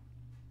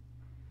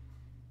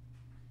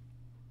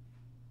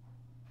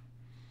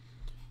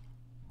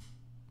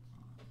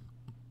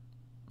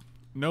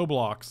 No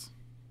blocks.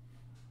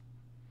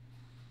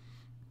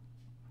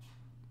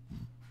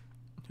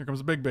 Here comes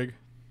a big.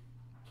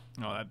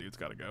 Oh, that dude's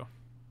got to go.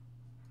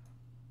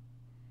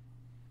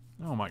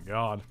 Oh my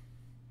god.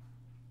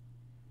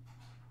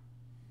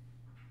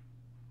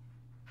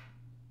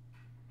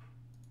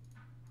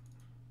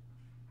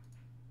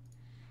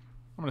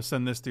 I'm going to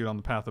send this dude on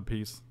the path of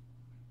peace.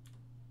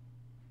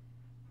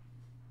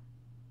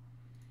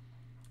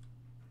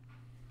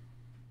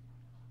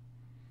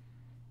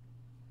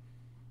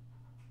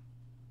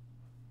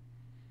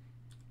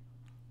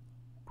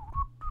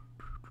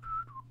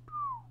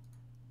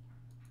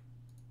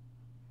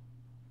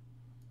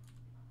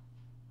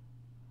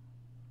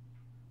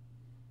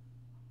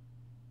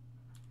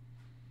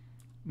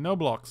 No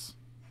blocks.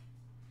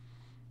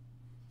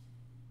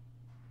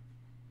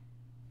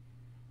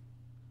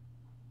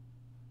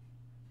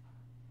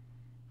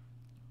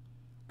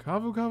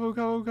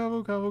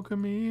 Kavu,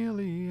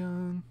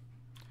 chameleon.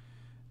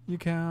 You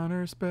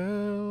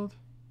counterspelled.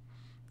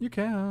 You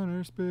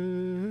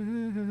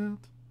counterspelled.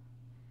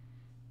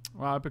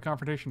 Wow, epic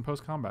confrontation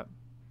post combat.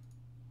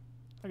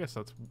 I guess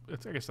that's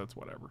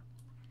whatever.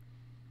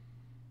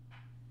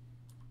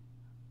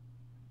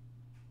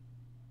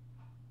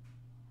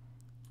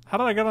 How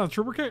did I get on the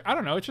trooper kick? I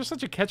don't know. It's just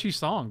such a catchy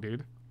song,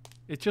 dude.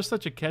 It's just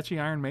such a catchy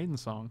Iron Maiden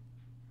song.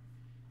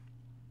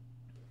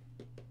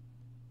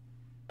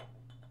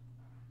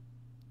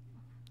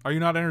 Are you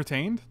not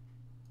entertained?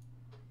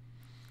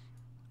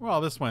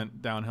 Well, this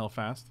went downhill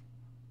fast.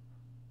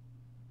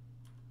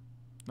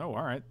 Oh,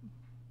 all right.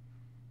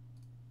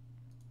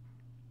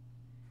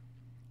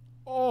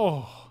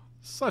 Oh,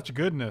 such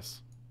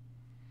goodness.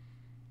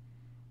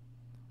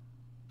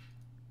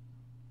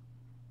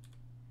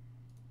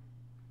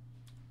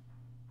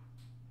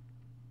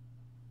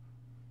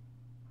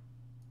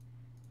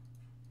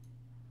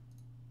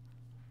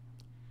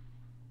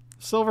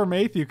 Silver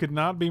Matthew could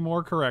not be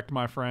more correct,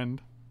 my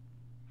friend.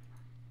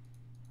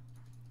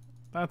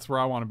 That's where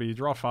I want to be.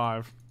 Draw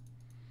 5.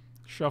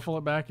 Shuffle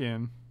it back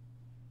in.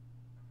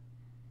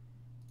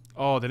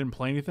 Oh, they didn't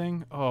play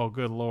anything? Oh,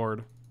 good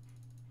lord.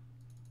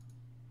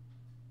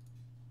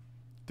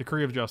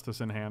 Decree of Justice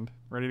in hand.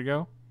 Ready to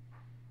go?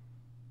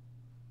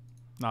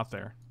 Not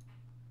there.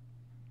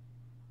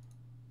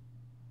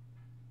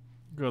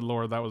 Good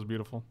lord, that was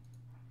beautiful.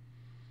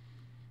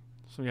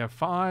 So we have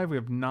 5, we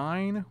have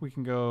 9. We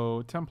can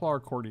go Templar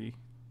Cordy.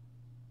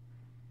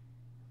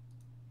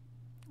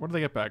 What do they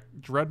get back?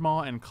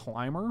 Dreadmaw and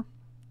Climber?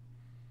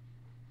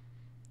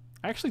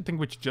 I actually think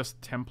we should just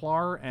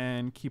Templar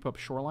and keep up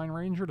Shoreline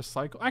Ranger to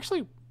cycle.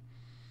 Actually,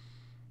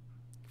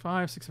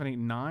 5, 6, 7, 8,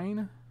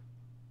 9.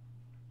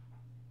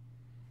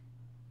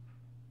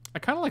 I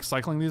kind of like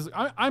cycling these.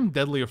 I'm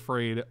deathly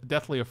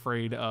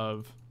afraid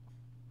of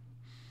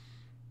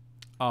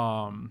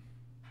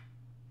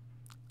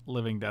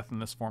Living Death in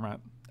this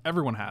format.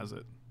 Everyone has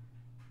it.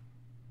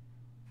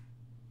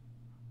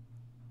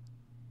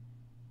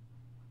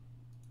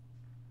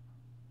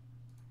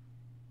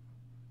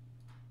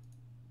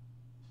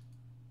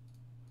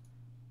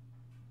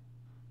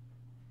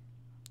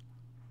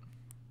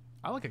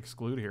 I like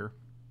Exclude here.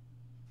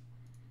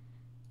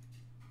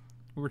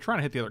 We were trying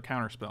to hit the other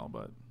counter spell,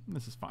 but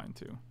this is fine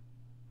too.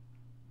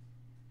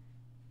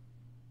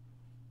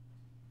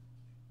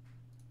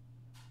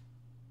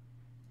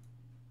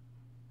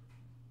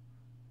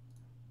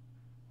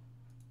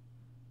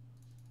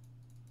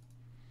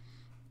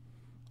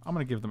 I'm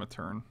going to give them a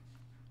turn.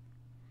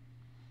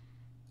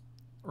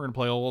 We're going to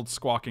play old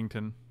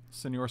Squawkington.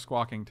 Senor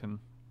Squawkington.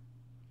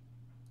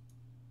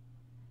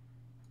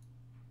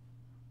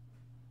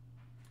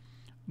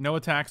 No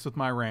attacks with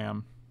my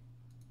ram.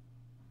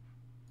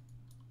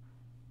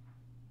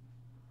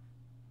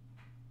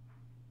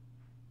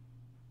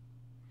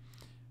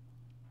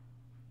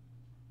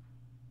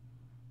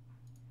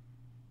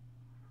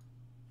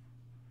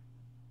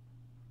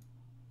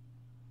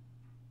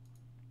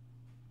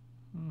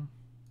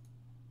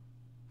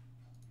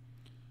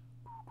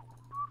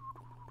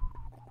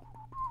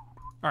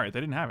 All right,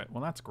 they didn't have it.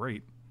 Well, that's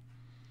great.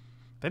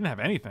 They didn't have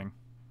anything.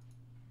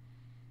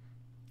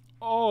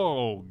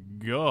 Oh,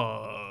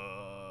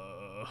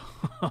 God.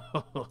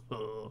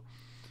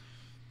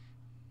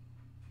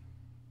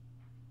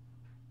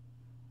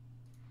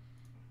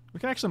 We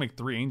can actually make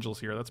 3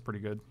 angels here. That's pretty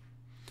good.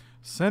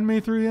 Send me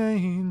 3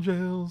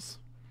 angels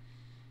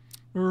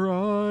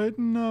right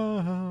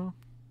now.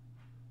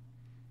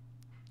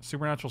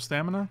 Supernatural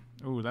stamina?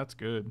 Ooh, that's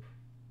good.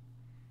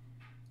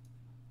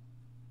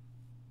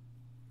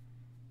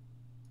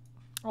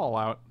 I'll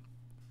allow it.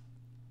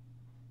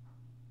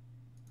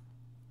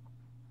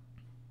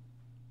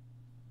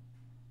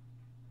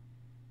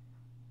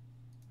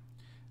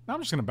 Now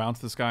I'm just going to bounce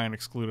this guy and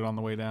exclude it on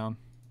the way down.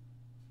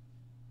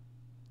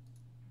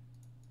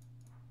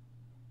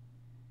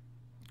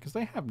 Because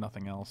they have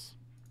nothing else.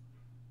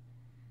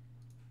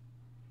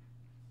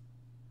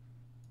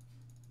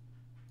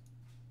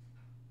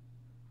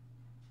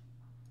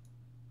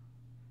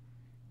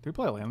 Do we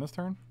play a land this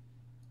turn?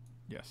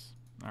 Yes.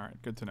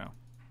 Alright, good to know.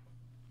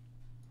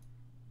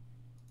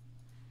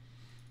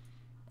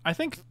 I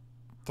think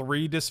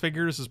 3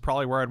 disfigures is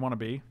probably where I'd want to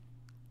be.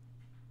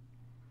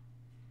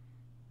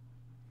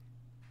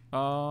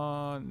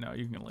 No,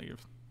 you can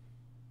leave.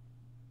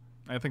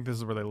 I think this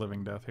is where they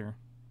living death here.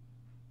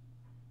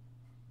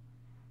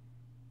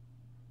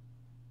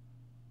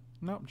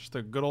 Nope, just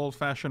a good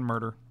old-fashioned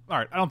murder.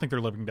 Alright, I don't think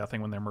they're living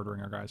deathing when they're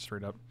murdering our guys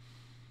straight up.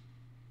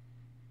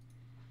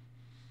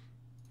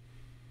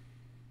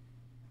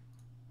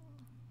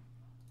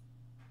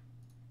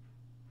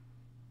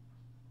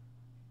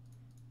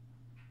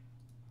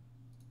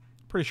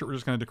 Pretty sure we're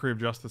just going to decree of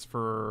justice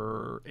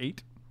for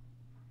 8.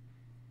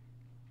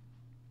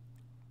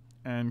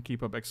 And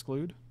keep up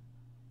exclude.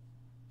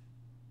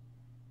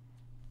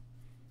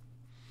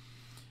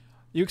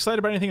 You excited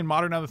about anything in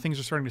modern now that things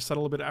are starting to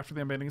settle a bit after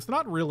the unbannings?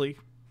 Not really.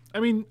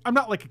 I mean, I'm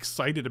not like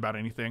excited about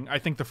anything. I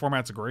think the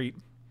format's great.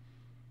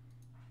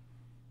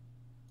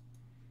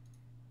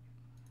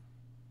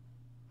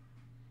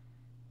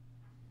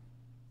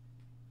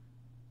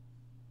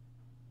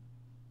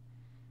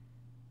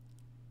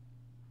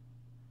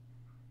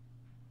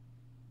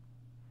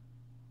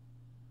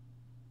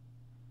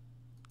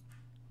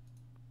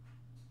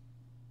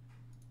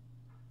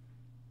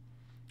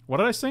 What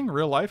did I sing?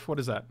 Real Life? What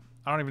is that?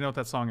 I don't even know what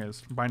that song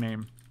is by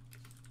name.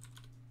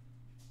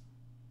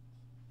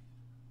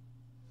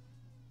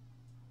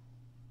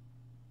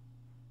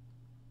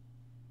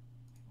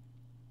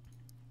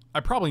 I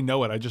probably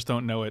know it. I just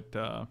don't know it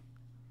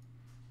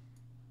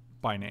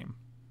by name.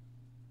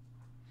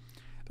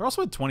 They're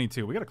also at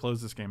 22. We got to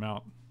close this game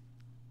out.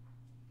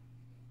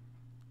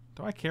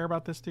 Do I care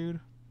about this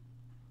dude?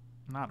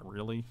 Not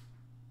really.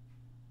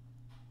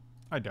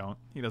 I don't.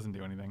 He doesn't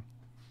do anything.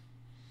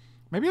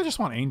 Maybe I just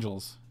want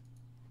angels.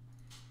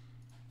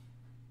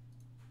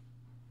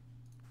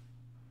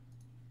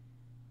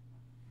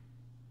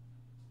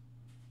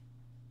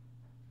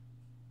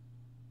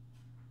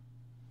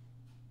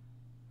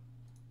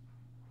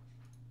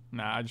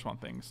 Nah, I just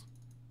want things.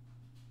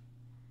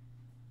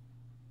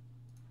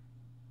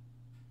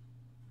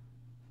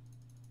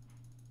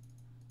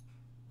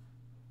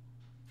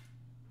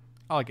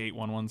 I like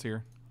 8/1/1s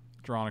here.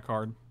 Drawing a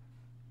card.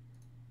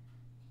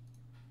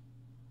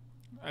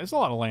 It's a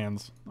lot of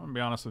lands. I'm gonna be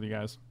honest with you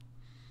guys.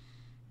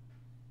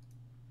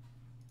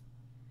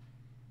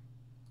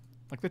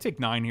 Like, they take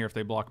 9 here if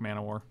they block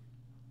Mana War.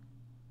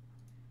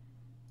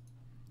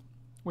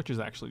 Which is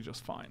actually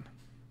just fine.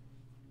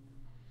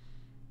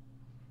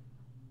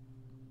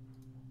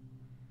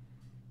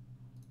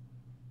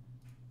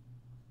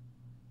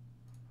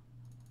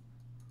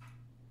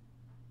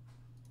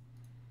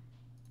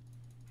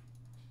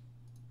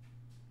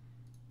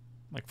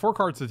 Like, 4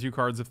 cards to 2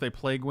 cards. If they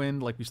Plague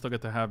Wind, like, we still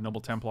get to have Noble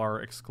Templar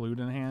exclude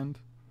in hand.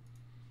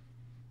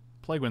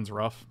 Plague Wind's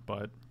rough,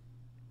 but...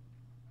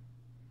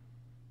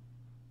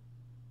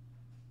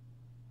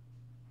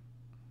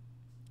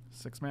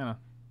 Six mana.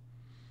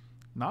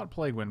 Not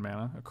Plague Wind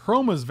mana.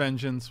 Chroma's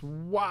Vengeance.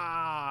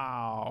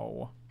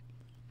 Wow.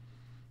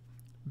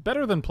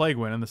 Better than Plague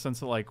Wind in the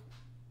sense that, like,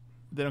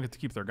 they don't get to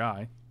keep their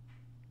guy.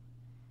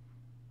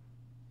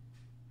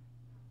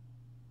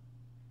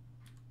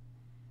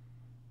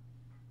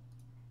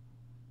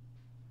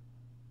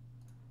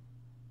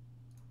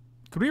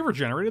 Could we have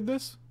regenerated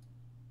this?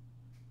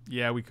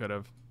 Yeah, we could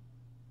have.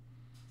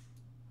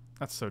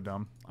 That's so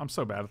dumb. I'm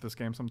so bad at this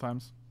game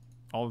sometimes.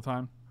 All the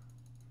time.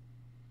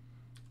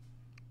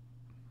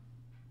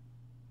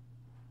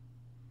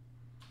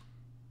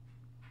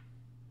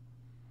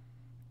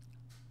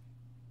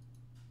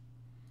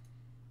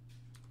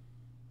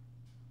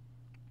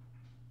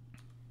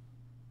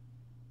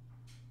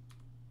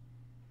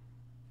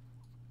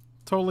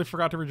 Totally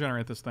forgot to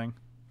regenerate this thing.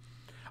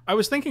 I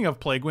was thinking of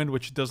Plague Wind,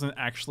 which doesn't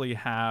actually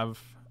have,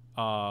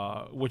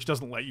 which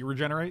doesn't let you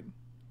regenerate.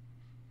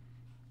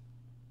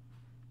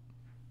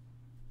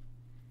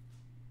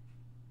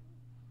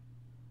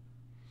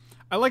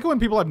 I like it when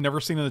people I've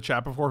never seen in the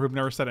chat before who've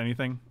never said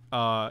anything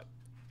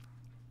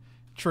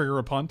trigger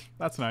a punt.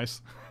 That's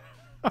nice.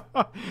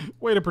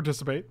 Way to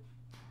participate.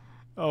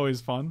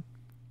 Always fun.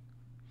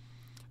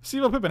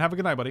 Sivo Pippin, have a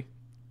good night, buddy.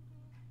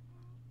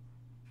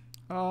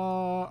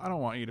 I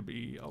don't want you to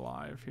be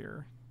alive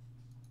here.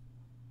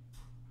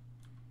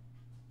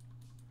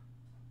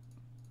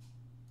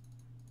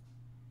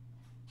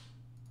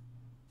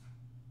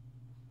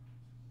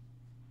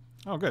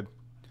 Oh, good.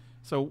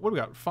 So what do we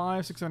got?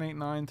 5, 6, 7, 8,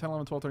 9, 10,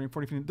 11, 12, 13,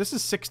 14, 15. This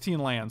is 16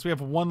 lands. We have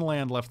 1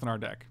 land left in our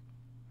deck.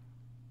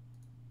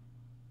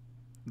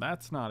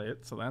 That's not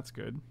it, so that's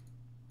good.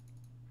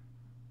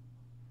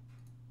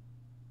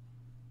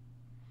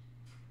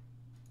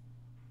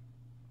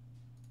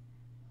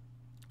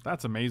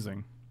 That's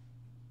amazing.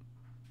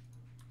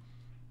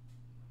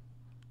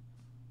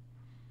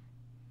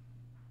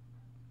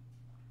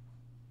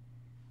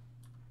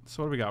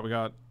 So what do we got? We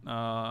got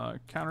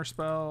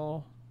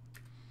Counterspell.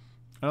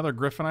 Another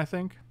Griffin, I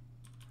think.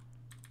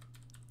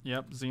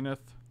 Yep, Zenith.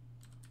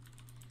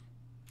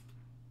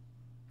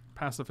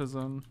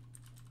 Pacifism.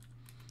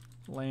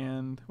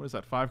 Land. What is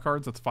that, 5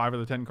 cards? That's 5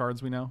 of the 10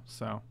 cards we know,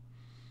 so...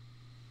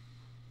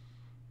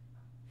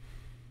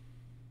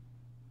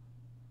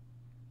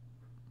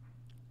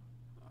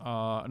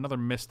 Another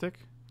Mystic.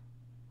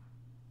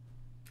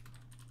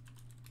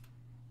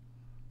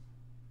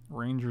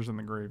 Rangers in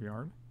the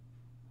graveyard.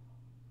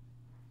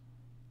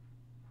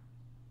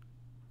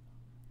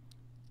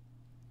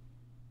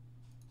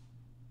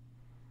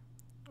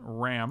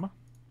 Ram.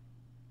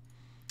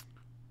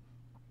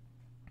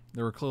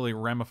 There were clearly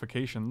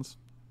ramifications.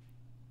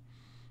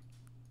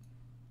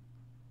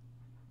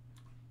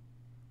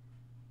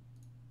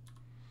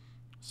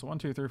 So 1,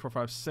 2, 3, 4,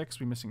 5, 6.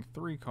 We're missing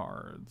 3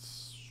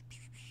 cards.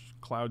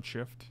 Cloud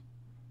Shift.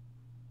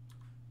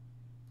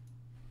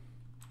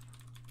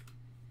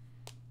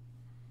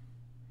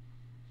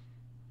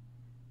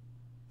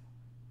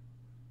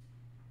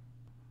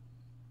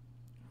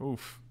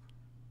 Oof.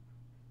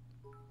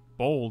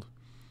 Bold.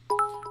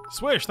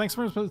 Swish, thanks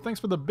for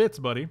the bits,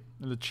 buddy.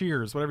 Or the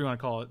cheers, whatever you want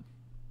to call it.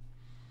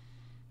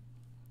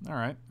 All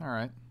right, all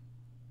right.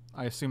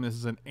 I assume this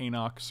is an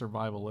Enoch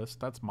survivalist.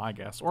 That's my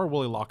guess. Or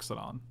Willie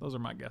Loxodon. Those are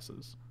my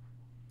guesses.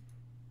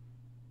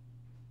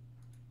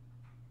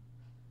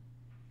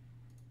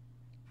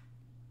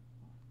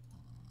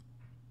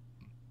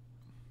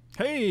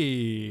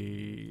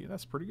 Hey,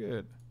 that's pretty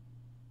good.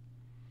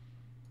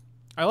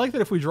 I like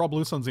that if we draw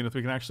Blue Sun Zenith,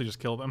 we can actually just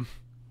kill them.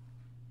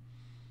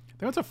 I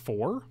think that's a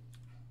 4.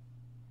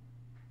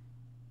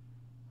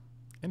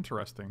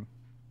 Interesting.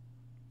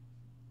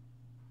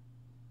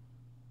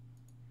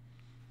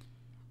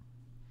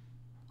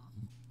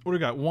 What do we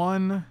got?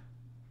 1.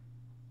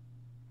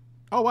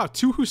 Oh, wow.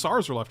 2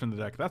 Hussars are left in the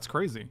deck. That's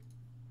crazy.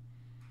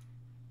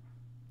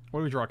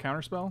 What do we draw?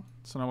 Counterspell?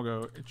 So now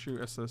we'll go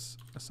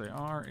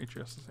H-U-S-S-S-A-R,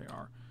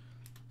 H-U-S-S-A-R.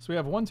 So we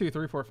have 1, 2,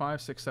 3, 4,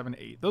 5, 6, 7,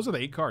 8. Those are the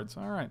 8 cards.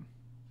 All right.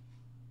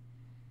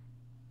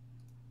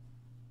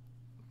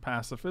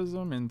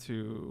 Pacifism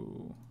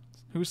into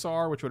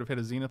Hussar, which would have hit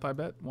a Zenith, I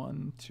bet.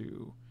 1,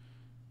 2.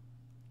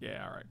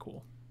 Yeah, all right,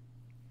 cool.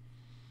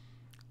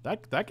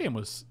 That game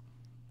was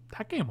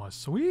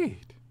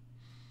sweet.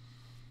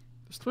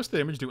 Does Twisted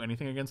Image do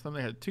anything against them?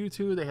 They had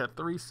 2/2, they had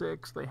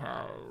 3/6, they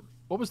had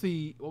what was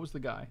the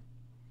guy?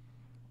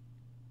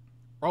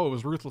 Oh, it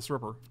was Ruthless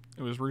Ripper.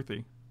 It was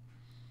Ruthie.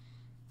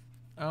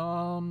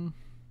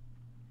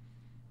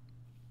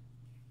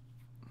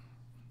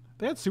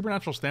 They had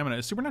Supernatural Stamina.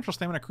 Is Supernatural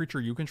Stamina a creature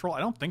you control? I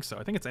don't think so.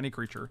 I think it's any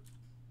creature.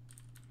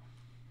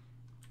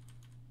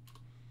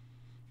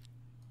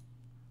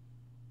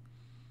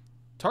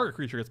 Target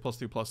creature gets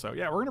 +2/+0.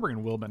 Yeah, we're going to bring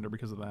in Willbender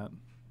because of that.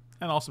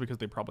 And also because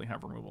they probably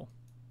have removal.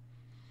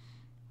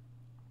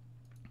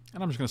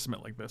 And I'm just going to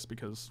submit like this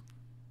because...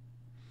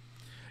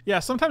 Yeah,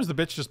 sometimes the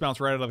bits just bounce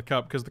right out of the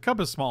cup because the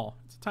cup is small.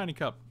 It's a tiny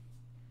cup.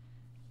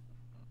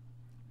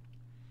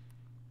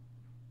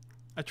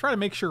 I try to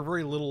make sure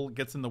very little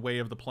gets in the way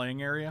of the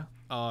playing area.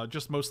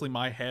 Just mostly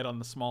my head on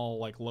the small,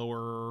 like,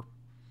 lower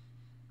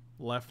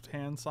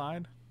left-hand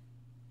side.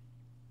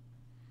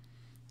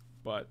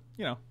 But,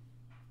 you know.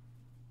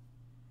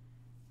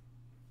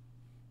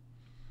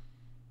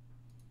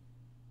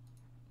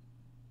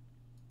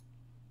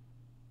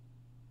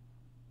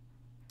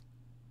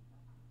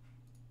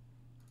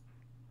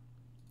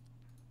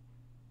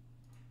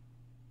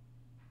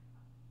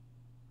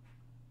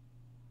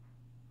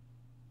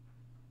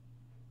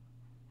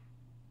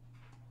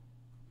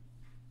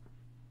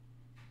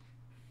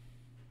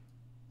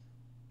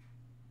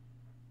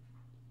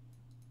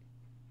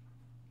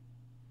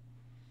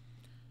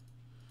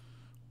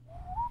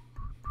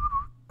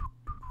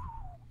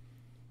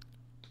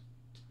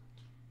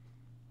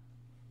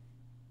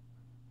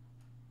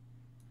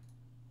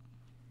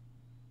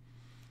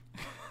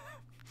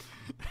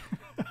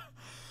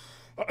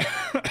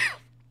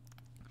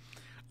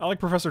 I like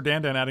Professor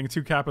Dandan adding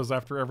 2 kappas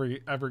after every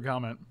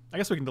comment. I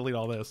guess we can delete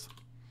all this.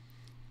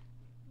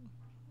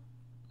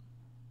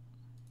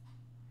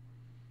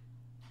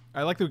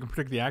 I like that we can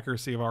predict the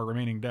accuracy of our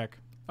remaining deck.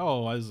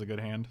 Oh, this is a good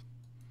hand.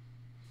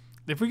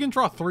 If we can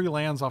draw 3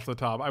 lands off the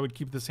top, I would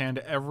keep this hand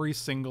every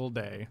single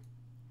day.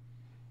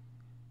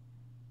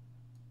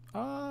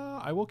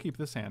 I will keep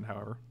this hand,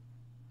 however.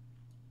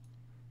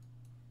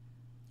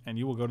 And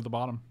you will go to the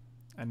bottom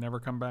and never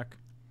come back.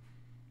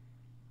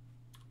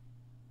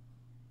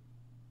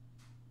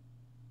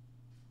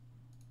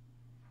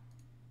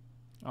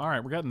 All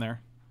right, we're getting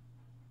there.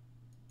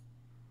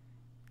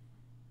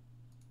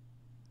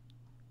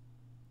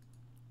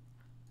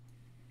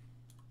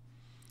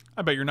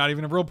 I bet you're not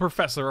even a real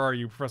professor, are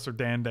you, Professor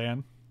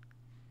Dan?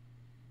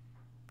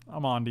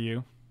 I'm on to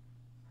you.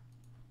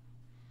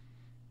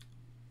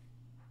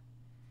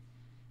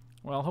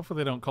 Well, hopefully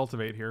they don't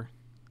cultivate here.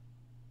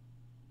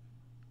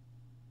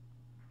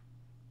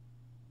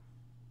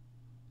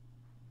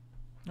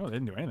 Oh, they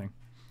didn't do anything.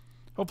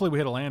 Hopefully we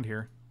hit a land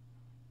here.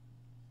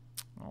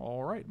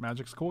 All right,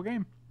 Magic's a cool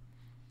game.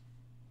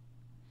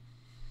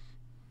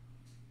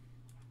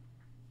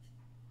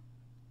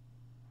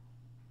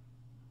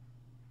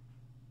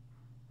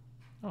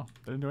 Oh,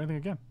 they didn't do anything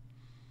again.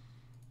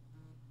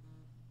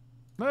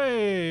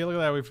 Hey, look at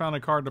that. We found a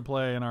card to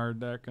play in our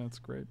deck. That's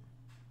great.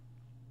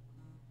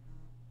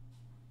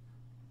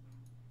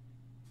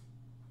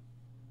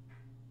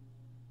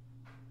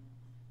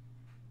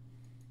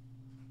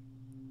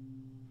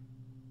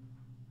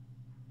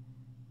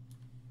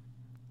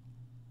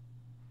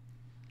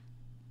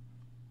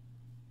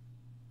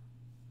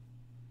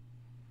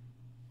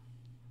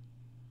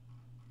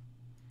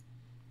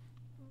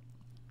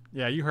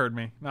 Yeah, you heard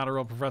me. Not a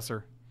real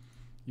professor.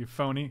 You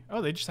phony.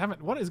 Oh, they just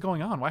haven't... What is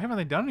going on? Why haven't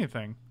they done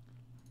anything?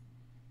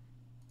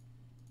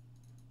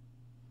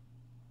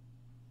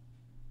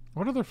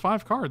 What are their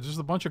 5 cards? Just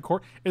a bunch of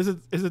core... Is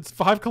it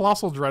 5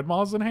 Colossal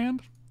Dreadmaws in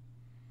hand?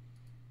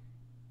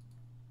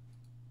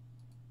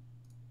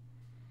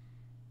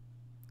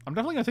 I'm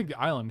definitely going to take the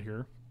island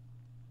here.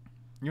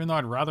 Even though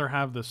I'd rather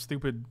have the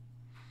stupid...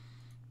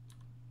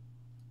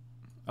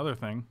 other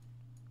thing.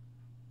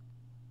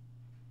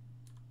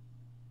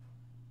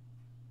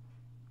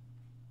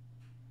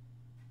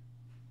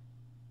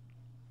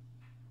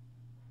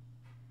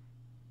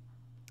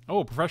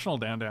 Oh, Professional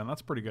Dandan.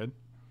 That's pretty good.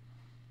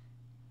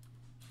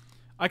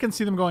 I can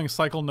see them going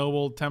Cycle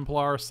Noble,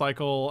 Templar,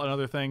 Cycle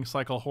another thing,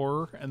 Cycle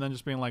Horror, and then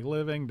just being like,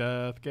 Living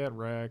Death, get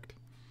wrecked.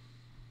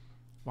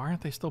 Why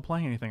aren't they still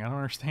playing anything? I don't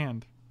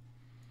understand.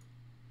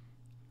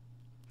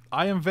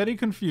 I am very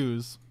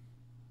confused.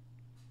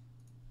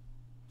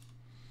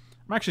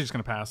 I'm actually just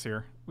going to pass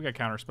here. We got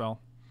Counterspell.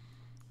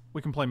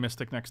 We can play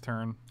Mystic next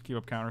turn, keep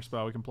up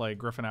Counterspell. We can play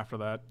Griffin after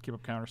that, keep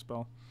up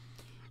Counterspell.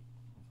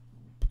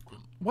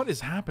 What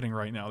is happening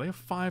right now? They have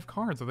 5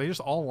 cards. Are they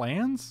just all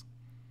lands?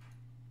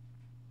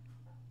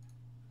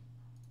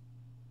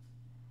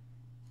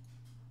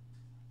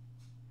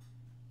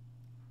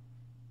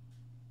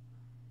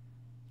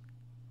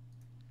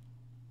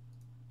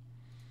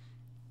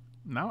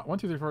 Now, 1,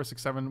 2, 3, 4, 5,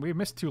 6, 7. We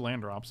missed 2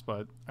 land drops,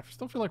 but I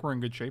still feel like we're in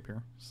good shape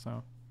here.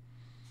 So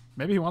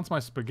maybe he wants my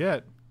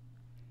spaghetti.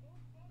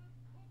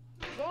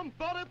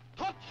 Somebody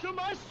touch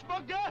my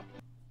spaghetti!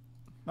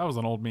 That was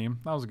an old meme.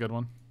 That was a good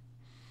one.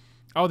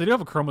 Oh, they do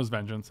have a Chroma's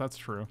Vengeance. That's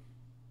true.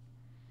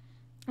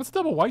 That's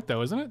double white,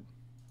 though, isn't it?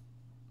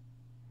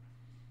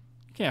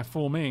 You can't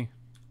fool me.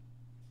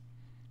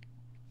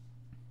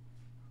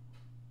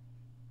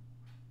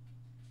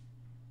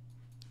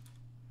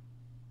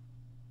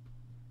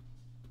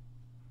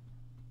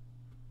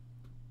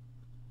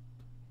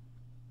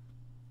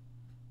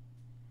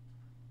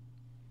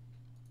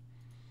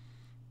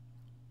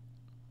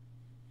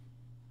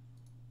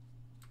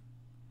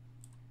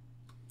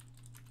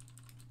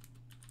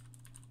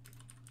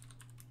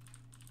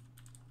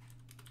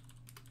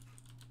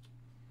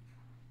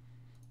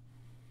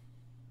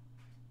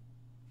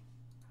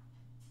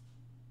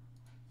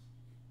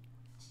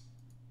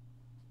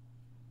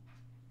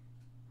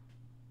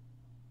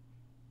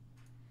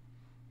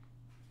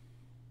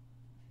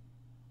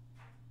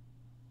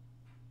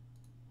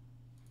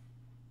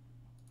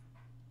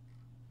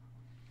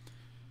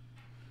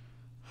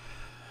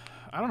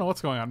 I don't know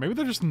what's going on. Maybe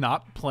they're just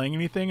not playing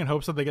anything in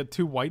hopes that they get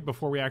 2 white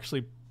before we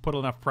actually put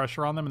enough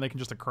pressure on them and they can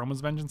just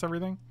Chroma's Vengeance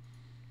everything.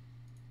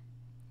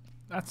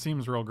 That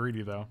seems real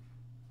greedy, though.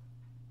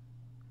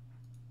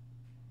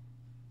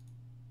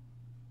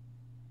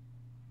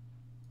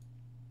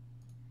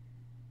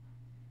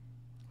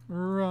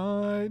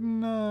 Right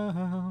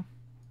now.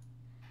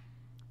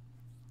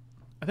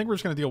 I think we're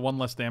just going to deal 1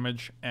 less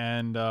damage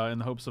and in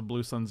the hopes of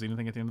Blue Sun's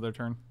anything at the end of their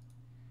turn.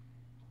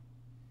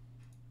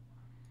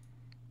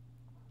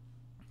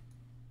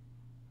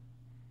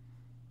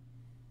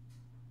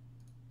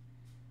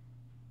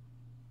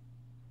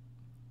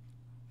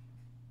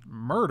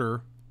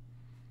 Murder?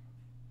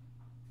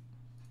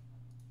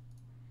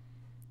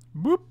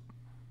 Boop.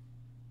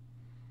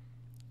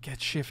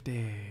 Get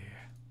shifty.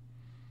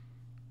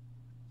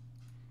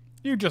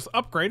 You just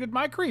upgraded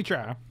my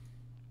creature.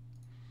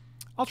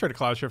 I'll trade a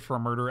Cloud Shift for a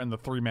murder and the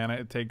 3 mana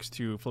it takes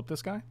to flip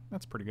this guy.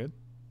 That's pretty good.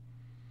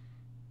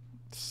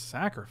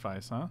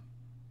 Sacrifice, huh?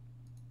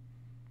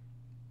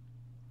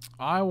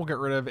 I will get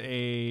rid of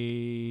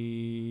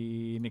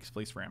a Nyx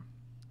Fleece Ram.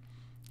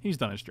 He's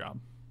done his job.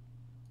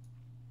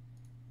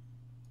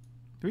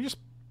 Do we just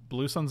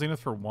Blue Sun Zenith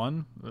for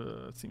 1?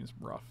 It seems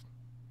rough.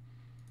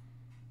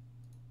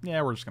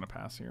 Yeah, we're just going to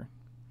pass here.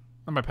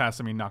 And by pass,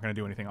 I mean not going to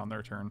do anything on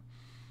their turn.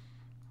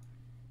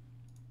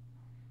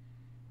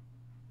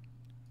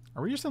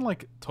 Are we just in,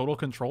 like, total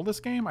control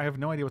this game? I have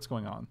no idea what's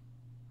going on.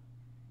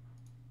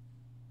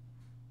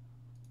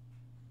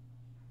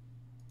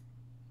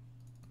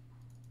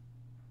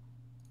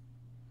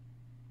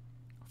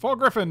 For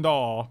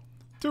Gryffindor.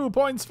 2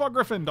 points for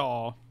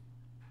Gryffindor.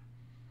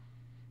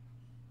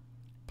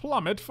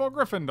 Plummet for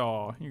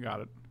Gryffindor. You got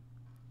it.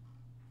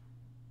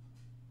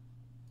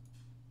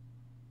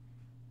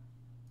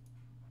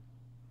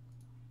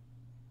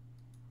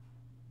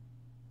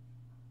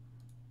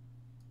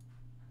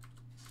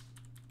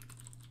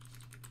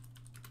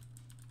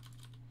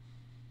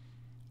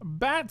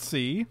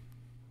 Batsy.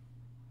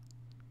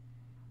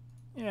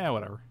 Yeah,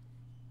 whatever.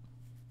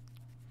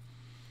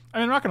 I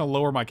mean, I'm not going to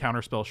lower my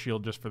counterspell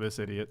shield just for this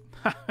idiot.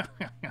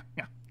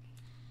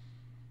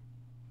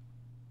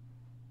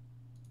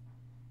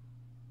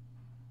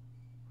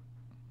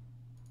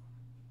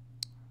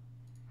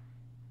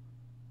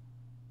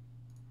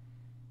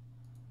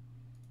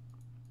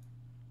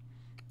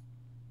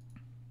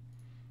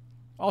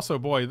 Also,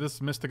 boy,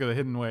 this Mystic of the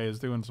Hidden Way is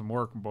doing some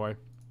work, boy.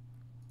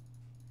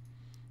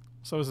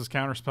 So is his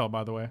counterspell,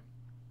 by the way.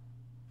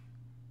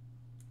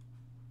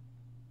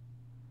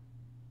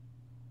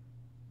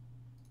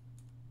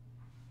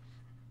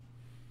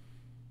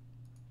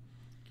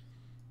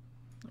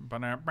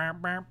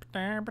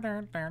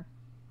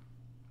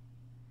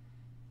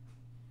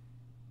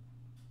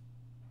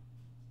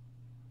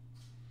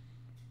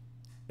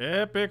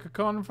 Epic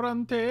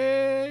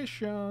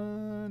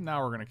confrontation.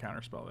 Now we're going to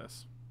counterspell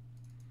this.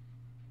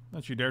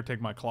 Don't you dare take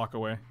my clock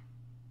away.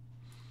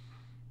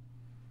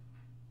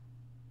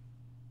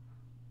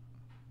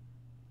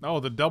 Oh,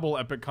 the double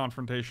epic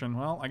confrontation.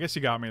 Well, I guess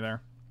you got me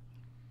there.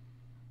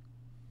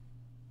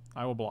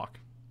 I will block.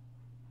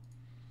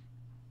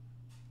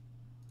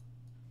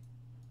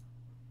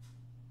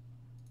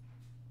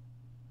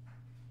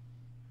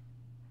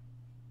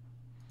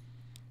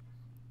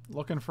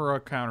 Looking for a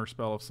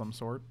counterspell of some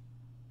sort.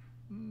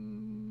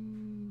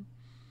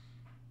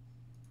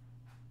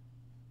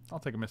 I'll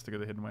take a Mystic of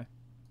the Hidden Way.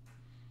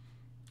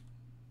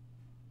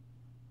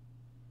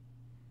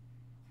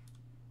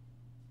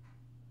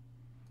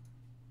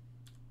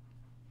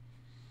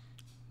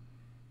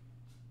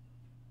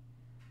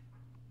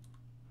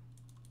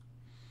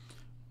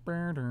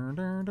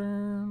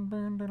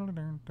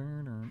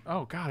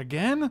 Oh, God,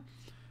 again?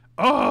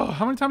 Oh,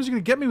 how many times are you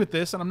going to get me with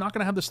this and I'm not going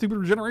to have the stupid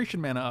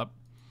regeneration mana up?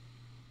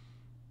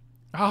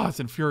 Ah, oh, it's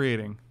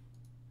infuriating.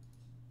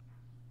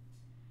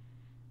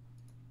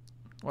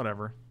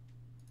 Whatever.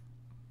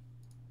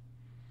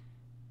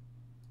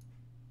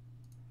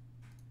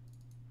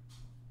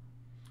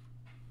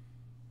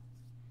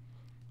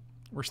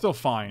 We're still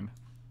fine.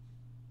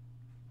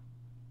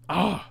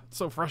 Ah, oh, it's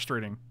so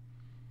frustrating.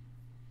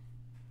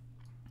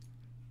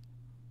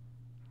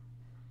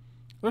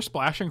 They're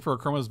splashing for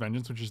Chroma's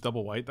Vengeance, which is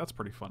double white. That's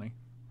pretty funny.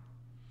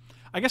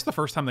 I guess the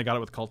first time they got it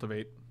with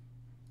Cultivate.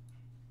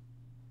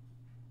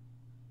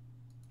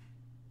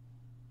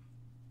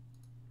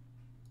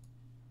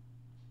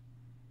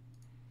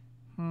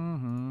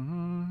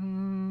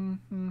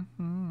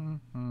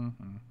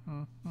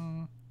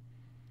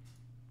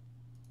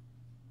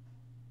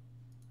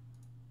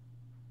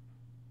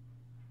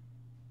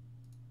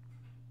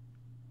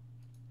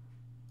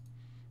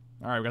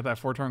 Alright, we got that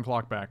 4-turn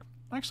clock back.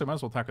 Actually, might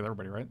as well attack with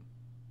everybody, right?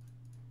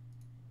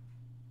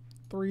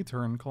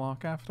 3-turn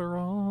clock after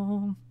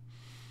all. I'm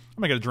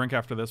gonna get a drink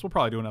after this. We'll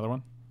probably do another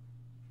one.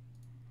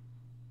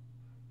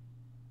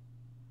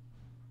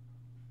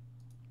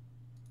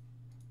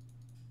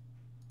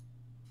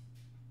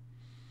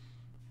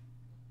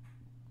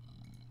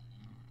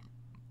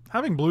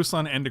 Having Blue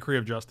Sun and Decree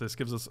of Justice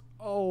gives us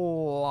a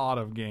lot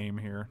of game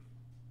here.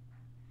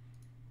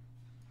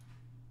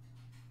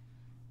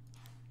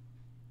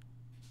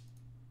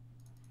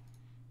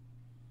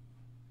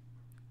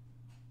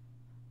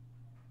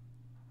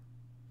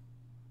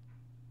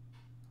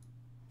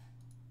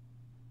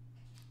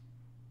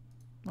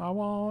 I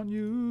want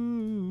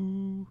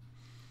you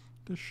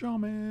to show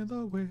me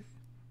the way.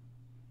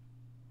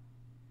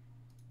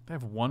 They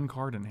have one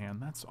card in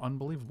hand. That's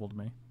unbelievable to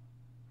me.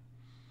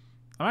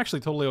 I'm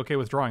actually totally okay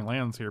with drawing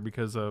lands here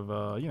because of,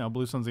 you know,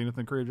 Blue Sun, Zenith,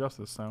 and Decree of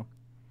Justice, so.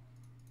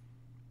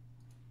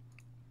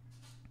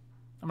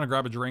 I'm going to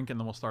grab a drink and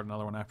then we'll start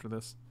another one after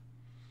this.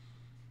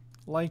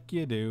 Like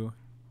you do.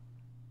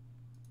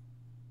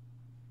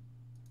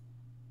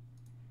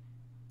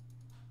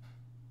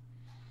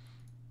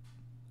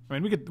 I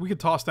mean, we could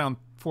toss down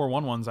 4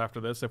 1/1s after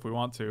this if we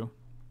want to.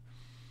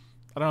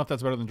 I don't know if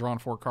that's better than drawing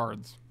 4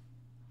 cards.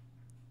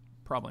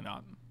 Probably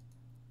not.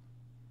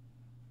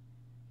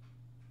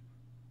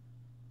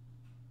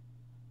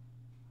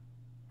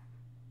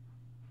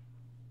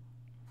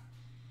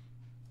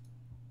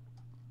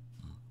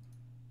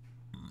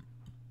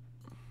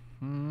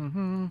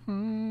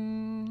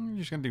 You're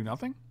just gonna do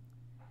nothing?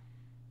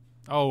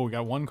 Oh, we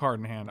got 1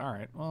 card in hand. All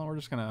right. Well, we're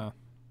just gonna.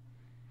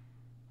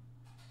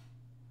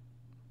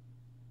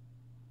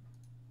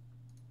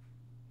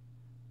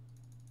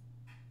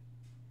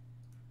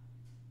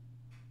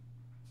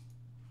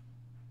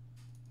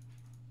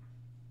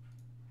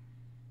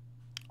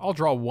 I'll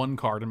draw 1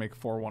 card and make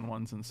 4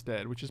 1/1s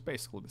instead, which is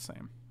basically the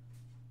same.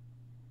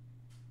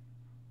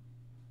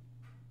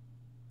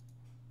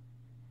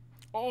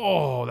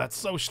 Oh, that's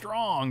so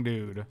strong,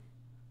 dude.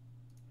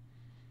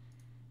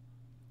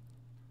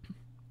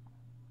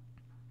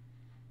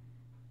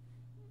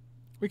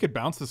 We could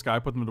bounce this guy,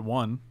 put them to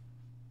 1.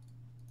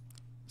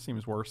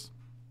 Seems worse.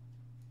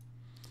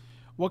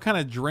 What kind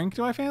of drink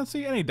do I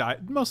fancy? Any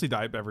diet, mostly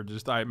diet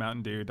beverages. Diet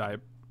Mountain Dew,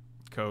 Diet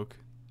Coke,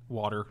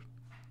 water.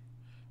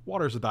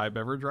 Water's a diet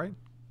beverage, right?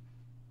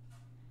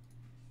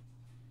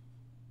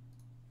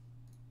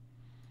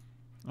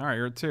 Alright,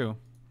 you're at 2.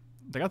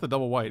 They got the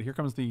double white. Here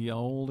comes the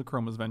old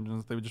Chroma's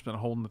Vengeance. They've just been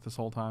holding it this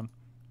whole time.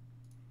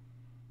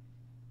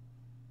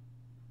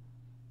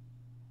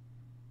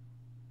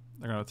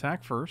 They're going to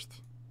attack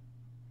first.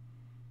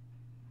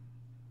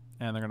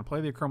 And they're going to play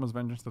the Chroma's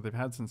Vengeance that they've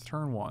had since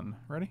turn 1.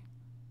 Ready?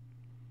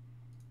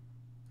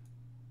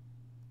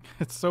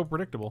 It's so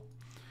predictable.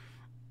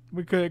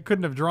 We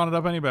couldn't have drawn it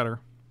up any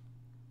better.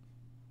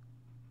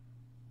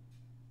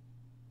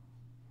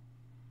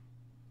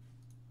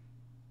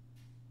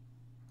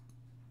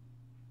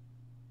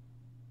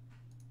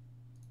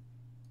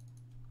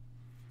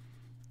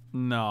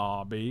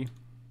 Nah, B.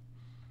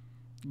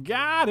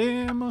 Got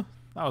him!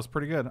 That was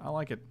pretty good. I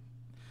like it.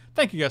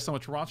 Thank you guys so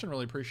much for watching.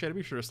 Really appreciate it.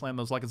 Be sure to slam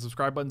those like and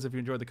subscribe buttons if you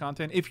enjoyed the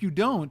content. If you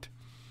don't,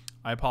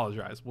 I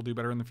apologize. We'll do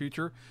better in the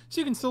future.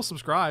 So you can still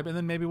subscribe, and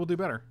then maybe we'll do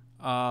better.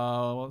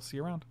 We'll see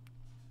you around.